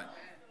 it's not.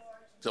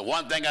 So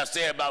one thing I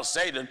say about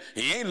Satan,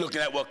 he ain't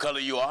looking at what color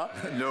you are.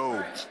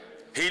 No.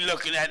 He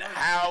looking at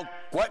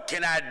what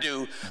can I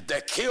do to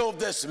kill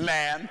this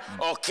man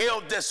or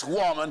kill this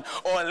woman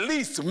or at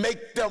least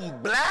make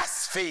them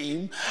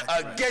blaspheme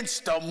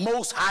against the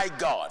Most High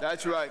God.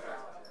 That's right.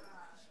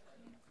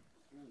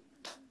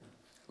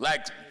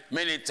 Like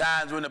many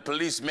times when the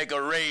police make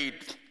a raid,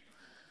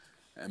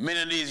 and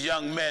many of these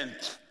young men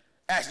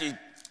actually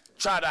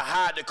try to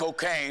hide the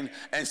cocaine,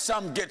 and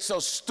some get so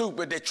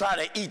stupid they try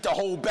to eat the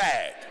whole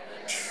bag.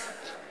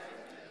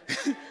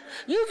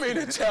 You mean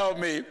to tell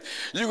me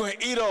you're going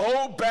to eat a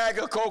whole bag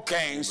of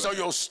cocaine so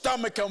your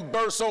stomach can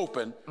burst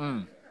open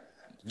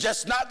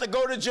just not to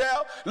go to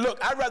jail?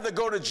 Look, I'd rather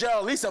go to jail.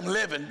 At least I'm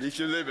living. At least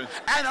you're living.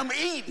 And I'm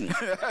eating.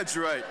 That's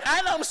right.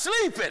 And I'm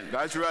sleeping.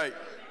 That's right.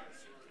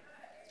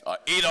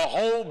 Eat a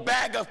whole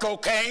bag of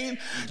cocaine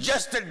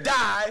just to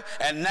die,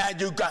 and now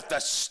you got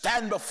to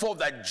stand before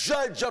the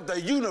judge of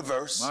the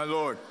universe. My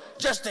Lord.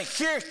 Just to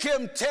hear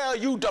him tell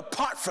you,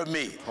 depart from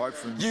me. Depart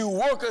from me. You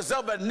workers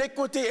of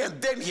iniquity,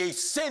 and then he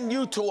send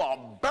you to a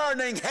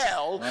burning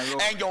hell,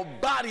 and your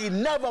body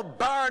never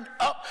burned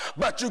up,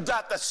 but you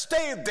got to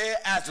stay there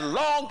as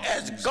long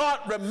as God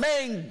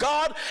remain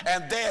God,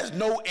 and there's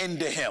no end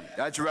to him.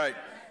 That's right.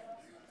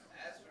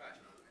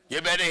 You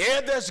better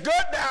hear this good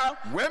now.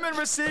 Women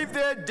receive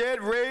their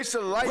dead raised to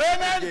life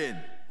Women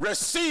again.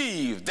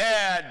 receive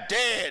their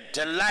dead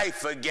to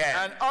life again.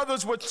 And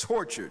others were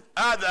tortured.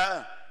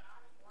 Other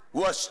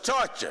was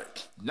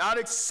tortured. Not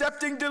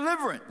accepting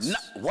deliverance.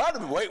 What?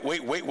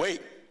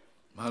 Wait.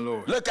 My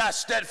Lord. Look how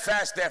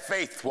steadfast their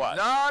faith was.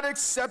 Not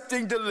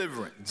accepting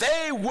deliverance.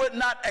 They would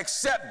not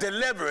accept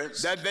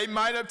deliverance. That they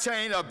might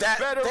obtain a that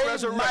better they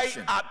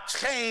resurrection. might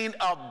obtain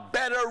a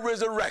better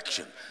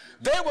resurrection.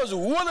 They was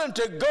willing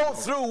to go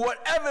through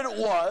whatever it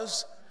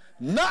was,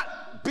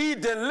 not be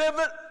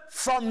delivered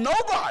from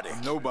nobody.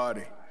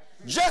 Nobody.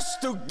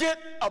 Just to get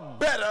a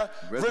better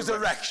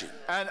resurrection.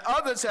 And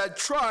others had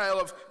trial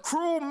of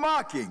cruel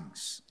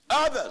mockings.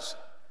 Others.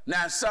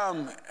 Now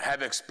some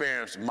have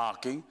experienced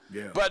mocking,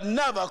 but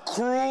never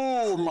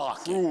cruel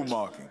mocking. Cruel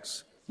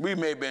mockings. We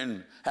may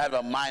have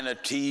a minor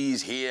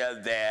tease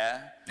here,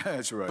 there.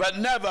 That's right. But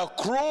never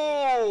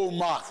cruel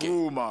mocking.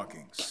 Cruel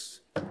mockings.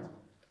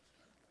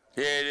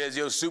 Here it is,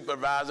 your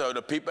supervisor or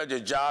the people at your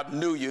job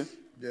knew you.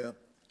 Yeah.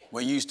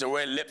 When you used to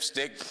wear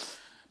lipstick,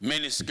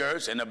 mini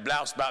skirts, and a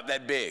blouse about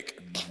that big.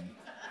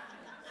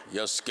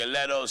 Your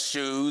stiletto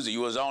shoes,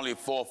 you was only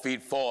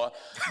 4'4".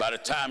 By the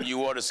time you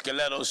wore the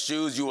stiletto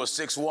shoes, you were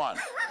 6'1".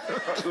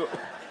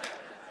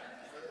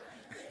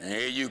 And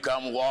here you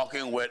come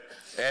walking with,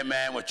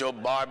 amen, with your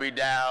Barbie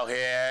doll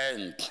hair,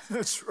 and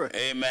that's right.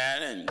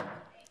 Amen, and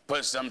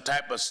put some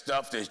type of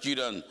stuff that you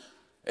done,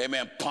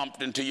 amen,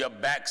 pumped into your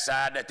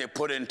backside that they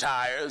put in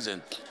tires,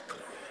 and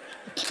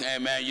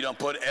amen, you done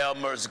put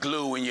Elmer's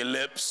glue in your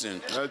lips,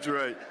 and that's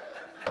right.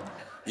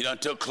 You done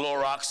took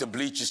Clorox to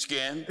bleach your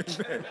skin.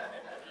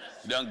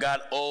 You done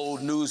got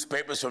old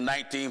newspapers from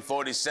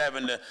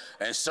 1947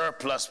 and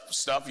surplus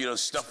stuff, you done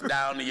stuffed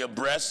down to your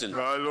breasts and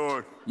my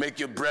Lord. Make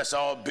your breasts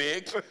all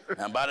big.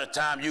 And by the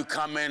time you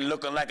come in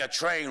looking like a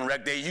train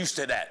wreck, they're used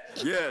to that.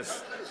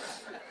 Yes.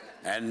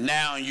 And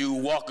now you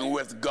walking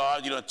with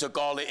God, you done took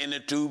all the inner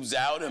tubes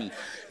out and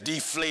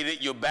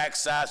deflated your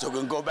backside so it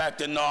can go back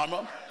to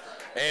normal.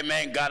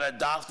 Amen. Got a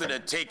doctor to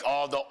take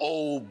all the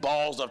old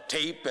balls of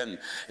tape and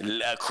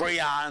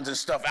crayons and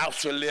stuff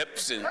out your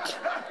lips, and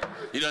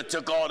you done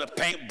took all the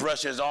paint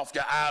brushes off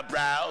your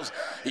eyebrows.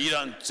 You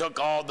done took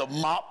all the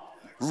mop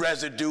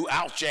residue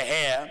out your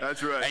hair.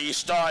 That's right. And you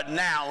start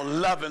now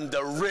loving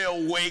the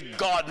real way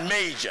God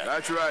made you.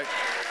 That's right.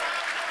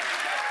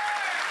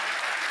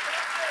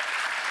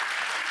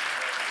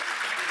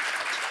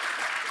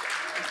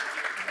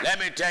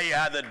 Let me tell you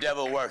how the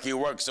devil works. He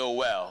works so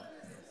well.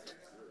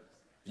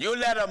 You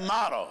let a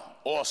model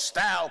or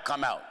style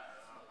come out.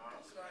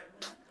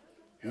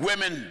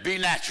 Women be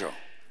natural.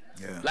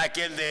 Yeah. Like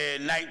in the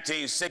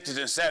 1960s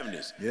and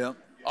 70s. Yeah.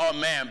 Oh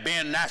man,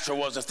 being natural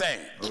was a thing.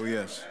 Oh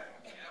yes.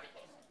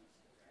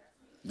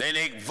 Then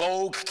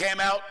Vogue came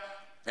out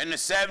in the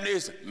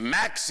 70s,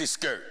 maxi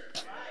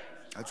skirt.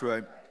 That's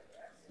right.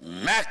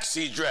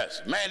 maxi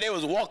dress. Man, they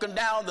was walking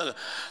down the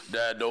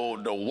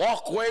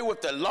walkway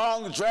with the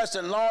long dress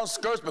and long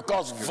skirts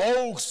because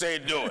Vogue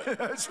said do it.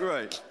 That's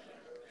right.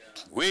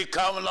 We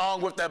come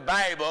along with the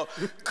Bible,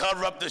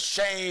 cover up the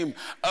shame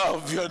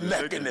of your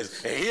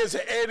nakedness. And here's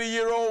an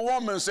 80-year-old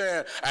woman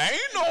saying, I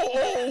ain't no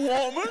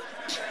old woman.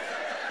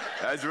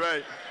 That's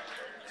right.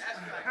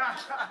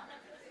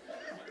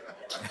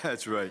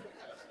 That's right.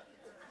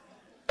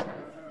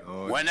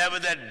 Oh, whenever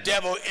the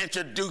devil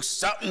introduced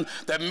something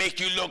that make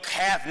you look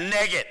half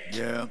naked.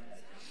 Yeah.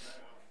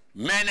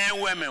 Men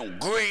and women,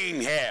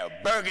 green hair,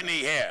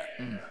 burgundy hair.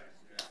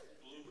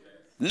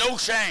 No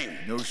shame.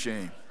 No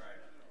shame.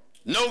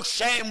 No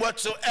shame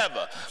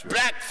whatsoever. Right.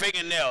 Black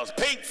fingernails,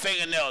 pink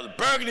fingernails,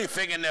 burgundy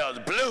fingernails,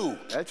 blue.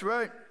 That's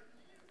right.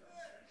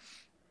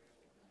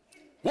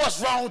 What's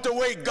wrong with the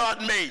way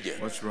God made you?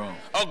 What's wrong?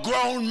 A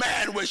grown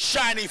man with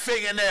shiny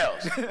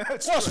fingernails.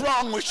 What's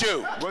wrong with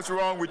you? What's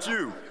wrong with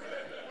you?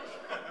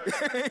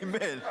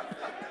 Amen.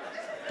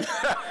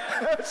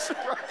 That's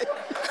right.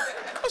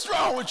 What's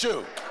wrong with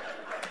you?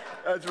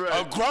 That's right.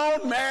 A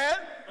grown man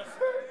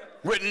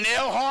with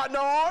nail hardener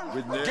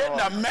on, getting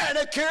a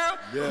manicure.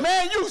 Yeah.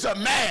 Man, you's a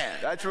man.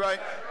 That's right.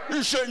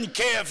 You shouldn't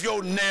care if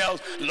your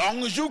nails,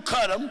 long as you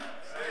cut them,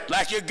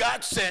 like you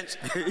got sense,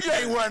 you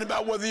ain't worrying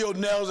about whether your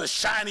nails are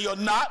shiny or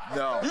not.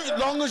 No. As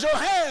long as your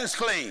hands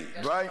clean.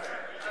 Right.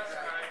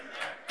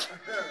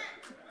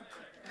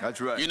 That's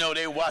right. You know,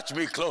 they watch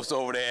me close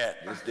over there.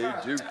 Yes, they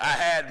do. I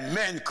had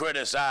men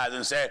criticize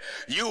and say,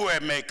 you wear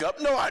makeup.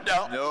 No, I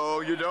don't.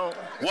 No, you don't.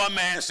 One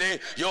man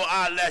said, your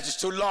eyelashes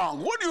too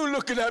long. What are you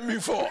looking at me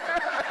for?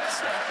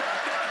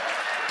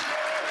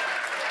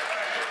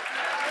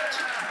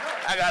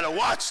 I got to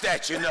watch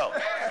that, you know.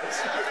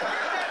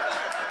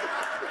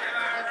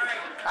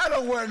 I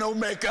don't wear no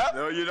makeup.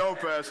 No, you don't,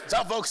 Pastor.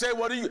 Some folks say,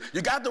 what do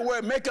you got to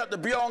wear makeup to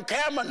be on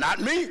camera? Not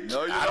me.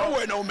 No, you I don't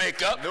wear no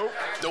makeup. Nope.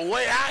 The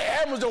way I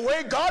am is the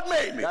way God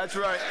made me. That's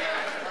right.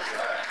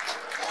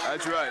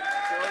 That's right.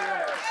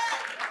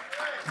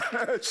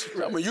 That's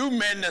right. Some of you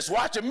men that's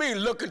watching me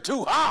looking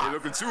too hard. You're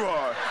looking too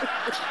hard.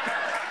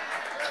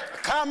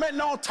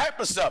 Commenting on type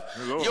of stuff.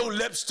 Lord. Your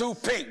lips too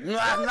pink.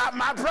 Not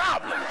my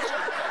problem.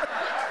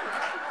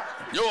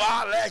 Your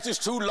eyelashes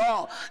too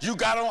long. You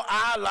got on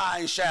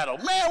eyeline shadow.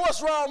 Man,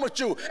 what's wrong with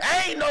you?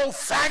 Ain't no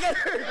faggot.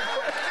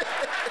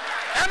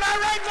 Am I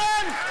right,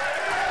 man?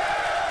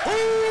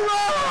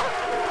 Hoorah!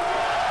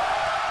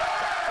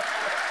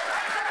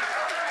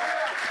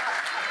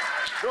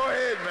 Go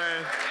ahead,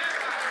 man.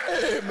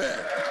 Amen.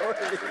 Go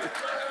ahead.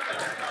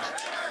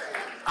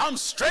 I'm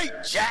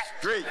straight, Jack.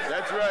 Straight,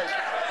 that's right.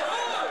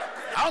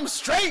 I'm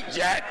straight,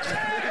 Jack.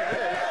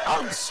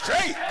 I'm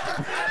straight.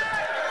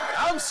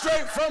 I'm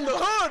straight from the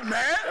hood,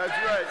 man. That's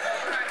right.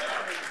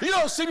 You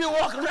don't see me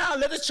walking around,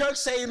 let the church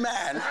say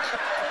amen.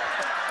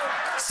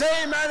 Say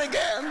amen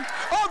again.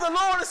 Oh, the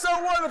Lord is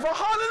so wonderful.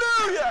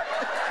 Hallelujah.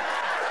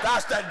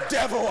 That's the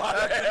devil out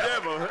That's there. the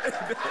devil.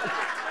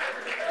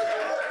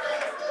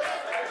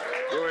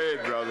 Go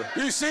ahead, brother.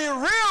 You see,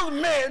 real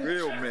men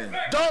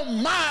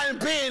don't mind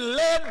being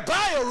led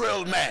by a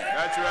real man.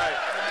 That's right.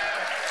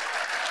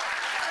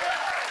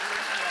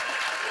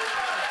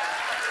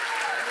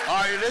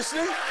 Are you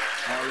listening?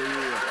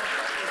 Hallelujah.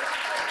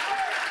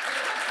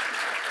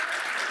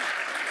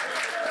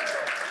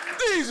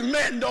 These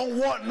men don't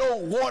want no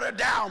watered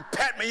down,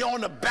 pat me on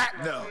the back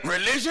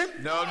religion.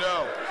 No,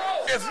 no.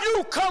 If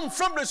you come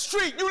from the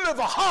street, you live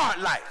a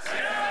hard life.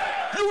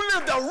 You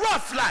lived a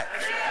rough life.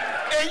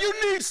 And you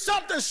need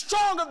something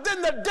stronger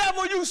than the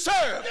devil you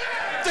serve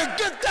to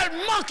get that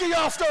monkey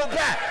off your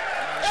back.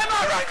 Am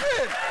I right,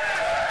 then?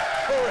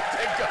 Glory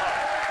to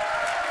God.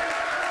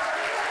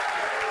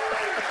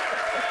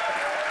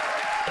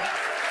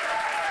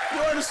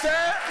 You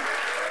understand?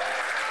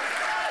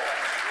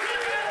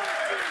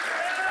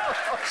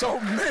 So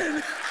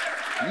men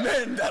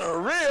that are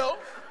real,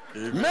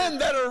 men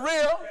that are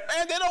real,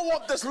 and they don't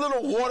want this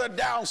little watered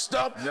down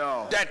stuff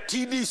that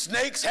TD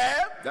Snakes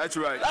have. That's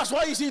right. That's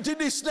why you see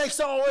TD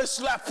Snakes always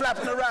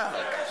flapping around.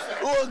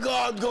 Oh,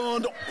 God,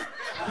 going on.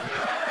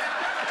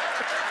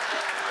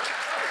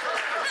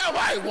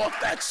 Nobody want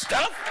that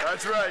stuff.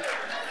 That's right.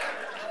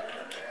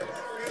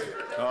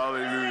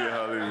 Hallelujah,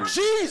 hallelujah.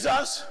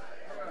 Jesus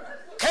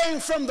came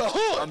from the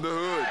hood. From the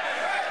hood.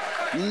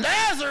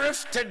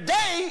 Nazareth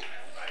today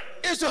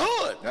is the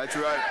hood. That's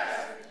right.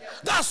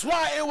 That's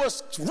why it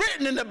was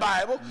written in the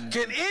Bible,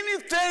 can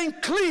anything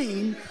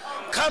clean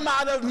come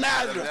out of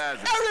Nazareth?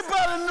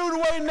 Everybody knew the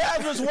way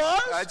Nazareth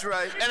was. That's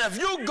right. And if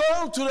you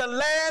go to the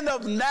land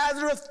of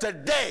Nazareth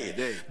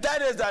today,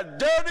 that is a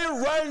dirty,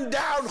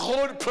 run-down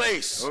hood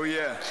place. Oh,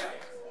 yeah.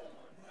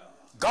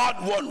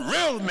 God want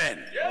real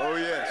men. Oh,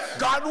 yes.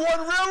 God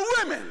want real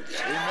women.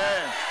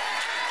 Amen.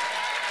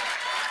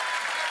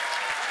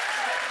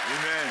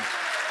 Amen.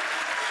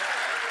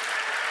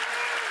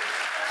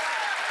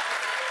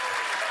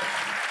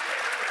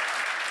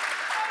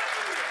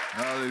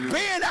 Hallelujah.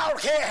 Being out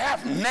here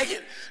half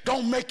naked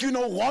don't make you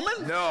no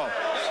woman. No.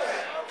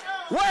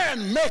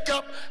 Wearing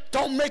makeup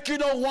don't make you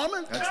no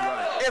woman. That's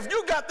right. If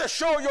you got to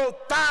show your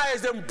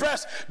thighs and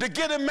breasts to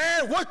get a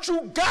man, what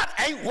you got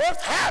ain't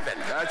worth having.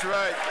 That's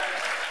right.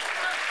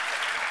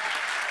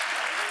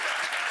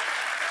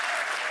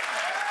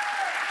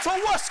 So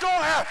what's going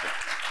to happen?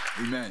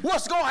 Amen.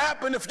 What's going to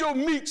happen if your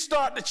meat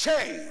start to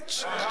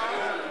change?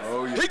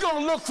 Oh, yeah. He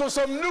going to look for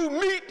some new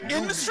meat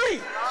in the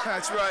street.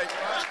 That's right.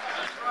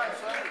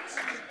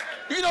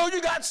 You know,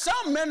 you got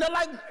some men that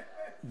like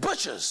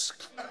butchers.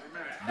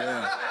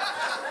 Yeah.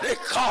 They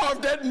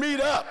carve that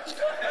meat up.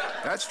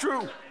 That's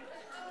true.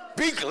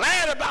 Be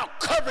glad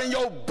about covering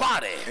your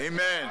body.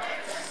 Amen.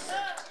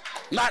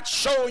 Not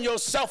showing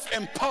yourself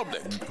in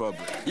public. In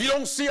public. You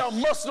don't see a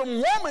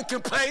Muslim woman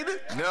complaining.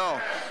 No.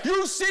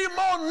 You see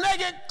more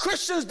naked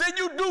Christians than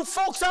you do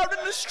folks out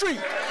in the street.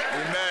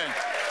 Amen.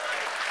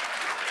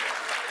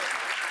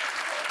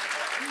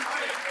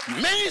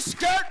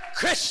 Miniskirt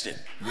Christian.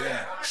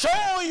 Yeah.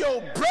 Showing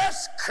your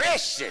breast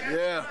Christian.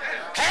 Yeah.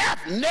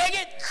 Half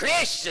naked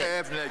Christian.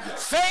 Half naked.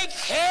 Fake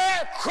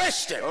hair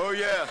Christian. Oh,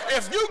 yeah.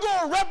 If you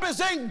gonna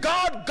represent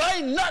God, there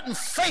ain't nothing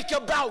fake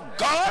about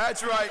God.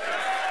 That's right.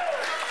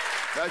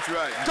 That's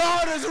right.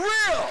 God is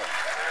real.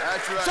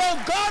 That's right. So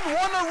God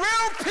want a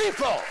real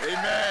people.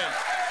 Amen.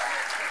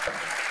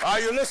 Are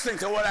you listening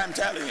to what I'm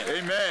telling you?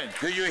 Amen.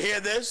 Do you hear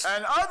this?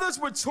 And others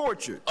were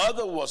tortured.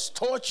 Other was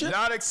tortured.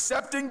 Not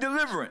accepting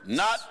deliverance.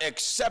 Not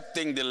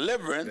accepting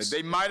deliverance. That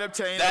they might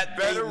obtain that a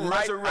better they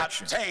might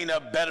resurrection. obtain a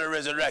better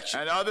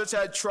resurrection. And others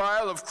had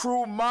trial of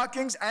cruel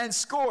mockings and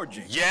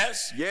scourging.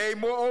 Yes. Yea,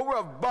 moreover,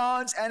 of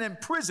bonds and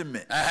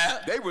imprisonment.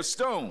 They were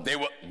stoned. They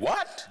were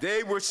what?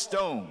 They were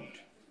stoned.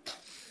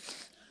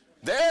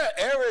 There are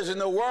areas in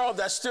the world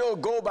that still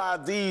go by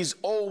these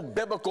old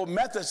biblical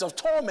methods of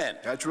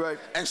torment. That's right.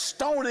 And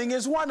stoning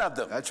is one of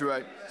them. That's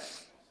right.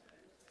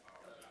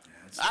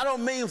 I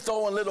don't mean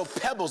throwing little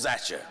pebbles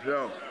at you.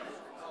 No.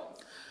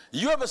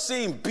 You ever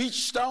seen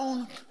beach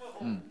stone?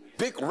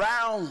 Big,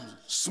 round,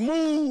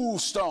 smooth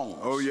stones.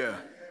 Oh, yeah.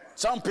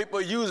 Some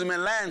people use them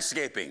in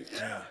landscaping.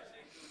 Yeah.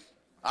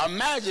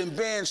 Imagine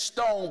being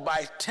stoned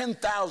by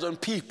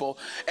 10,000 people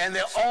and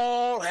they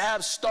all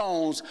have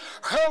stones,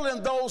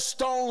 hurling those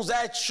stones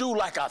at you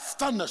like a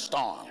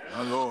thunderstorm.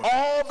 My Lord.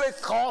 All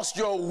because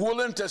you're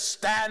willing to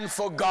stand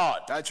for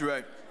God. That's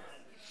right.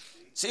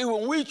 See,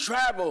 when we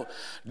travel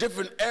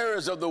different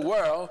areas of the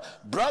world,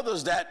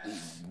 brothers that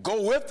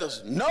go with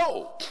us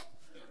know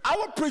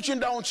our preaching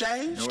don't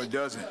change. No, it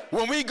doesn't.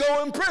 When we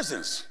go in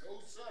prisons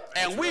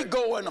and we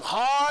go in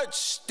hard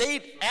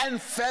state and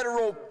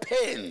federal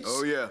pens.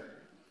 Oh, yeah.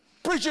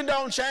 Preaching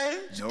don't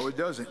change. No, it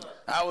doesn't.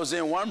 I was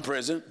in one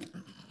prison,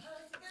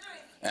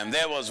 and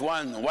there was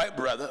one white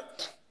brother,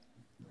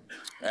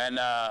 and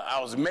I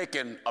was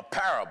making a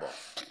parable,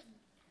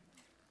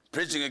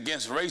 preaching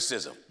against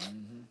racism.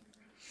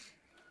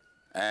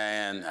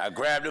 And I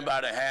grabbed him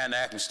by the hand and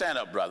asked him, stand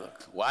up, brother.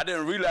 Well, I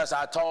didn't realize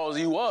how tall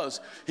he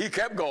was. He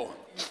kept going.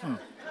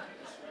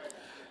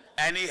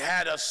 And he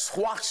had a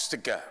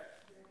swastika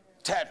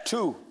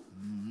tattoo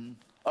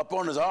up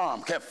on his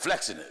arm, kept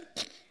flexing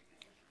it.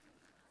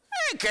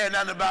 I ain't care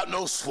nothing about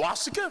no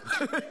swastika.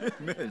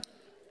 Amen.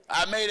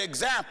 I made an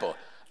example.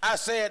 I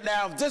said,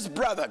 now, if this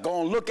brother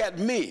gonna look at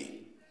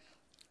me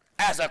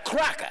as a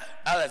cracker,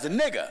 as a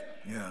nigger,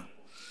 Yeah.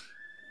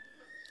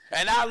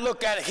 and I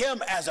look at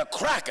him as a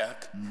cracker,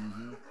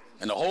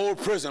 and the whole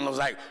prison was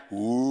like,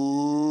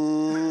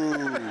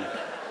 ooh.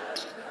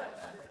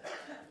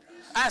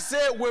 I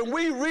said, when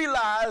we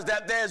realize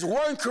that there's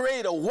one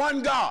creator,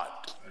 one God,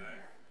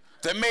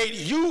 that made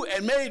you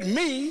and made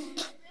me,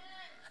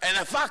 and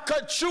if I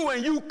cut you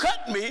and you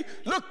cut me,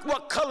 look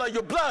what color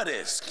your blood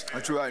is.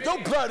 That's right.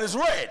 Your blood is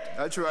red.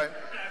 That's right.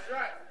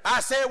 I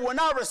said, when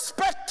I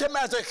respect him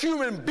as a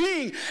human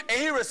being and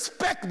he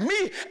respect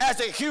me as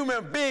a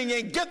human being,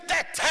 and get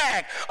that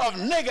tag of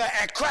nigger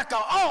and cracker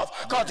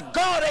off, because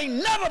God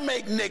ain't never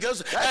made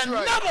niggers and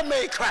right. never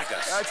made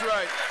crackers. That's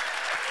right.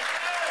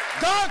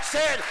 God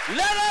said,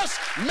 let us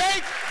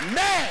make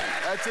man.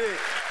 That's it.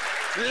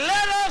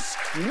 Let us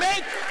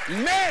make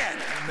man.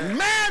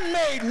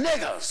 Man-made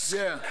niggers.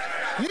 Yeah.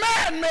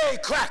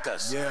 Man-made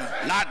crackers.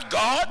 Yeah. Not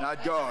God.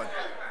 Not God.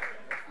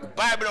 The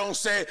Bible don't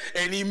say,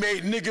 and he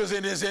made niggers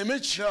in his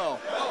image. No.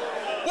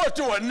 What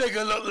do a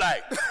nigger look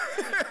like?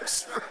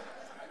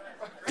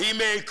 He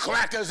made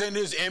crackers in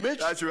his image.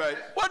 That's right.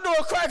 What do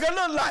a cracker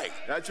look like?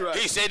 That's right.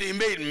 He said he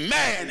made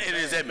man in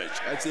his image.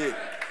 That's it.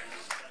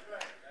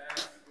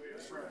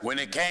 When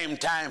it came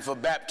time for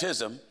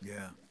baptism,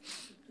 Yeah.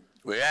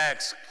 we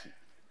asked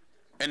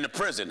in the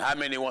prison, how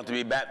many want to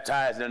be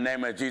baptized in the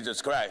name of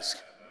Jesus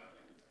Christ?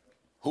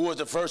 Who was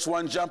the first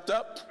one jumped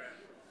up?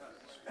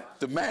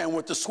 The man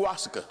with the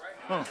swastika.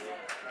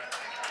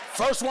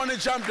 First one that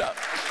jumped up.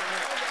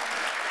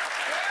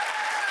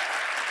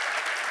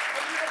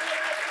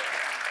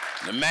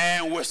 The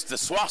man with the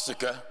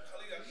swastika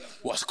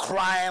was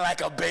crying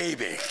like a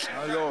baby.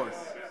 My Lord.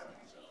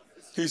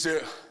 He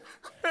said,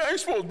 I ain't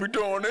supposed to be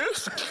doing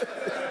this.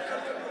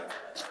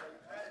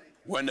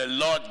 When the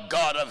Lord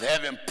God of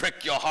heaven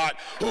prick your heart,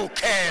 who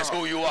cares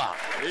who you are?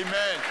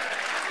 Amen.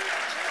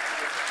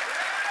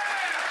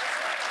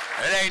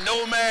 There ain't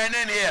no man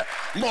in here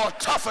more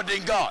tougher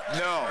than God.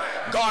 No.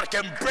 God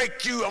can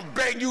break you and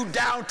bring you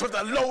down to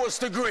the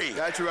lowest degree.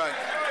 That's right.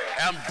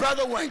 And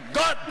brother, when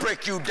God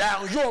break you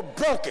down, you're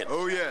broken.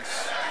 Oh,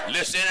 yes.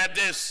 Listen at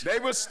this. They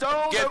were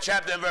stoned. Give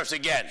chapter and verse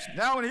again.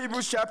 Now in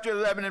Hebrews chapter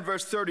 11 and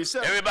verse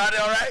 37. Everybody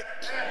all right?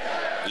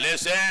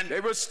 Listen.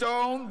 They were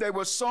stoned. They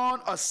were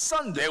sawn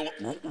asunder.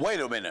 Wait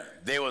a minute.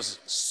 They was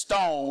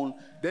stoned.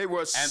 They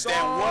were and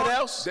then what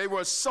else? They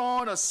were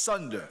sawn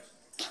asunder.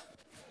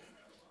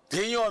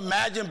 Can you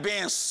imagine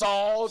being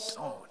sawed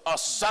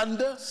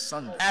asunder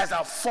as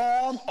a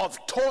form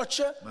of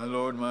torture? My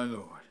Lord, my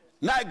Lord.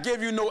 Not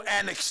give you no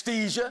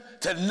anesthesia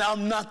to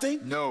numb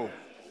nothing. No.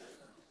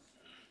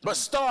 But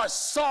start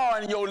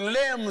sawing your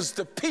limbs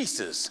to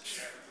pieces.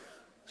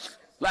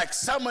 Like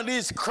some of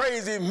these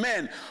crazy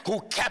men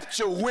who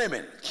capture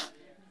women.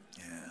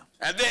 Yeah.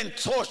 And then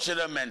torture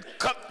them and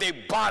cut their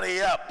body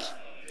up.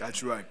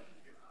 That's right.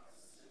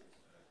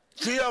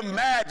 Can you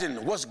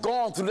imagine what's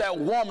going through that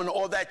woman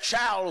or that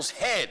child's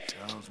head?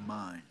 Child's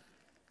mind.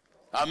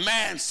 A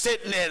man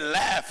sitting there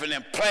laughing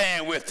and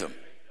playing with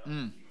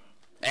him.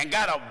 And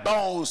got a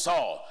bone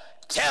saw,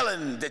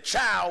 telling the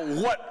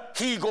child what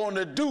he going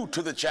to do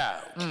to the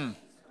child.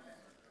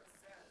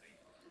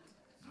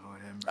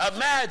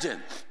 Imagine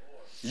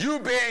you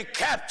being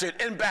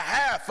captured in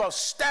behalf of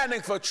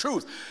standing for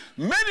truth.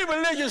 Many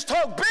religions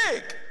talk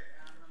big,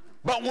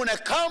 but when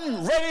it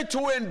comes ready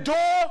to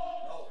endure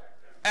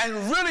and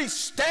really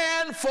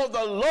stand for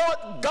the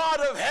Lord God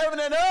of heaven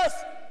and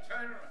earth,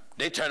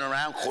 they turn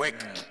around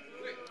quick.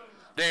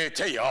 They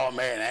tell you, oh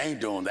man, I ain't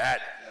doing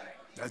that.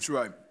 That's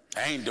right.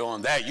 I ain't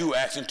doing that. You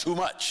asking too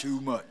much. Too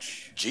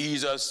much.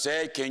 Jesus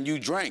said, can you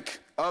drink?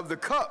 Of the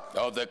cup.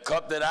 Of the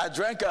cup that I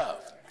drank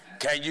of.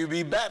 Can you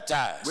be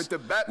baptized? With the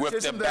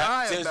baptism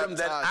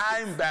that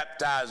I'm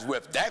baptized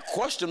with. That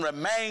question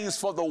remains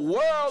for the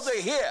world to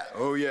hear.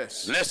 Oh,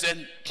 yes.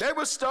 Listen. They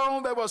were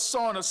stoned, they were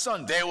sawn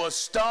asunder. They were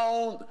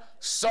stoned,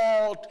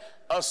 sawed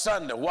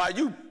asunder. Why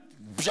you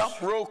jump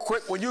real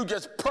quick when you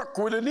just prick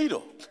with a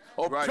needle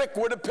or prick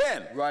with a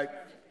pen. Right.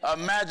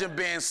 Imagine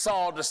being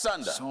sawed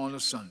asunder. Sawn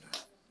asunder.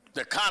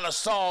 The kind of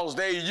saws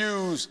they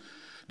use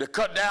to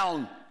cut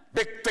down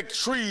big, thick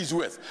trees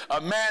with,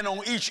 a man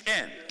on each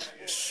end.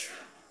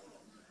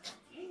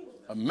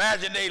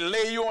 Imagine they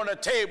lay you on a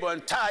table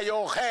and tie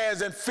your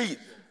hands and feet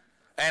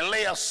and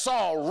lay a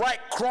saw right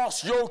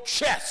across your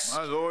chest.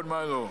 My Lord,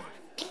 my Lord.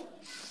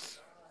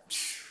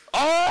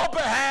 All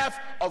behalf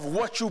of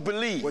what you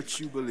believe.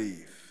 What you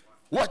believe.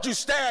 What you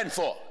stand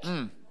for.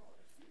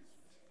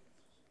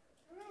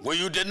 Will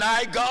you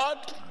deny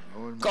God?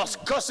 Because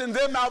cussing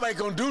them out ain't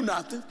going to do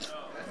nothing.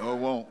 No, it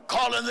won't.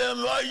 Calling them,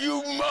 oh,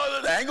 you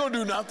mother, they ain't going to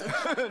do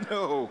nothing.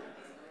 No.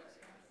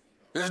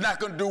 It's not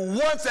going to do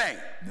one thing.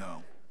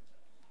 No.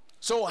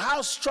 So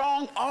how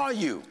strong are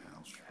you?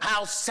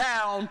 How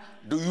sound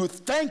do you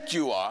think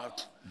you are?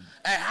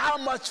 And how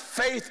much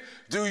faith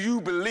do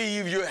you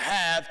believe you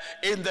have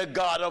in the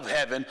God of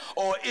heaven?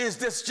 Or is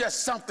this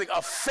just something,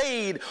 a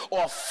fade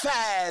or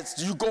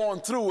fads you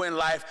going through in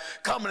life,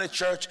 coming to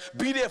church,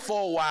 be there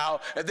for a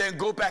while, and then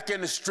go back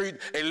in the street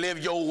and live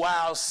your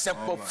wild,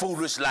 simple,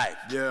 foolish life?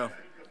 Yeah.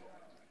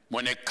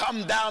 When it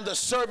comes down to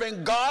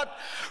serving God,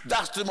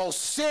 that's the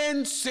most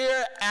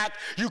sincere act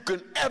you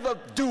can ever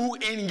do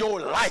in your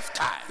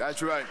lifetime.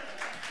 That's right.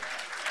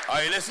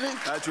 Are you listening?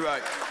 That's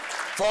right.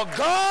 For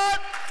God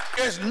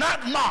is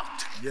not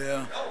mocked.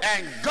 Yeah.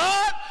 And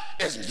God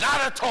is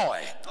not a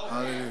toy.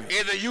 Hallelujah.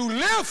 Either you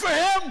live for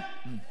him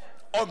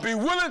or be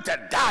willing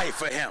to die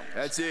for him.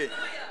 That's it.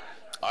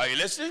 Are you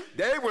listening?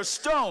 They were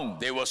stoned.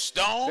 They were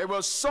stoned. They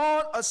were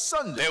sawn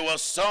asunder. They were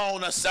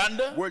sown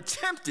asunder. Were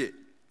tempted.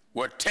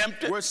 Were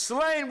tempted. Were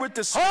slain with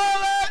the sword.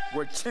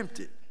 Were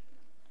tempted.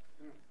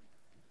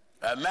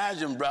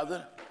 Imagine,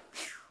 brother,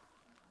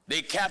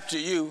 they capture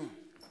you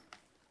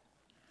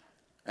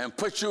and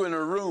put you in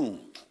a room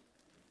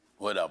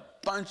with a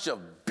bunch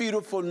of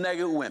beautiful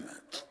naked women.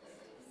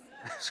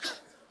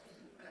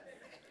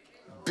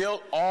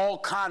 Built all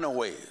kind of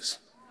ways.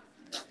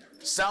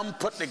 Some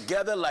put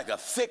together like a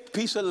thick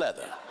piece of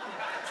leather.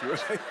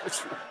 That's right.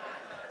 That's right.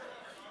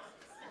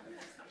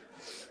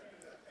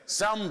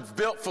 Some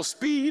built for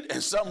speed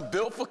and some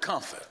built for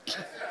comfort.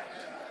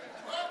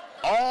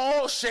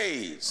 All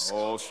shades.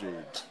 All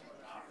shades.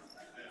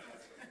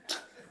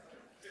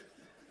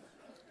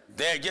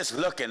 They're just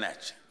looking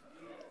at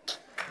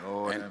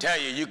you and tell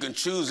you you can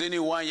choose any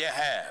one you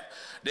have.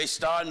 They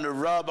starting to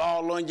rub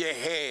all on your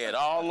head,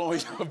 all on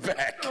your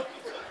back.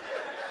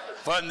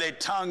 Putting their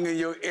tongue in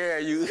your ear,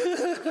 you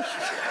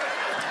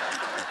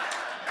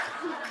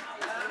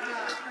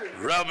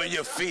rubbing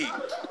your feet.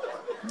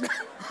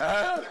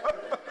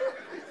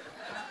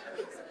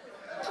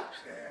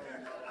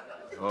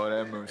 Oh,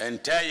 that mercy.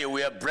 And tell you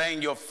we'll bring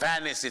your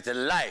fantasy to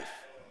life.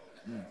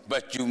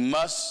 But you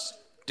must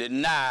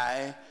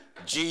deny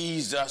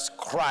Jesus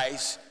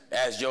Christ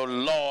as your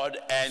Lord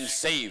and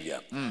Savior.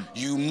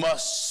 You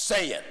must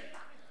say it.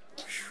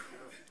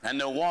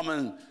 And the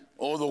woman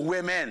or the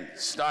women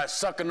start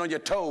sucking on your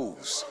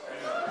toes.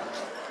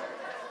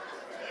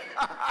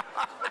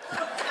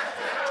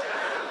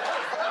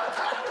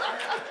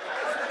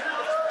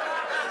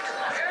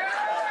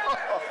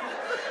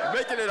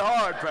 making it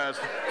hard,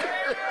 Pastor.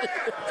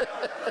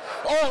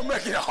 Oh,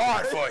 making it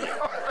hard for you.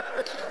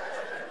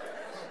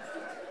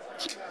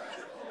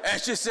 And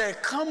she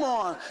said, come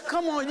on,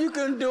 you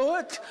can do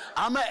it.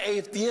 I'm an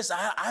atheist.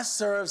 I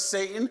serve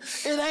Satan.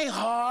 It ain't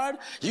hard.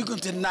 You can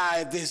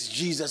deny this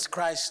Jesus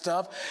Christ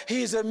stuff.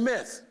 He's a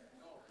myth.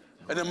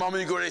 And the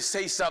moment you go to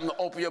say something, to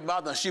open your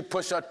mouth, and she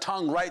push her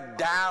tongue right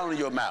down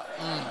your mouth.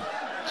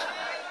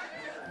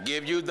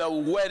 Give you the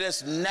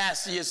wettest,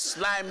 nastiest,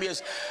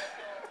 slimiest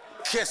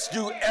kiss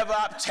you ever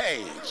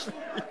obtained.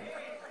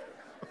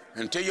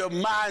 Until your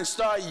mind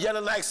start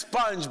yelling like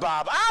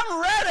SpongeBob.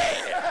 I'm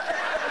ready.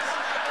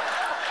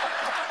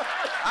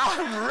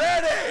 I'm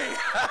ready.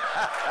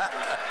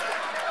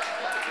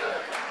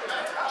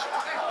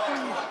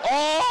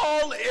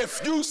 All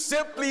if you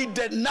simply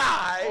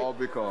deny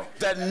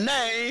the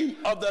name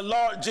of the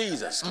Lord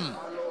Jesus.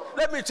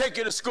 Let me take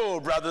you to school,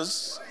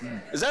 brothers.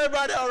 Is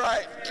everybody all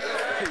right?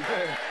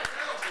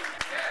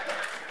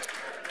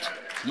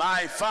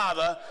 My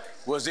father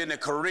was in the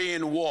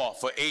Korean War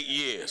for 8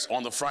 years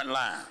on the front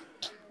line.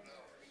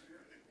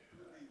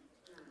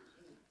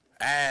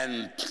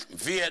 And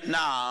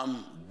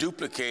Vietnam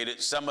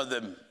duplicated some of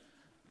the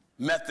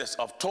methods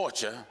of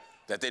torture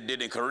that they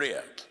did in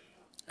Korea.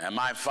 And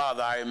my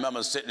father, I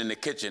remember sitting in the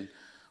kitchen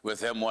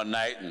with him one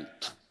night, and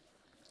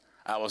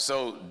I was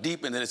so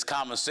deep into this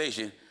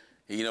conversation.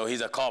 You know, he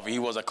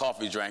was a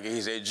coffee drinker.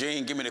 He said,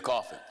 Gene, give me the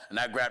coffee. And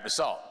I grabbed the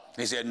salt.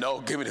 He said, no,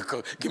 give me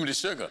the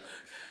sugar.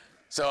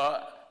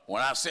 So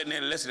when I was sitting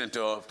there listening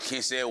to him,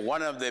 he said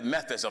one of the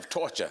methods of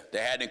torture they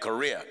had in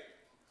Korea,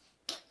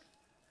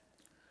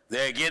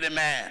 they get a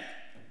man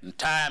and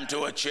tie him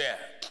to a chair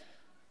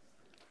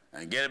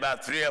and get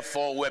about 3 or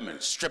 4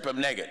 women, strip him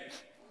naked.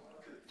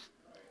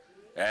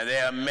 And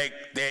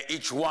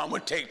each one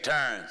would take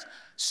turns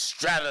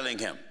straddling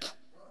him.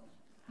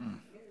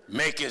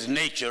 Make his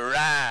nature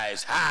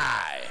rise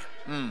high.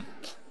 And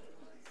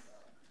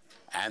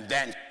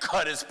then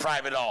cut his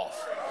private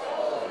off.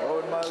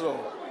 Lord, my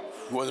Lord.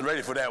 You wasn't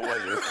ready for that,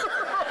 was you?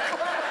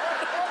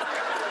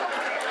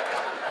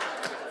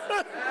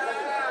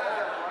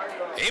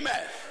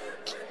 Amen.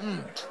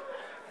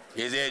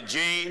 He said,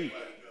 Gene,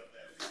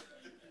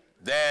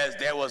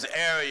 there was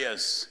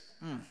areas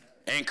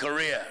in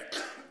Korea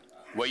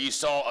where you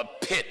saw a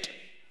pit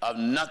of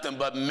nothing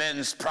but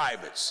men's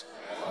privates.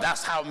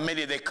 That's how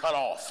many they cut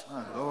off.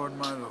 My Lord,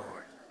 my Lord.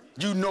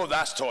 You know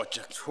that's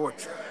torture.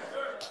 Torture.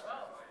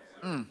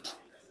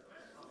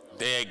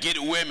 They get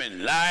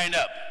women lined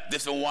up,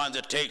 different ones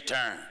that take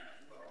turn,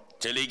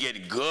 till they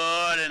get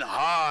good and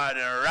hard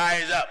and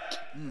rise up.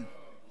 And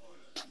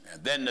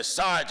then the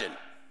sergeant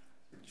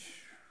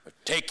would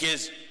take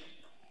his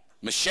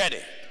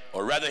machete,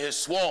 or rather his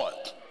sword,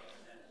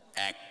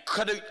 and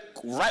cut it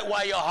right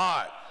while you're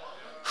hard.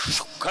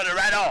 Cut it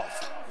right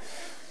off.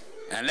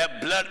 And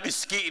let blood be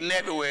skeeting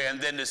everywhere,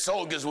 and then the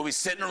soldiers will be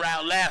sitting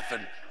around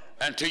laughing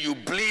until you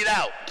bleed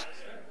out.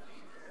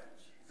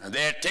 And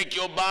they'll take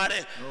your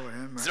body,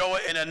 throw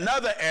it in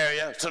another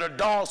area so the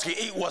dogs can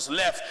eat what's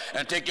left,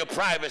 and take your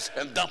privates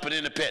and dump it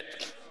in the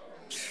pit.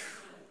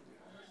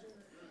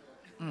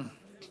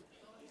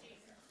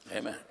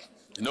 Amen.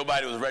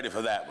 Nobody was ready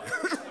for that one.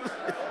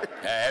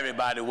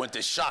 Everybody went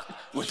to shock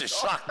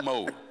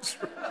mode.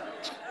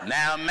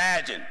 Now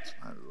imagine.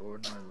 My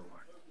Lord, my Lord.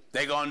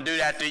 They're going to do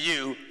that to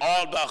you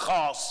all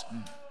because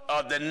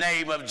of the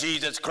name of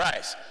Jesus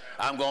Christ.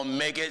 I'm going to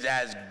make it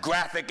as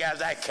graphic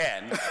as I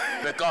can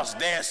because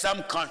there are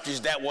some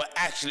countries that will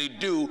actually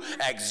do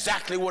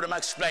exactly what I'm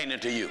explaining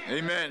to you.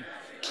 Amen.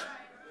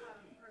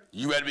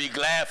 You better be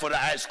glad for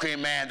the ice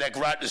cream man that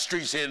go out the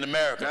streets here in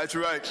America. That's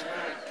right.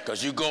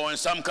 Because you go in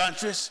some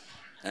countries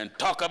and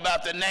talk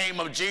about the name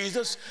of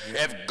Jesus.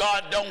 If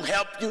God don't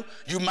help you,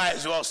 you might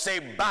as well say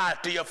bye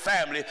to your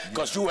family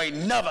because you ain't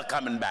never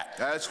coming back.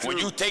 That's true. When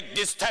you take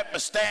this type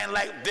of stand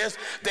like this,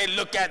 they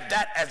look at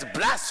that as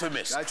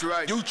blasphemous. That's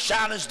right. You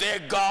challenge their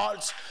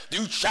gods.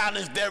 You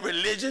challenge their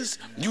religions.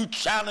 You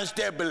challenge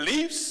their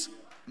beliefs.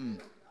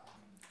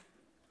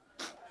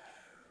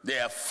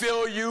 They'll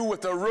fill you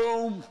with a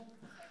room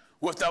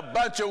with a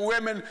bunch of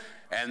women,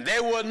 and they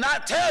will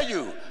not tell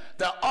you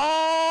that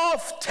all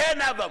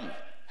 10 of them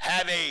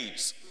have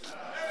AIDS,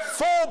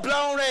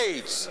 full-blown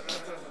AIDS,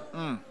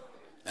 and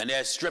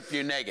they'll strip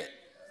you naked.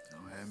 Oh,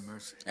 have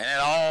mercy. And then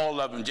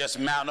all of them just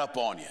mount up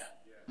on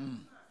you.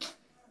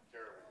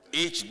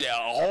 Each day, a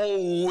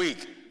whole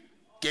week,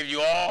 give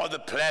you all the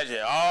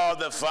pleasure, all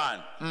the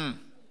fun.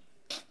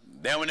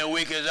 Then when the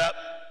week is up,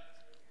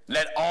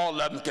 let all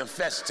of them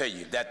confess to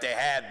you that they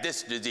have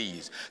this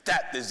disease,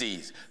 that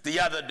disease, the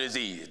other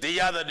disease,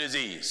 the other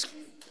disease.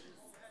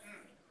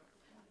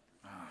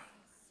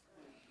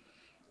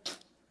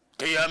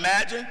 Can you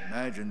imagine?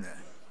 Imagine that.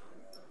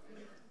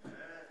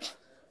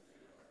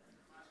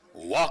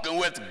 Walking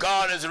with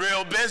God is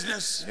real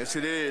business. Yes,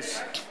 it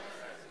is.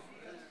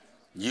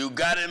 You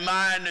got in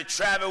mind to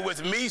travel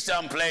with me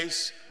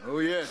someplace. Oh,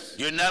 yes.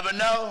 You never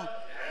know.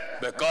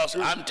 Because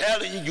I'm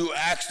telling you, you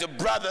ask the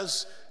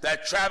brothers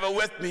that travel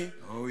with me,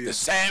 oh, yes. the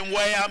same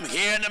way I'm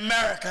here in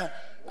America,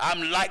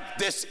 I'm like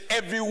this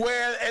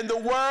everywhere in the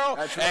world,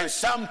 and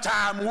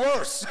sometime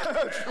worse.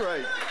 That's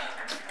right.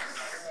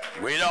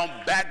 We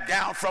don't back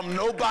down from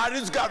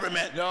nobody's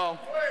government. No.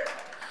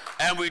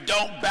 And we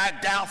don't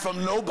back down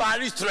from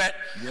nobody's threat.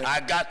 Yep.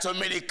 I got so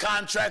many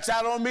contracts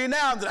out on me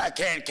now that I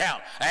can't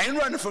count. I ain't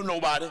running from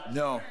nobody.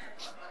 No.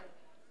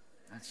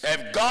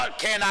 If God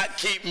cannot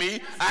keep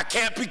me, I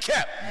can't be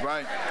kept.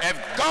 Right.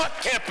 If God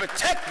can't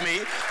protect me,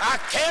 I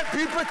can't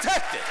be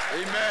protected.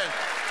 Amen.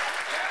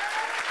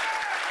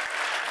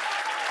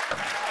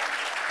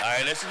 All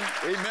right, listen.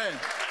 Amen.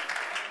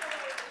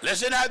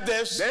 Listen at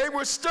this. They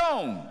were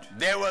stoned.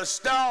 They were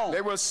stoned.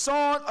 They were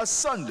sawn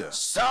asunder.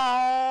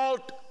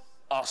 Sawed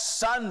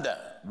asunder.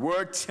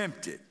 Were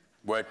tempted.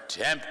 Were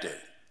tempted.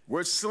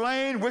 Were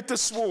slain with the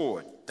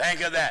sword.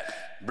 Think of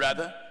that,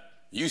 brother.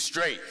 You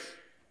straight.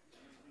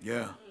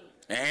 Yeah.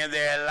 And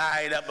they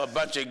lined up a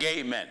bunch of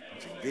gay men.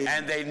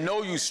 And they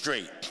know you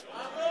straight.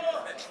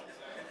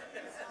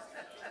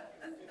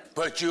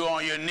 Put you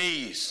on your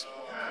knees.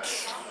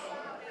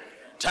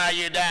 Tie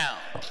you down.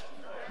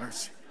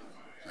 Mercy.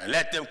 And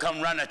let them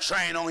come run a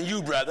train on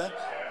you, brother.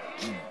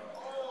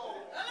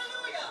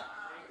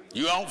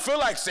 You don't feel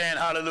like saying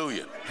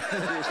hallelujah.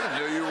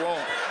 No, you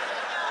won't.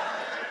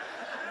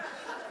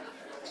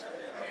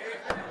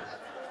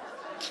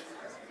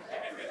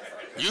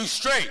 You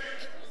straight.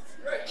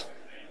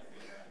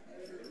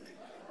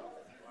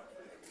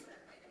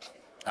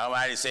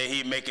 Somebody say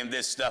he making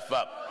this stuff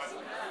up.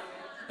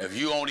 If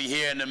you only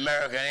here in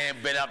America and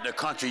ain't been up the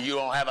country, you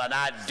don't have an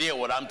idea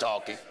what I'm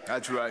talking.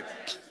 That's right.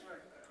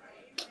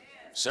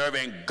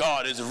 Serving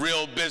God is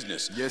real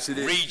business. Yes, it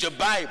is. Read your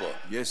Bible.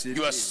 Yes, it is.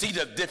 You'll see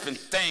the different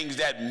things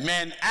that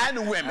men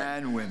and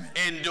women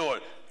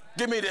endured.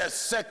 Give me the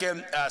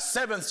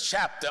seventh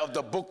chapter of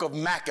the book of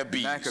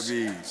Maccabees.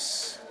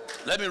 Maccabees.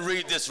 Let me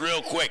read this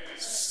real quick.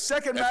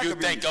 Second if Maccabees.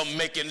 you think I'm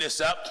making this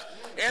up.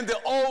 In the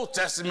Old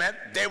Testament,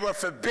 they were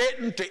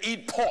forbidden to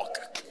eat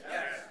pork.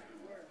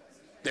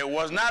 They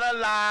was not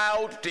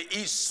allowed to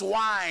eat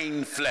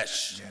swine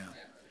flesh. Yeah.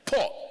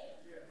 Pork.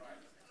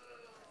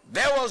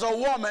 There was a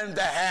woman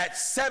that had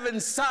 7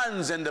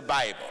 sons in the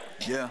Bible.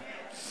 Yeah.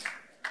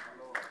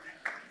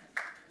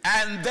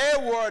 And they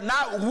were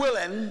not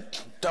willing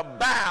to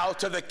bow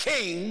to the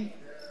king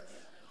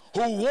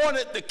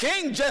the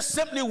king just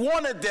simply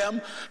wanted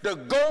them to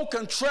go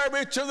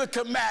contrary to the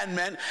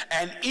commandment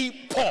and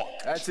eat pork.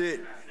 That's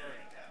it.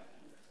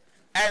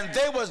 And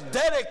they was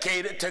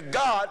dedicated to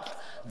God.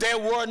 They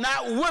were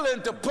not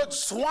willing to put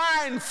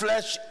swine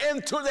flesh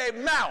into their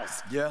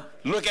mouth. Yeah.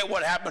 Look at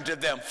what happened to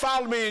them.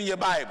 Follow me in your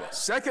Bible.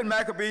 Second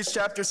Maccabees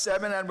chapter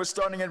 7, and we're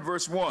starting in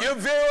verse 1. You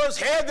viewers,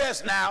 hear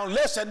this now.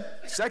 Listen.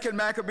 Second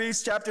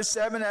Maccabees chapter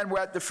 7, and we're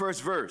at the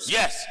first verse.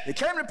 Yes. It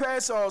came to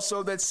pass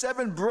also that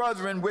 7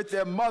 brethren with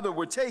their mother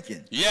were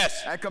taken.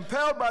 Yes. And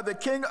compelled by the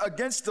king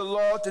against the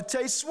law to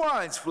taste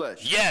swine's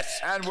flesh. Yes.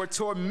 And were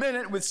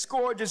tormented with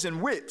scourges and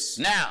whips.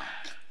 Now,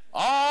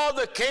 all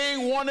the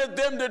king wanted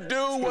them to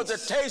do was to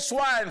taste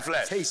swine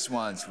flesh. Taste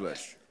swine's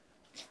flesh.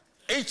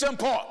 Eat some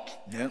pork.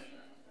 Yep.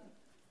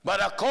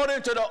 But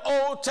according to the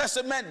Old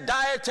Testament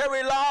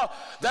dietary law,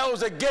 that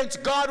was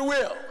against God's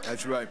will.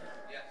 That's right.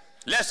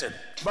 Listen.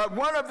 But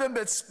one of them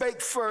that spake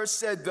first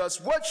said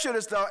thus, what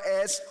shouldest thou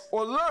ask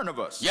or learn of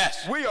us?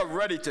 Yes. We are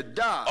ready to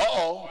die.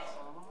 Uh-oh.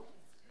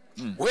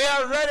 We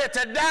are ready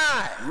to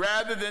die.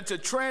 Rather than to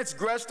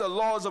transgress the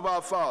laws of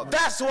our fathers.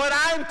 That's what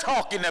I'm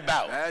talking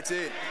about. That's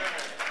it.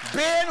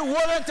 Being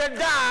willing to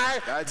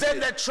die than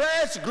to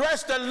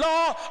transgress the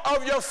law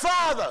of your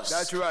fathers.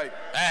 That's right.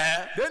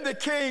 Then the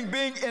king,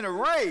 being in a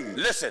rage.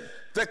 Listen,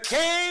 the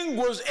king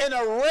was in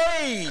a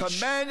rage.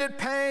 Commanded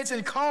pans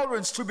and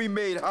cauldrons to be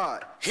made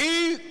hot.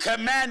 He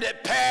commanded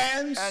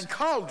pans and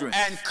cauldrons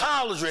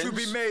to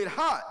be made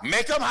hot.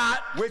 Make them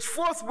hot. Which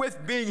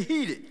forthwith being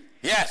heated.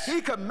 Yes. He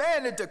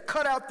commanded to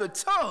cut out the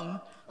tongue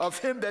of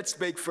him that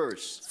spake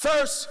first.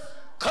 First,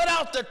 cut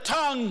out the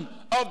tongue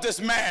of this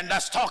man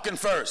that's talking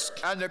first.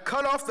 And to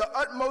cut off the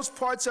utmost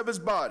parts of his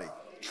body.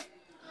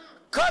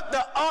 Cut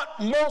the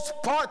utmost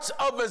parts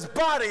of his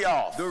body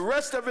off. The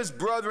rest of his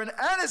brethren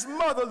and his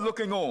mother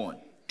looking on.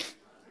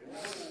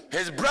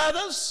 His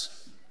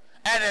brothers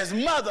and his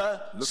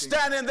mother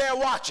standing there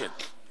watching.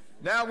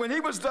 Now when he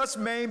was thus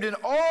maimed in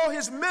all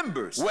his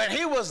members. When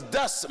he was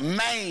thus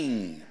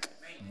maimed.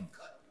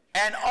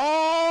 And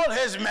all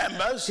his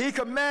members. He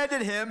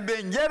commanded him,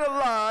 being yet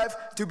alive,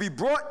 to be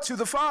brought to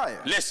the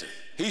fire. Listen,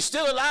 he's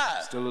still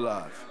alive. Still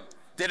alive.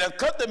 They done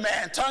cut the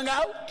man's tongue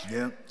out.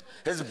 Yep.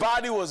 His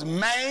body was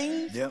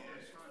maimed. Yep.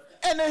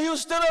 And then he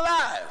was still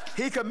alive.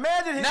 He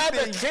commanded him. Now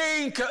the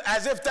king,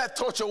 as if that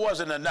torture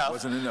wasn't enough.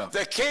 Wasn't enough.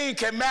 The king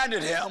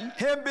commanded him.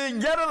 Him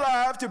being yet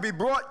alive to be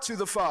brought to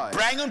the fire.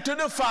 Bring him to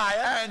the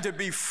fire. And to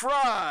be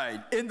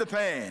fried in the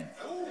pan.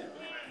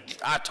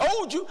 I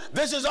told you,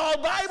 this is all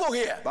Bible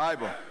here.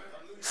 Bible.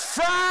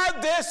 Fry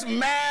this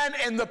man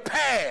in the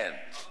pan.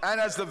 And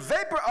as the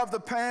vapor of the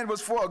pan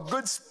was for a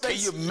good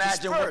space. Can you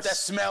imagine what that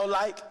smelled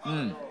like?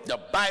 The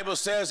Bible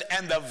says,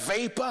 and the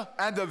vapor.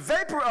 And the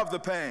vapor of the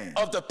pan.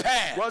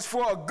 Was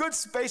for a good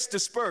space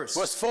dispersed.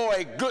 Was for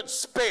a good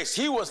space.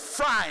 He was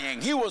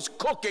frying. He was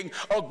cooking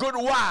a good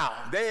while.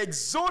 They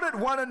exhorted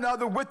one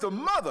another with the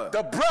mother.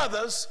 The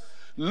brothers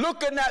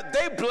looking at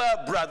their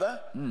blood brother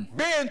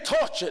being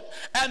tortured,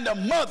 and the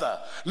mother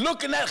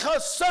looking at her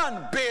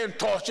son being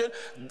tortured.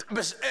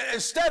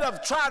 Instead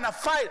of trying to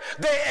fight,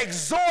 they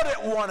exhorted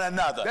one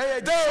another. They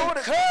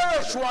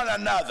encouraged one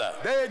another.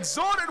 They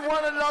exhorted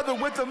one another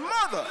with the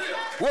mother.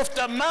 With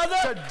the mother?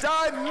 To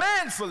die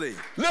manfully.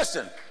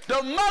 Listen,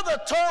 the mother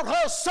told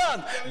her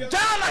son,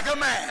 die like a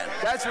man.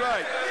 That's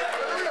right.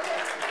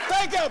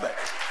 Think of it.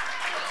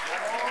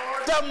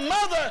 The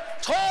mother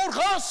told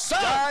her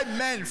son,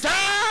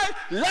 die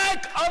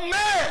like a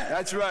man.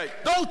 That's right.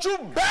 Don't you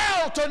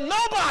bow to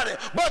nobody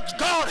but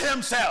God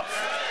himself.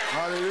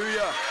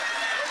 Hallelujah.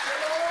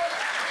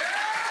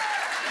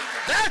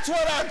 That's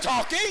what I'm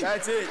talking.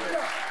 That's it.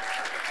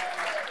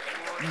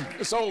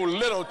 This old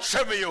little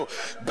trivial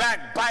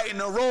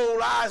backbiting and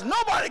roll eyes.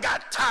 Nobody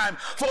got time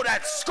for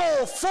that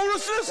skull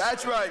foolishness.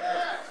 That's right.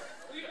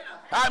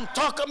 I'm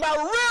talking about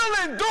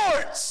real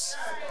endurance.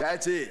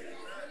 That's it.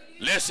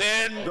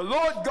 Listen. The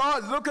Lord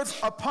God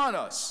looketh upon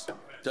us.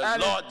 The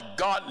Lord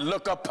God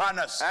look upon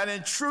us. And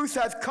in truth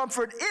hath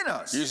comfort in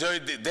us. You see,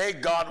 their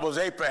God was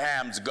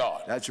Abraham's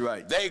God. That's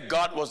right. Their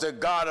God was the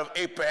God of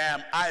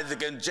Abraham,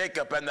 Isaac, and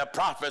Jacob, and the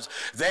prophets.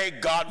 Their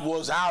God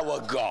was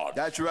our God.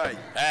 That's right.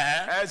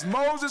 As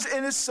Moses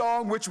in his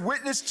song, which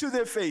witnessed to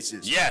their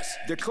faces, yes,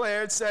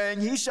 declared,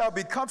 saying, he shall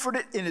be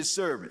comforted in his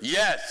servant.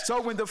 Yes.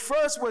 So when the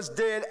first was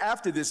dead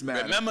after this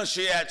manner. Remember,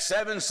 she had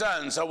 7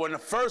 sons, so when the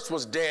first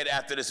was dead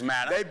after this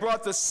manner, they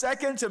brought the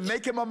second to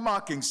make him a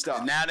mocking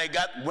stock. Now they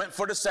went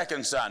for the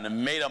second son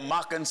and made a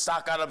mocking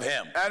stock out of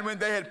him. And when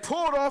they had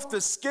pulled off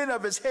the skin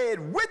of his head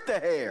with the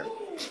hair,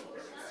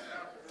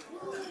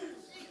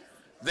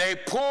 they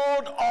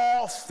pulled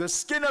off the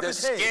skin of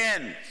his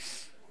head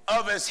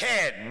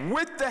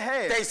with the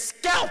hair. They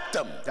scalped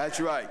him. That's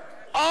right.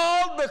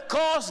 All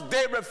because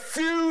they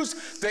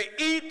refused to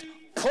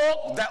eat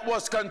pork that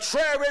was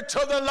contrary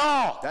to the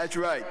law. That's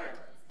right.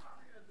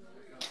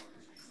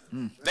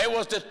 They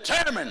was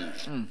determined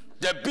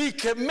to be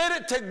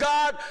committed to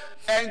God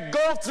and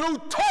go through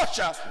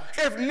torture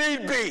if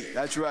need be.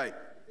 That's right.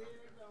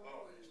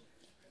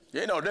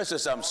 You know, this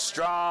is some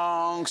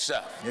strong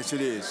stuff. Yes,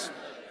 it is.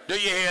 Do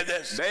you hear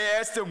this? They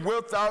asked him,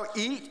 wilt thou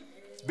eat?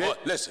 Oh,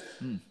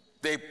 listen.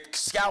 They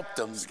scalped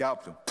him,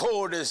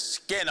 pulled his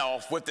skin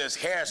off with his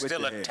hair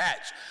still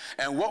attached.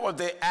 And what were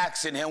they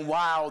asking him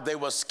while they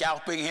were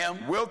scalping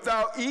him? Wilt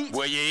thou eat?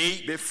 Will you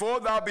eat? Before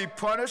thou be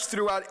punished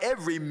throughout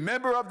every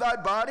member of thy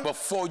body?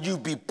 Before you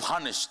be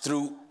punished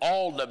through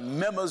all the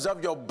members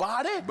of your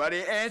body? But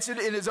he answered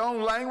in his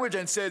own language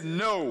and said,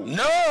 no.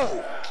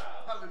 No.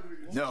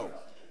 No.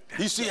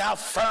 You see how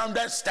firm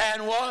that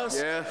stand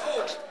was? Yeah.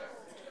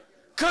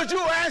 Could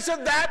you answer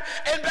that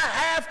in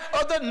behalf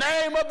of the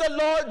name of the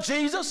Lord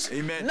Jesus?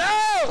 Amen.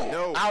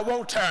 No, I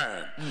won't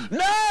turn. No,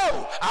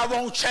 I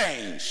won't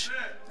change.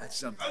 That's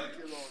something.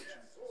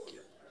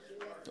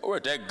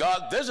 Glory to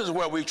God. This is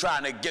where we're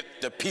trying to get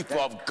the people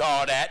of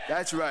God at.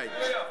 That's right.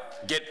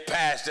 Get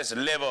past this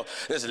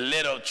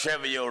little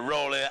trivial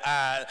rolling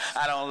eyes.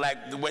 I don't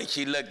like the way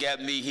she look at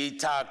me. He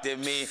talked to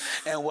me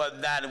and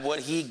whatnot, and what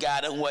he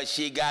got and what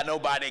she got.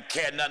 Nobody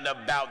cared nothing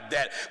about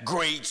that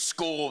grade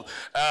school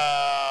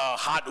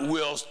Hot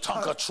Wheels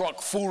Tonka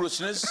truck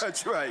foolishness.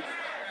 That's right.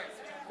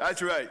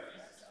 That's right.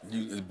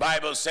 The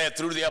Bible said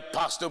through the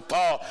Apostle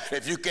Paul,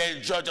 if you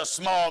can't judge a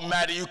small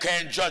matter, you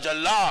can't judge a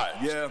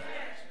large. Yeah.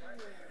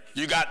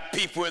 You got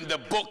people in the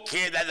book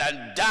here that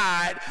have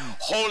died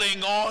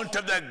holding on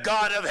to the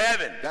God of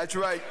heaven. That's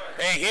right.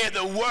 And here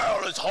the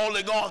world is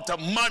holding on to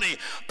money,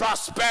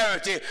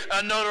 prosperity,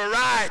 and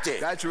notoriety.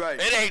 That's right.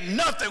 It ain't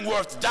nothing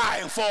worth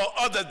dying for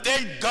other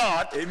than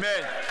God.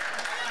 Amen.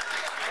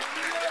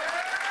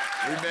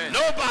 Amen.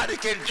 Nobody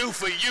can do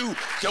for you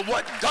to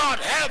what God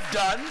have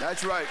done.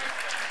 That's right.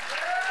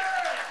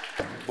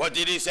 What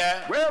did he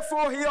say?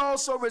 Wherefore he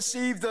also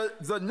received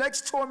the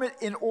next torment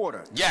in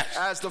order. Yes.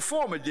 As the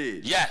former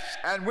did. Yes.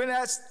 And when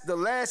at the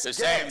last The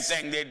gasp, same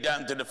thing they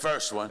done to the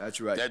first one. That's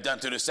right. They're done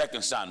to the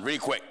second son. Real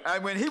quick.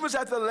 And when he was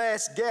at the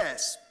last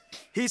gasp,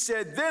 he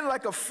said, then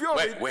like a fury.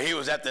 Wait, when he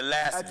was at the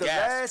last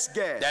gasp.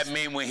 That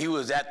means when he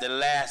was at the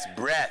last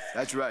breath.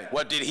 That's right.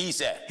 What did he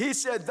say? He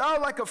said, thou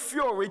like a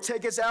fury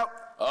take us out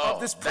of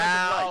this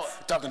present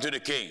life. Talking to the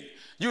king.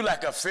 You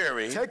like a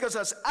fury. Take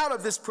us out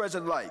of this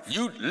present life.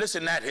 You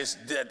listen at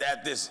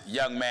this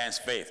young man's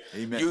faith.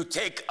 Amen. You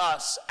take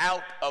us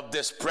out of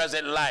this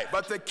present life.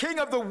 But the king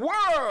of the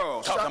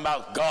world. Talking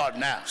about God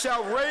now.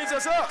 Shall raise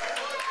us up.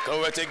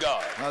 Glory to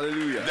God.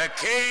 Hallelujah. The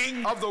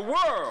king of the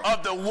world.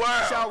 Of the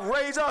world. Shall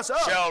raise us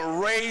up. Shall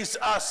raise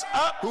us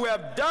up. Who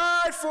have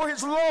died for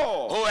his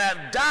law. Who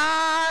have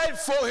died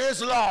for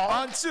his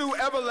law. Unto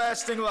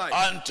everlasting life.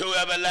 Unto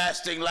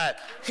everlasting life.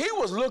 He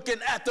was looking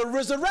at the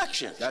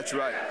resurrection. That's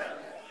right.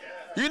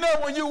 You know,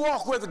 when you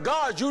walk with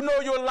God, you know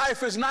your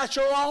life is not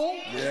your own.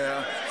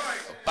 Yeah.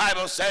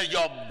 Bible says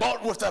you're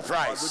bought with a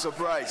price. With a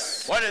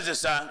price. What is it,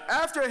 son?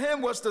 After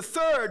him was the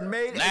third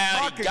made Now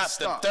a mocking he got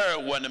stock. the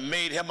third one and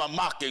made him a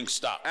mocking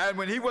stock. And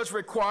when he was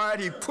required,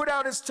 he put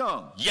out his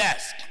tongue.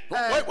 Yes.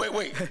 And-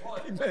 Wait.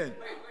 Amen.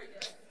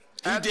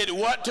 He did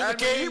what to the And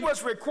king? when he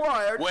was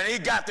required, When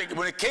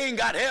the king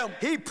got him,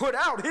 he put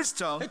out his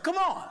tongue. hey, come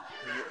on.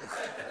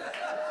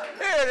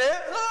 Here it is.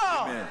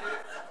 Oh. Amen.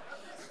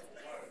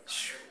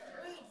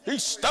 He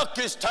stuck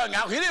his tongue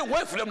out. He didn't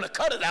wait for them to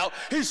cut it out.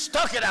 He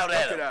stuck it out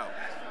at Stuck him. it out.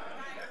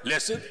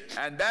 Listen.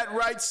 And that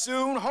right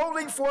soon,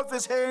 holding forth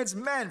his hands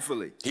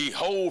manfully. He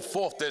hold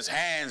forth his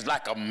hands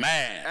like a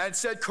man. And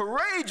said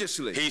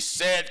courageously, He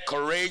said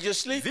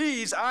courageously.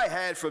 these I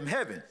had from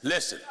heaven.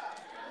 Listen.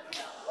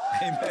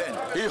 Amen.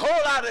 He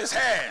hold out his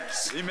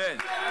hands Amen.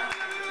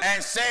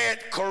 and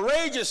said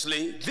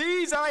courageously,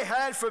 These I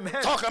had from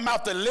heaven. talking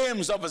about the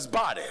limbs of his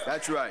body.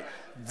 That's right.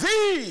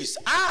 These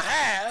I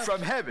have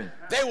From heaven.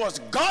 They was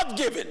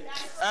God-given.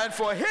 And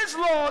for his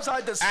laws I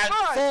And despised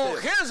for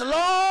them. his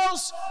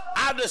laws,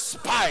 I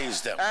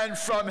despise them. And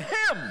from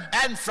him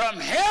And from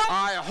him,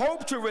 I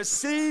hope to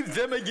receive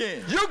them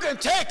again. you can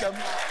take them,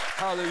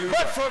 Hallelujah.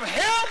 but from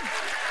him,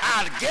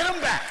 I'll get them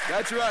back.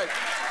 That's right.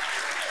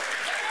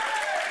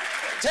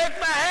 Take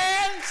my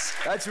hands,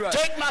 That's right.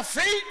 take my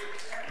feet,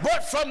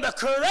 but from the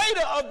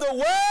creator of the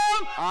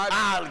world,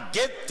 I'll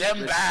get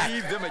them back.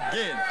 Receive them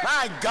again.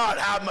 My God,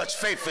 how much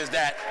faith is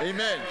that?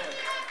 Amen.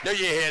 Do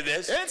you hear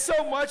this?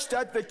 Insomuch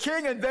that the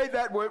king and they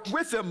that were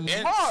with him In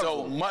so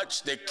marveled.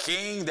 much the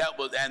king that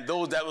was and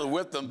those that were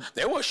with them,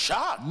 they were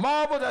shocked.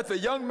 Marveled at the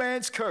young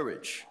man's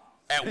courage.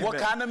 And what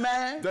Amen. kind of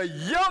man? The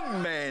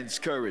young man's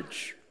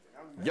courage.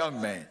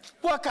 Young man.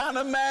 What kind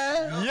of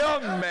man?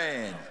 Young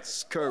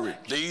man's courage.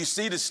 Do you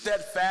see the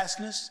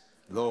steadfastness?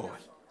 Lord.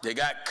 They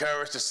got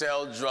courage to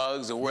sell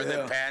drugs and wear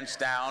their pants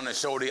down and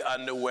show their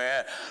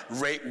underwear,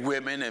 rape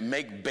women and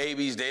make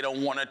babies they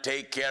don't want to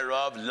take care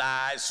of,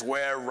 lie,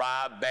 swear,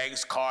 rob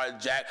banks,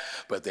 carjack,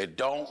 but they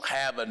don't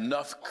have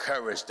enough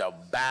courage to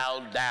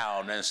bow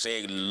down and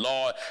say,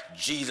 Lord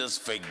Jesus,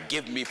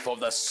 forgive me for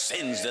the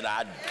sins that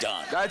I've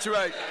done. That's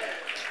right.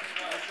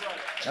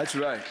 That's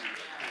right.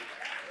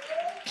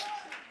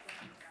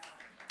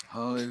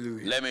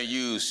 Hallelujah. Let me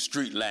use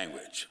street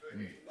language.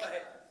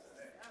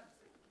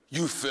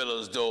 You feel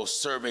as though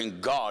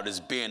serving God is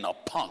being a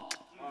punk.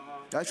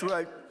 That's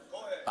right.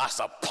 That's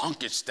a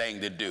punkish thing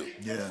to do.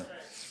 Yeah.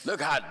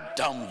 Look how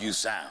dumb you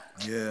sound.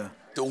 Yeah.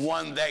 The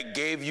one that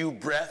gave you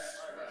breath,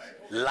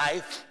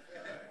 life,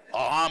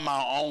 I'm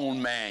my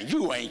own man.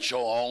 You ain't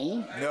your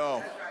own.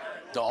 No.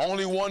 The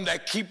only one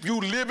that keep you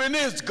living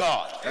is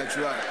God. That's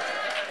right.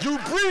 You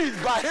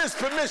breathe by his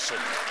permission.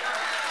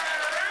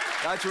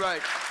 That's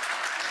right.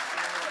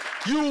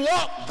 You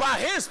walk by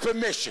his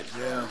permission.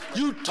 Yeah.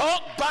 You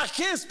talk by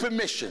his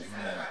permission.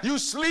 You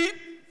sleep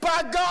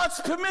by God's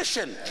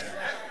permission.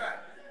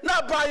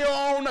 Not by your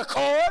own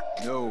accord.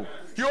 No.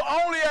 You're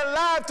only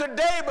alive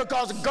today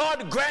because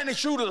God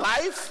granted you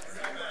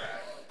life.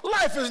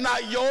 Life is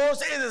not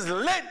yours, it is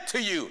lent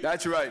to you.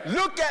 That's right.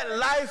 Look at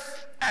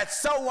life as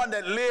someone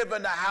that live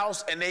in the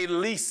house and they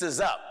lease is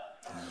up.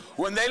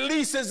 When they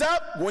lease is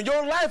up, when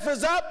your life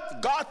is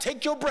up, God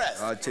take your breath.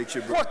 God takes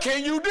your breath. What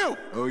can you do?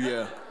 Oh,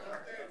 yeah.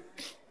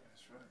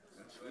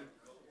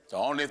 The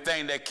only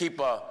thing that keep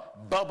a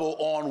bubble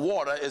on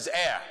water is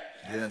air.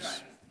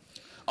 Yes.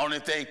 Only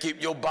thing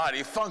keep your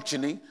body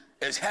functioning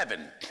is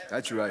heaven.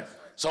 That's right.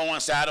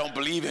 Someone say, I don't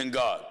believe in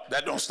God.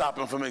 That don't stop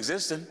him from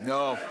existing.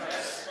 No.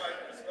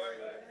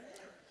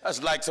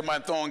 That's like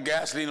somebody throwing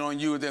gasoline on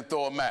you and then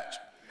throw a match.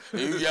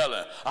 You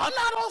yelling, I'm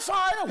not on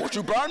fire. What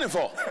you burning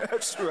for?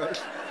 That's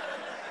right.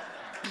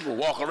 You can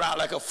walk around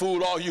like a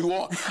fool all you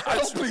want. I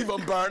don't believe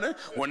I'm burning.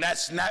 When that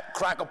snap,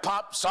 crackle,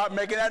 pop, start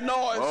making that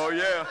noise, Oh,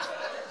 yeah.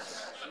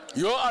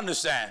 you'll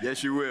understand.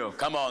 Yes, you will.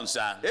 Come on,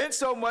 son.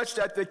 Insomuch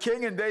that the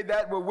king and they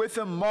that were with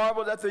him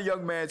marveled at the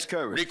young man's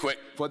courage. Be quick.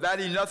 For that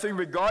he nothing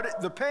regarded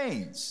the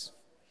pains.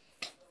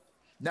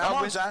 Come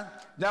on, son.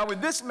 Now when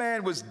this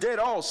man was dead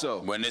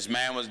also, When this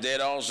man was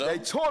dead also, they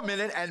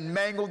tormented and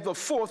mangled the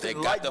fourth they in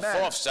got like the manner.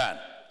 fourth son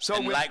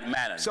in like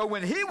manner. So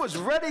when he was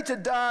ready to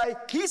die,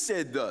 he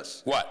said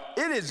thus. What?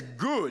 It is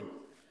good.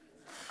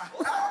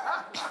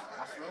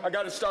 I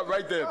got to stop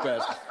right there,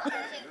 Pastor.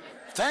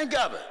 Think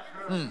of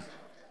it.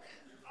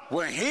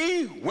 When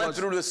he went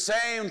through the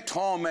same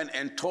torment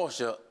and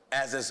torture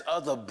as his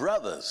other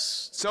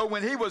brothers, So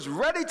when he was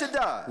ready to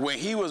die, when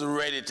he was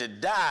ready to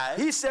die,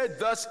 he said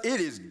thus, it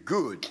is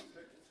good.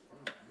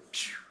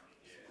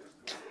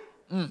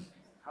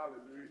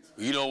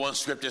 you know what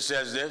scripture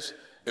says this?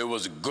 It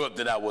was good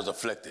that I was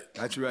afflicted.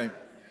 That's right.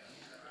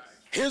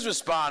 His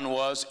response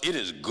was, it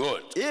is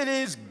good. It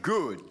is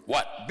good.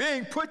 What?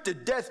 Being put to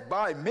death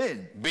by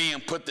men,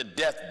 Being put to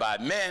death by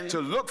men. to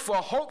look for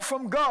hope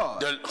from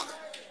God.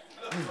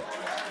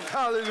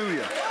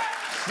 Hallelujah.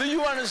 Do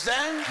you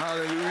understand?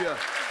 Hallelujah.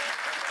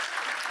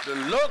 To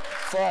look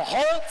for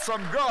hope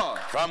From God.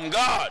 from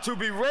God. To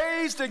be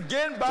raised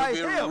again by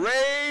To be him.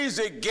 raised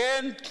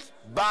again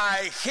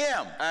by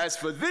him. As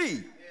for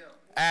thee,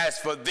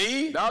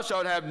 thou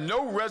shalt have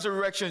no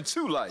resurrection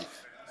to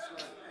life.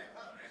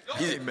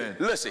 Amen.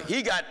 Listen,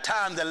 he got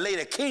time to lay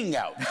the king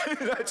out.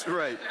 That's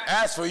right.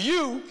 As for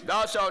you,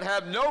 thou shalt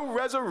have no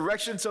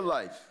resurrection to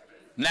life.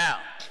 Now,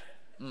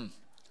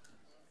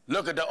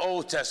 look at the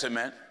Old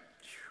Testament.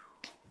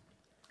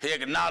 He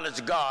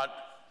acknowledged God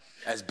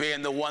as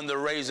being the one to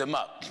raise him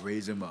up.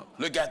 Raise him up.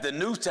 Look at the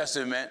New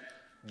Testament.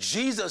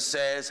 Jesus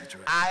says,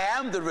 right. I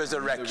am the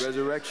resurrection. The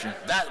resurrection.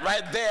 That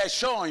right there is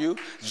showing you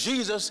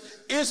Jesus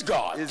is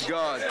God. Is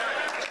God.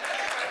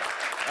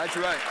 That's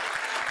right.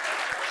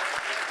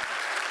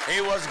 He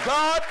was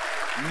God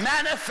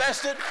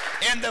manifested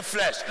in the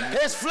flesh.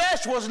 His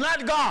flesh was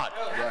not God.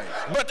 Right.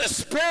 But the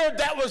spirit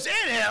that was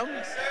in him,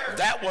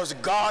 that was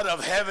God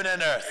of heaven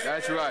and earth.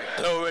 That's right.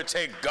 Glory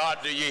to God.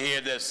 Do you hear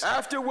this?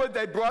 Afterward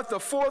they brought the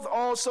fourth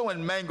also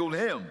and mangled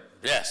him.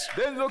 Yes.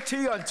 Then looked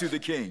he unto the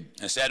king.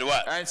 And said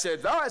what? And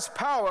said, thou hast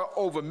power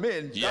over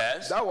men.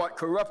 Yes. Thou art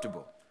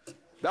corruptible.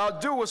 Thou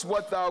doest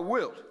what thou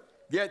wilt.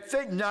 Yet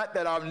think not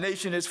that our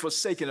nation is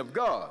forsaken of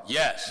God.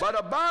 Yes. But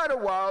abide a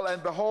while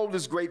and behold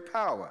his great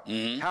power,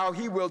 how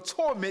he will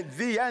torment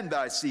thee and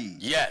thy seed.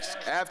 Yes.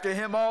 After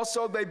him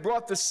also they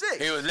brought the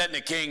sick. He was letting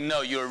the king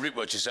know you'll reap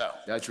what you sow.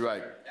 That's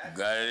right.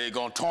 They're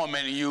going to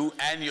torment you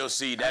and your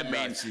seed. That and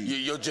means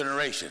your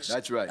generations.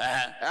 That's right.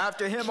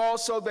 After him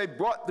also they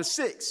brought the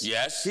sick.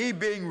 Yes. He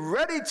being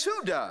ready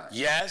to die.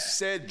 Yes.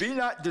 Said, be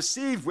not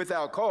deceived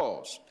without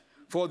cause.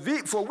 For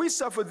we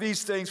suffer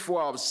these things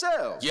for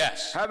ourselves,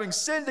 yes, having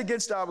sinned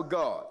against our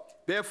God.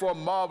 Therefore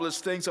marvelous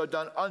things are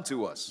done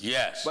unto us.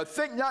 Yes. But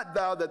think not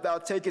thou that thou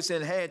takest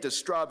in hand to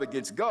strive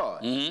against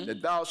God,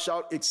 that thou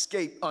shalt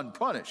escape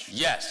unpunished.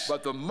 Yes.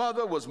 But the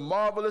mother was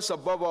marvelous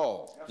above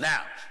all.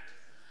 Now,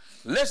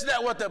 listen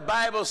to what the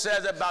Bible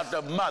says about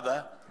the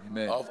mother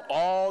of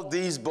all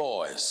these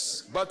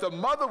boys. But the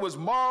mother was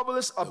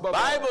marvelous above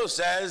all. The Bible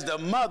says the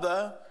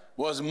mother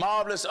was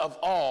marvelous of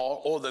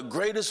all, or the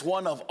greatest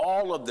one of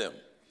all of them.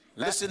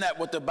 Listen at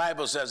what the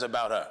Bible says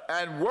about her.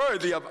 And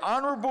worthy of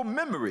honorable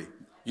memory.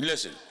 You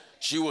listen,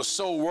 she was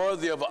so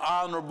worthy of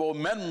honorable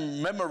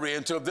memory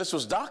until this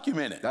was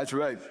documented. That's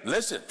right.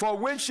 Listen. For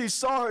when she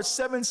saw her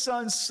 7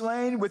 sons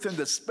slain within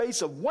the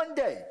space of one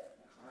day.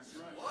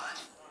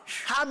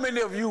 How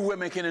many of you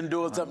women can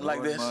endure something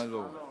like this? My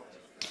Lord.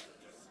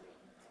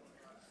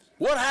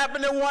 What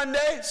happened in one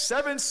day?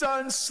 7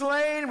 sons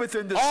slain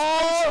within the all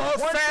space of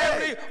her one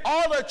family, day.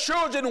 all her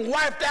children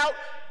wiped out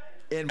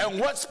in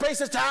what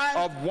space of time?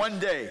 Of one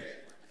day.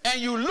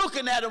 And you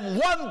looking at them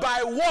one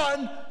by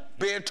one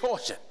being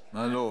tortured.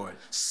 My Lord.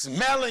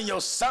 Smelling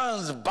your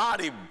son's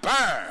body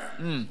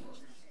burn.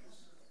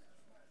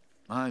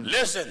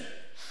 Listen.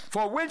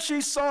 For when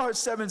she saw her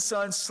 7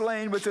 sons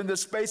slain within the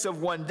space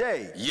of one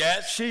day,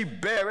 yes, she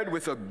bare it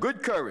with a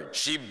good courage.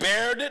 She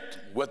bared it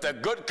with a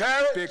good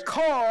courage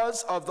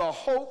because of the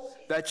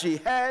hope that she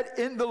had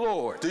in the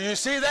Lord. Do you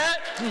see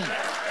that?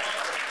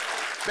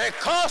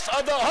 Because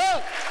of the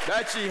hope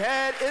that she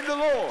had in the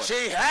Lord.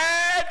 She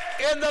had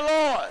in the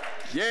Lord.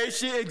 Yea,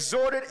 she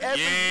exhorted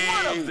every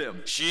one of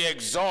them. She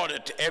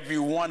exhorted every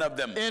one of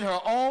them. In her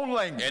own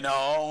language. In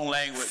her own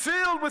language.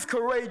 Filled with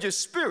courageous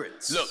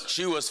spirits. Look,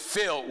 she was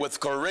filled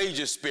with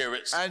courageous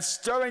spirits. And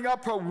stirring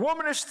up her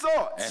womanish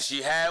thoughts. And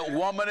she had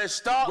womanish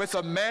thoughts. With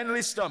a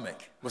manly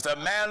stomach. With a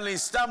manly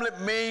stomach,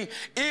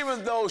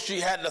 even though she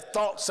had the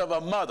thoughts of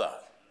a mother,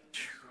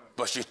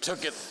 but she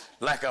took it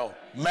like a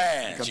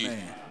man. Like a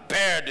man.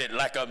 Bared it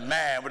like a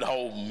man with a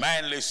whole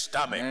manly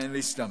stomach.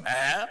 Manly stomach.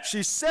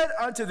 She said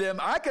unto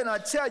them, I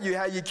cannot tell you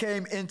how you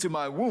came into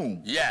my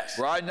womb. Yes.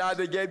 For I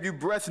neither gave you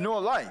breath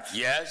nor life.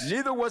 Yes.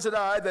 Neither was it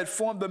I that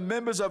formed the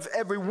members of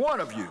every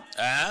one of you.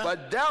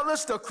 But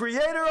doubtless the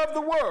creator of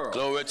the world.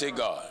 Glory to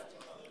God.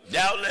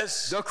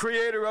 Doubtless the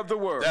creator of the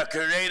world. The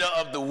creator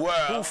of the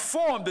world. Who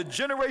formed the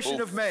generation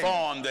of man.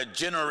 Formed the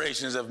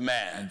generations of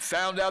man. And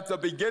found out the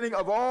beginning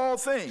of all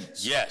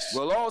things. Yes.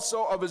 Will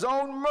also of his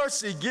own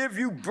mercy give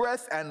you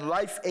breath and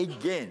life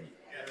again.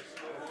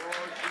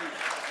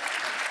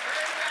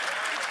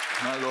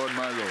 My Lord,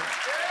 my Lord.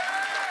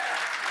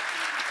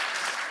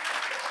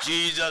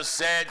 Jesus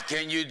said,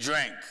 can you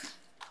drink?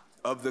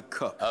 Of the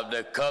cup. Of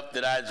the cup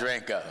that I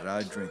drink of. That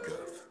I drink of.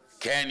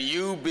 Can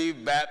you be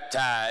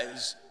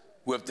baptized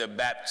with the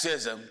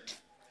baptism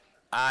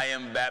I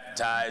am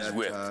baptized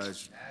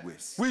with?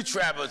 We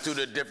travel to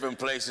the different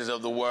places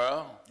of the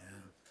world.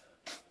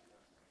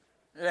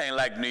 Yeah. It ain't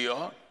like New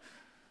York.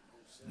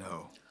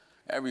 No.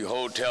 Every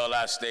hotel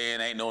I stay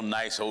in ain't no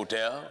nice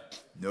hotel.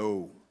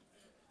 No.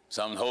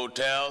 Some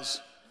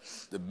hotels,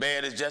 the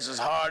bed is just as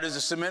hard as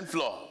the cement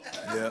floor.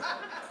 Yeah.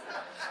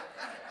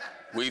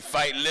 We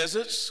fight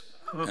lizards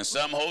in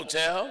some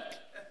hotel.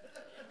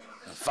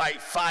 Fight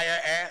fire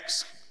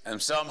ants in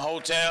some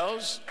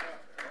hotels.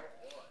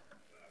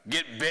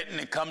 Get bitten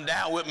and come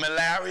down with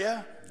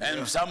malaria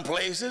in some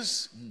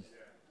places.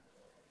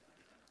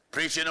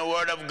 Preaching the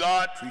word of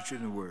God.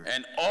 Preaching the word.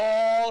 In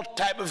all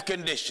type of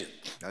condition.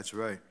 That's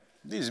right.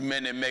 These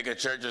men in mega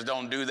churches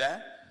don't do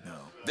that. No.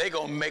 they're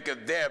going to make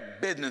it their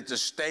business to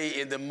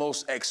stay in the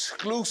most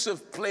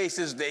exclusive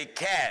places they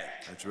can.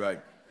 That's right.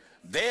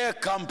 They'll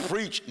come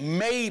preach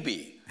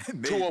maybe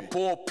to a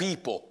poor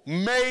people.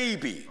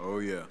 Maybe. Oh,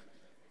 yeah.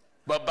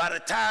 But by the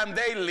time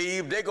they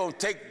leave, they're going to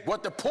take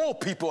what the poor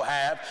people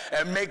have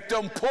and make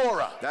them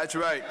poorer. That's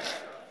right.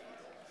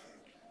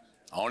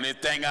 Only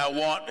thing I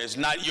want is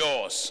not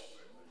yours.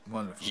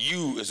 Wonderful.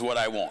 You is what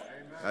I want.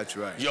 That's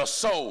right. Your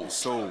soul.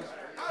 Soul.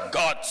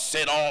 God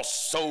said all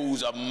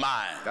souls are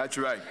mine. That's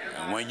right.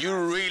 And when you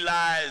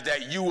realize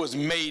that you was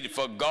made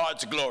for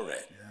God's glory,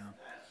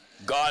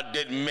 God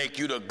didn't make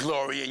you to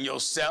glory in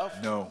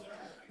yourself. No.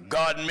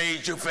 God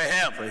made you for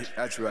him.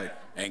 That's right.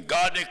 And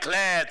God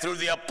declared through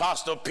the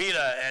Apostle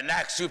Peter in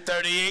Acts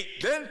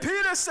 2:38. Then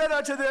Peter said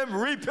unto them,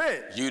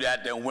 repent. You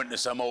that done went to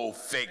some old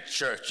fake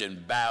church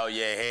and bow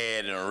your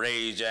head and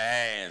raise your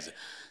hands,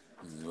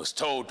 was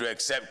told to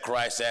accept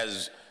Christ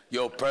as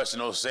your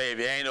personal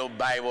Savior. Ain't no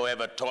Bible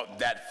ever taught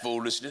that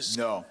foolishness.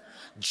 No.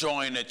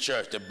 Join the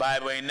church. The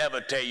Bible ain't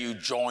never tell you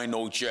join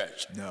no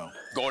church. No.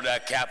 Go to a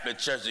Catholic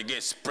church and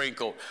get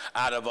sprinkled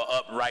out of an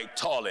upright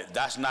toilet.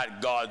 That's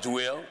not God's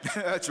will.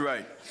 That's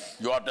right.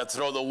 You ought to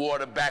throw the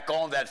water back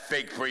on that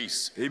fake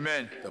priest.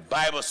 Amen. The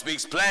Bible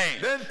speaks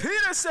plain. Then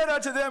Peter said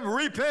unto them,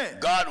 repent.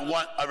 God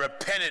wants a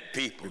repentant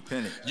people.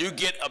 Repentant. You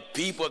get a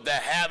people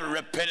that have a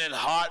repentant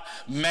heart,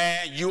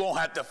 man, you won't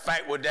have to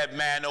fight with that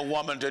man or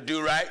woman to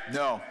do right.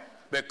 No.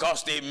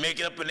 Because they make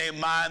it up in their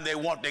mind they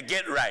want to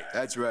get right.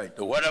 That's right.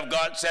 The word of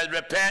God says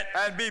repent.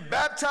 And be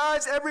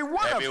baptized every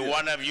one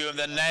of you in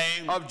the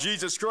name of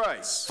Jesus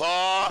Christ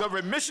for the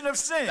remission of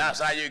sins. That's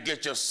how you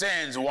get your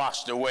sins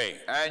washed away.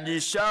 And ye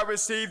shall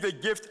receive the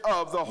gift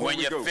of the Holy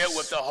Ghost. When you're filled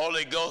with the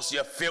Holy Ghost,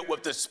 you're filled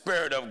with the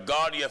Spirit of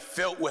God, you're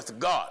filled with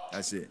God.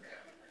 That's it.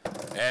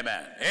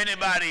 Amen.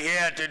 Anybody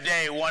here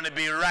today want to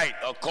be right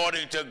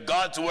according to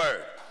God's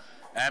word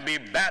and be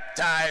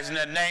baptized in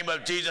the name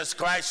of Jesus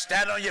Christ?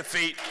 Stand on your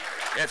feet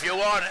if you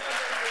want it.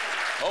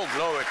 Oh,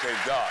 glory to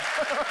God.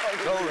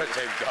 Glory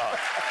to God.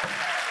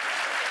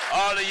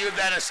 All of you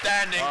that are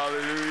standing,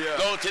 hallelujah,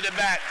 go to the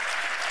back.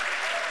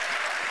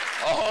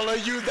 All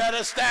of you that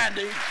are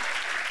standing,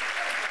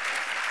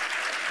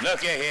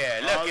 look at here,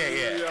 look at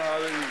here.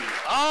 Hallelujah.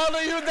 All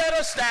of you that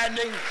are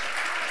standing,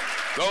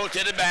 go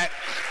to the back.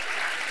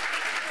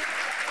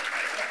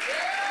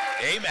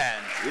 Amen.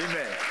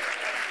 Amen.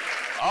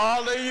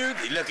 All of you,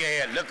 look at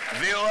here, look,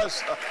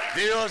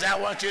 viewers, I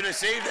want you to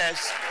see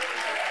this.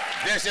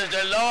 This is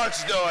the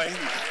Lord's doing.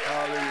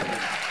 Hallelujah.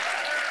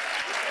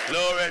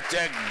 Glory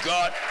to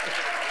God.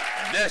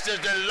 This is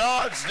the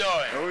Lord's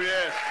doing. Oh,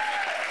 yes.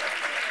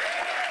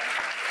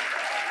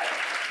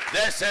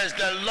 This is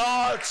the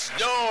Lord's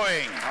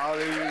doing.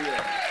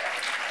 Hallelujah.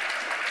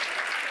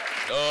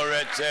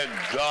 Glory to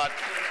God.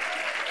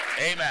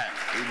 Amen.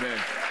 Amen.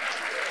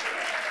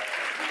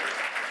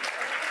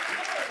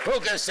 Who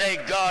can say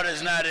God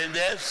is not in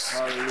this?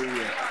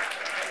 Hallelujah.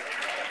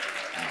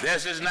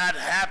 This is not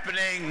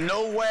happening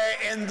nowhere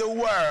in the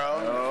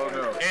world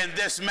in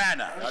this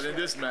manner. Not in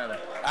this manner.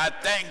 I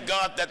thank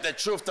God that the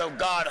truth of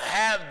God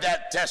have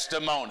that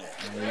testimony.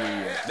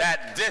 Hallelujah.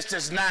 That this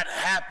is not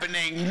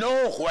happening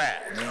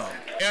nowhere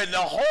in the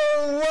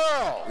whole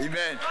world.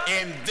 Amen.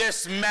 In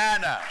this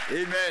manner.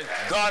 Amen.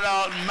 God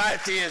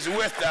Almighty is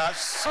with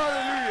us.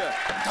 Hallelujah.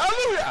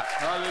 Hallelujah.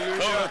 Hallelujah.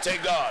 Glory to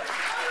God.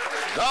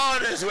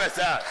 God is with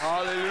us.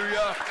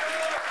 Hallelujah.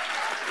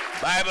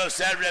 Bible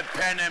said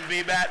repent and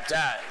be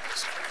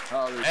baptized.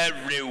 Hallelujah.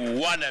 Every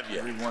one of you.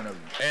 Every one of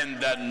you. In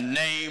the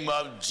name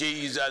of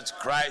Jesus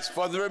Christ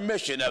for the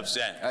remission of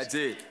sins. That's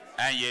it.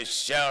 And you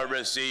shall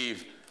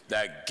receive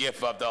the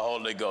gift of the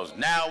Holy Ghost.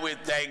 Now we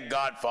thank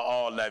God for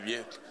all of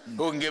you.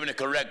 Who can give me the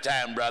correct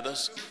time,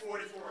 brothers?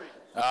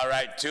 2:44. All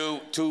right,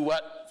 two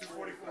what?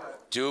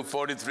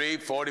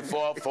 2:43,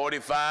 44,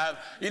 45.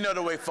 You know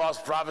the way false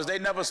prophets, they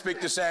never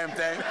speak the same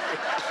thing.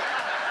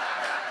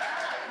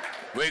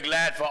 We're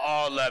glad for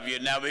all of you.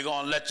 Now we're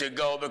going to let you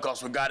go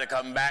because we got to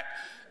come back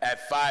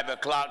at 5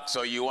 o'clock.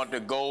 So you want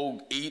to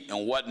go eat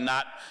and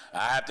whatnot.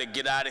 I have to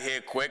get out of here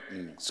quick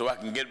so I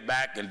can get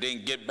back and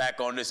then get back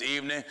on this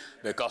evening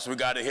because we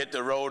got to hit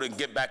the road and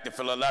get back to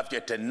Philadelphia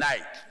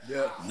tonight.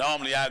 Yeah.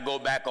 Normally I go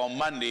back on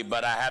Monday,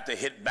 but I have to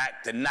hit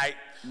back tonight.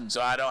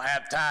 So I don't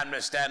have time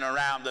to stand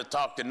around to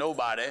talk to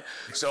nobody.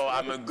 So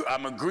I'm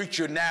going to greet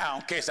you now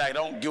in case I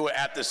don't do it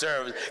after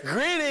service.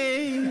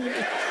 Greetings!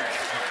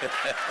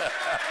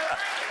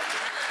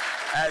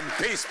 And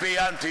peace be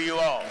unto you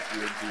all.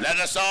 Let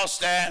us all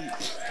stand.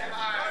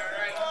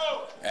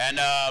 And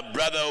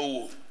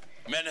Brother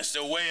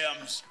Minister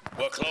Williams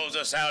will close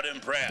us out in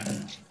prayer.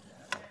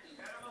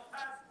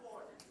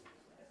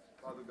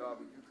 Father God,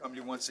 we do come to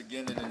you once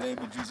again in the name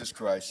of Jesus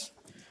Christ.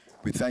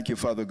 We thank you,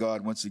 Father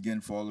God, once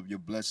again for all of your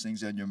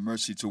blessings and your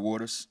mercy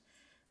toward us.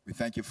 We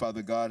thank you,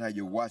 Father God, how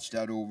you watched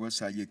out over us,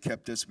 how you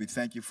kept us. We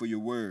thank you for your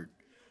word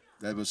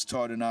that was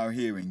taught in our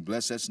hearing.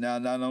 Bless us now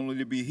not only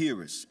to be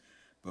hearers,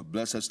 but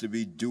bless us to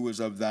be doers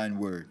of thine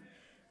word.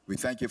 We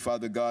thank you,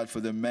 Father God, for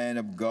the man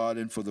of God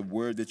and for the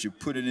word that you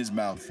put in his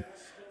mouth.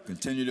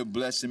 Continue to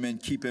bless him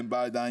and keep him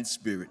by thine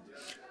spirit.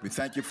 We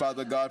thank you,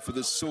 Father God, for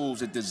the souls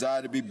that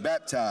desire to be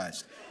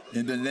baptized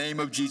in the name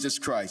of Jesus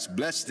Christ.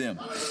 Bless them,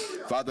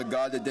 Father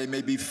God, that they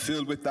may be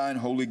filled with thine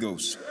Holy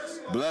Ghost.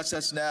 Bless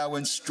us now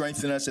and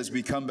strengthen us as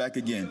we come back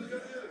again.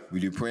 We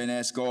do pray and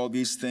ask all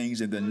these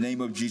things in the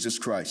name of Jesus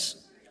Christ.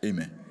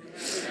 Amen.